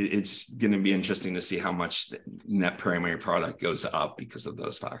going to be interesting to see how much the net primary product goes up because of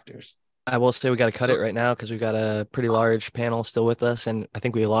those factors. I will say we got to cut it right now because we've got a pretty large panel still with us, and I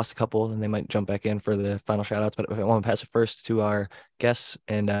think we lost a couple, and they might jump back in for the final shout outs. But if I want to pass it first to our guests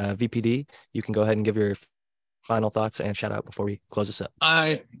and VPD, you can go ahead and give your final thoughts and shout out before we close this up.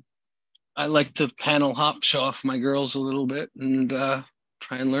 I like to panel hop, show off my girls a little bit, and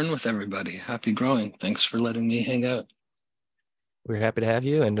try and learn with everybody. Happy growing. Thanks for letting me hang out. We're happy to have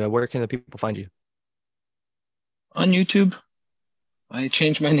you. And where can the people find you? On YouTube. I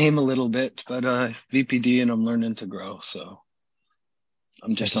changed my name a little bit, but VPD, and I'm learning to grow. So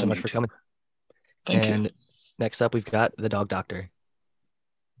I'm just Thank you so much for coming. Thank you. Next up, we've got the Dog Doctor.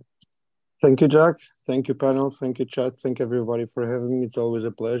 Thank you, Jack. Thank you, panel. Thank you, chat. Thank everybody for having me. It's always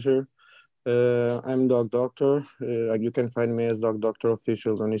a pleasure. I'm Dog Doctor. You can find me as Dog Doctor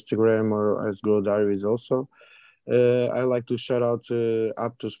Official on Instagram or as Grow Diaries also. I like to shout out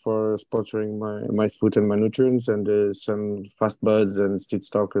Aptus for sponsoring my food and my nutrients, and some Fast Buds and Seed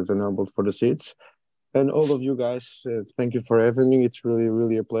Stalkers enabled for the seeds. And all of you guys, thank you for having me. It's really,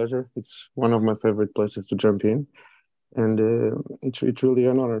 really a pleasure. It's one of my favorite places to jump in. And it's really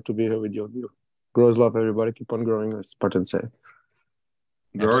an honor to be here with you. Grows love, everybody. Keep on growing, as Spartan said.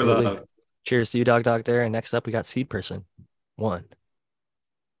 Grow love. Cheers to you, Dog Doctor. And next up, we got Seed Person 1.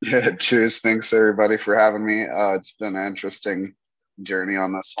 Yeah, cheers. Thanks everybody for having me. It's been an interesting journey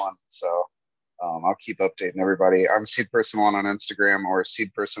on this one. So I'll keep updating everybody. I'm Seed Person 1 on Instagram or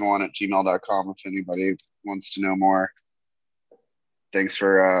seedperson1@gmail.com if anybody wants to know more. Thanks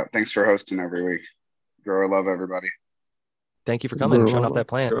for hosting every week. Grow love, everybody. Thank you for coming and showing off that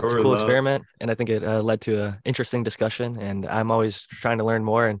plant. It's a cool experiment, and I think it led to an interesting discussion, and I'm always trying to learn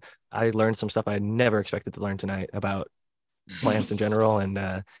more, and I learned some stuff I never expected to learn tonight about plants in general,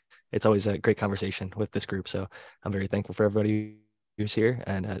 and it's always a great conversation with this group. So I'm very thankful for everybody who's here.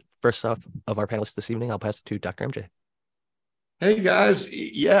 And first off of our panelists this evening, I'll pass it to Dr. MJ. Hey guys,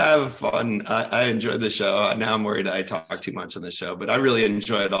 yeah, have fun. I enjoyed the show. Now I'm worried I talk too much on the show, but I really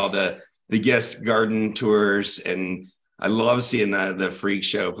enjoyed all the guest garden tours, and I love seeing the freak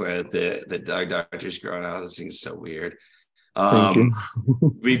show plant the dog doctors growing out. This thing's so weird. Thank you.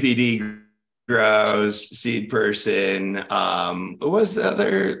 VPD grows, seed person. What was the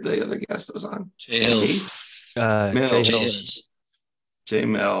other guest that was on? Jay Hills. Mills. Jay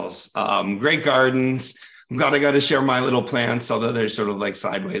Mills. Great gardens. I'm glad I got to share my little plants, although they're sort of like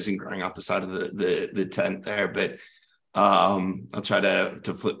sideways and growing off the side of the tent there. But I'll try to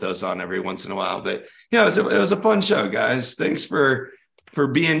flip those on every once in a while. But yeah, it was a fun show, guys. Thanks for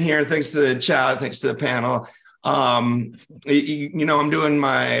being here. Thanks to the chat. Thanks to the panel. I'm doing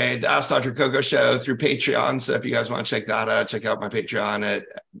my Ask Dr. Coco show through Patreon. So if you guys want to check that out, check out my Patreon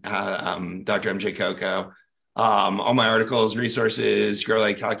at Dr. MJ Coco. All my articles, resources, Grow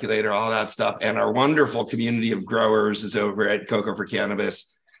Light Calculator, all that stuff. And our wonderful community of growers is over at Coco for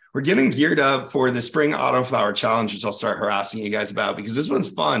Cannabis. We're getting geared up for the Spring Autoflower Challenge, which I'll start harassing you guys about because this one's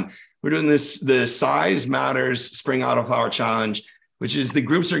fun. We're doing the Size Matters Spring Autoflower Challenge, which is the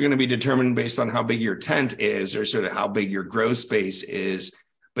groups are going to be determined based on how big your tent is or sort of how big your grow space is.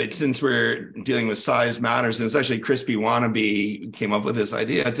 But since we're dealing with size matters, and it's actually Crispy Wannabe came up with this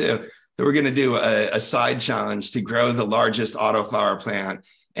idea too, that we're going to do a side challenge to grow the largest autoflower plant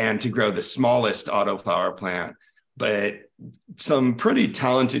and to grow the smallest autoflower plant. But some pretty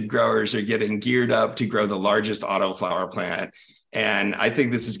talented growers are getting geared up to grow the largest autoflower plant. And I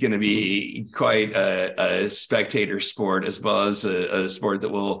think this is going to be quite a spectator sport, as well as a sport that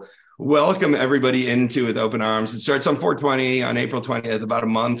will welcome everybody into with open arms. It starts on 420 on April 20th, about a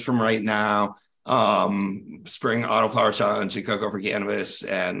month from right now. Spring Autoflower Challenge at Coco for Cannabis,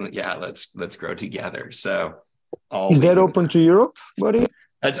 and yeah, let's grow together. So is that open to Europe, buddy?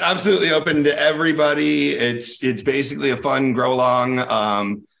 That's absolutely open to everybody. It's basically a fun grow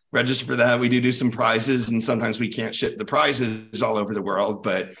along. Register for that. We do some prizes, and sometimes we can't ship the prizes all over the world,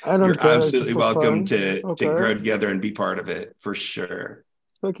 but you're absolutely welcome to grow together and be part of it for sure.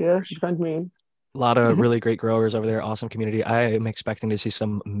 Okay, thank me. A lot of really great growers over there. Awesome community. I am expecting to see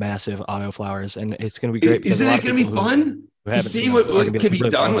some massive auto flowers, and it's going to be great. Isn't it going to be fun to see what can be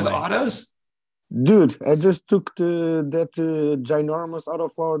done with autos? Dude, I just took that ginormous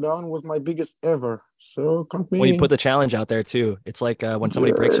autoflower down. Was my biggest ever. So come me. Well, you put the challenge out there too. It's like when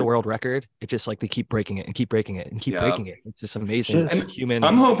somebody breaks a world record, it just like they keep breaking it and keep breaking it and keep breaking it. It's just amazing. And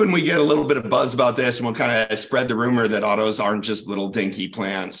I'm hoping we get a little bit of buzz about this, and we'll kind of spread the rumor that autos aren't just little dinky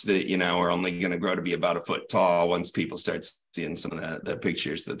plants that are only going to grow to be about a foot tall once people start seeing some of the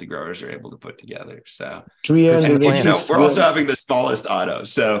pictures that the growers are able to put together. So 300. We're also having the smallest auto.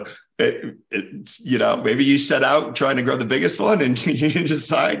 So it's maybe you set out trying to grow the biggest one and you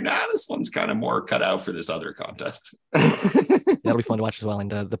decide, this one's kind of more cut out for this other contest. That'll be fun to watch as well. And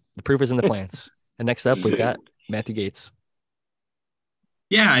the proof is in the plants. And next up, we've got Matthew Gates.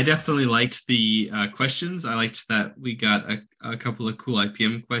 Yeah, I definitely liked the questions. I liked that we got a couple of cool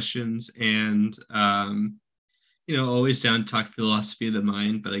IPM questions, and always down to talk philosophy of the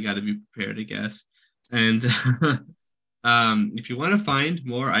mind, but I got to be prepared, I guess. And if you want to find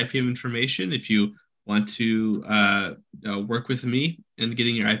more IPM information, if you want to work with me in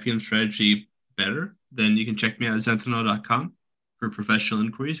getting your IPM strategy better, then you can check me out at zenthanol.com for professional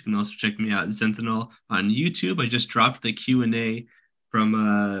inquiries. You can also check me out at Zenthanol on YouTube. I just dropped the Q&A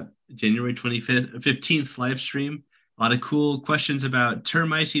from January 15th live stream. A lot of cool questions about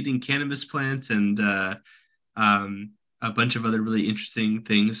termites eating cannabis plants and a bunch of other really interesting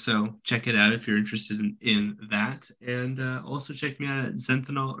things. So check it out if you're interested in that. And also check me out at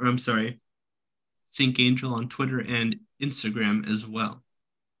Sync Angel on Twitter and Instagram as well.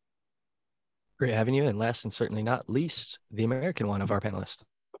 Great having you. And last and certainly not least, the American one of our panelists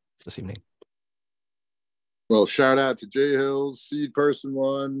this evening. Well, shout out to Jay Hills, Seed Person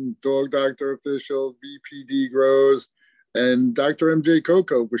One, Dog Doctor Official, VPD Grows, and Dr. MJ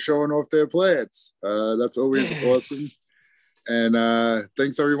Coco for showing off their plants. That's always awesome. And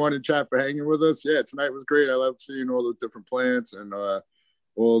thanks everyone in chat for hanging with us. Yeah, tonight was great. I love seeing all the different plants and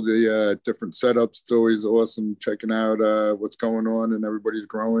all the different setups. It's always awesome checking out what's going on and everybody's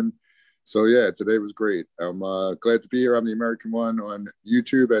growing. So yeah, today was great. I'm glad to be here. I'm the American One on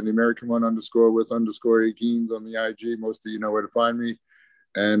YouTube and the American One _with_Akeens on the IG. Most of you know where to find me.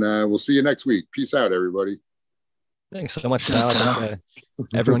 And we'll see you next week. Peace out, everybody. Thanks so much, Al.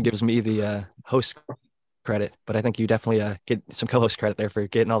 Everyone gives me the host credit, but I think you definitely get some co-host credit there for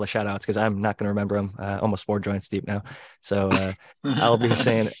getting all the shout outs because I'm not going to remember them. Almost 4 joints deep now. So I'll be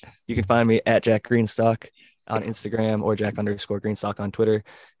saying you can find me at Jack Greenstock on Instagram or Jack_Greenstock on Twitter.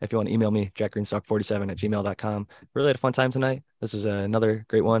 If you want to email me, jackgreenstock47@gmail.com. Really had a fun time tonight. This is another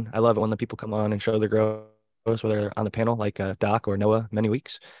great one. I love it when the people come on and show their growth, whether they're on the panel like Doc or Noah many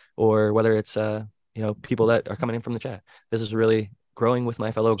weeks, or whether it's people that are coming in from the chat. This is really growing with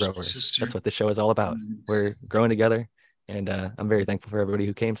my fellow growers. That's what this show is all about. We're growing together, and I'm very thankful for everybody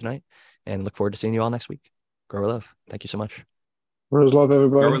who came tonight, and look forward to seeing you all next week. Grow with love. Thank you so much. Grow with love,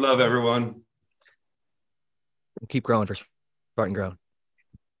 everybody. Grow with love, everyone. Keep growing for Spartan Grown.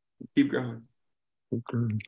 Keep growing. Keep growing.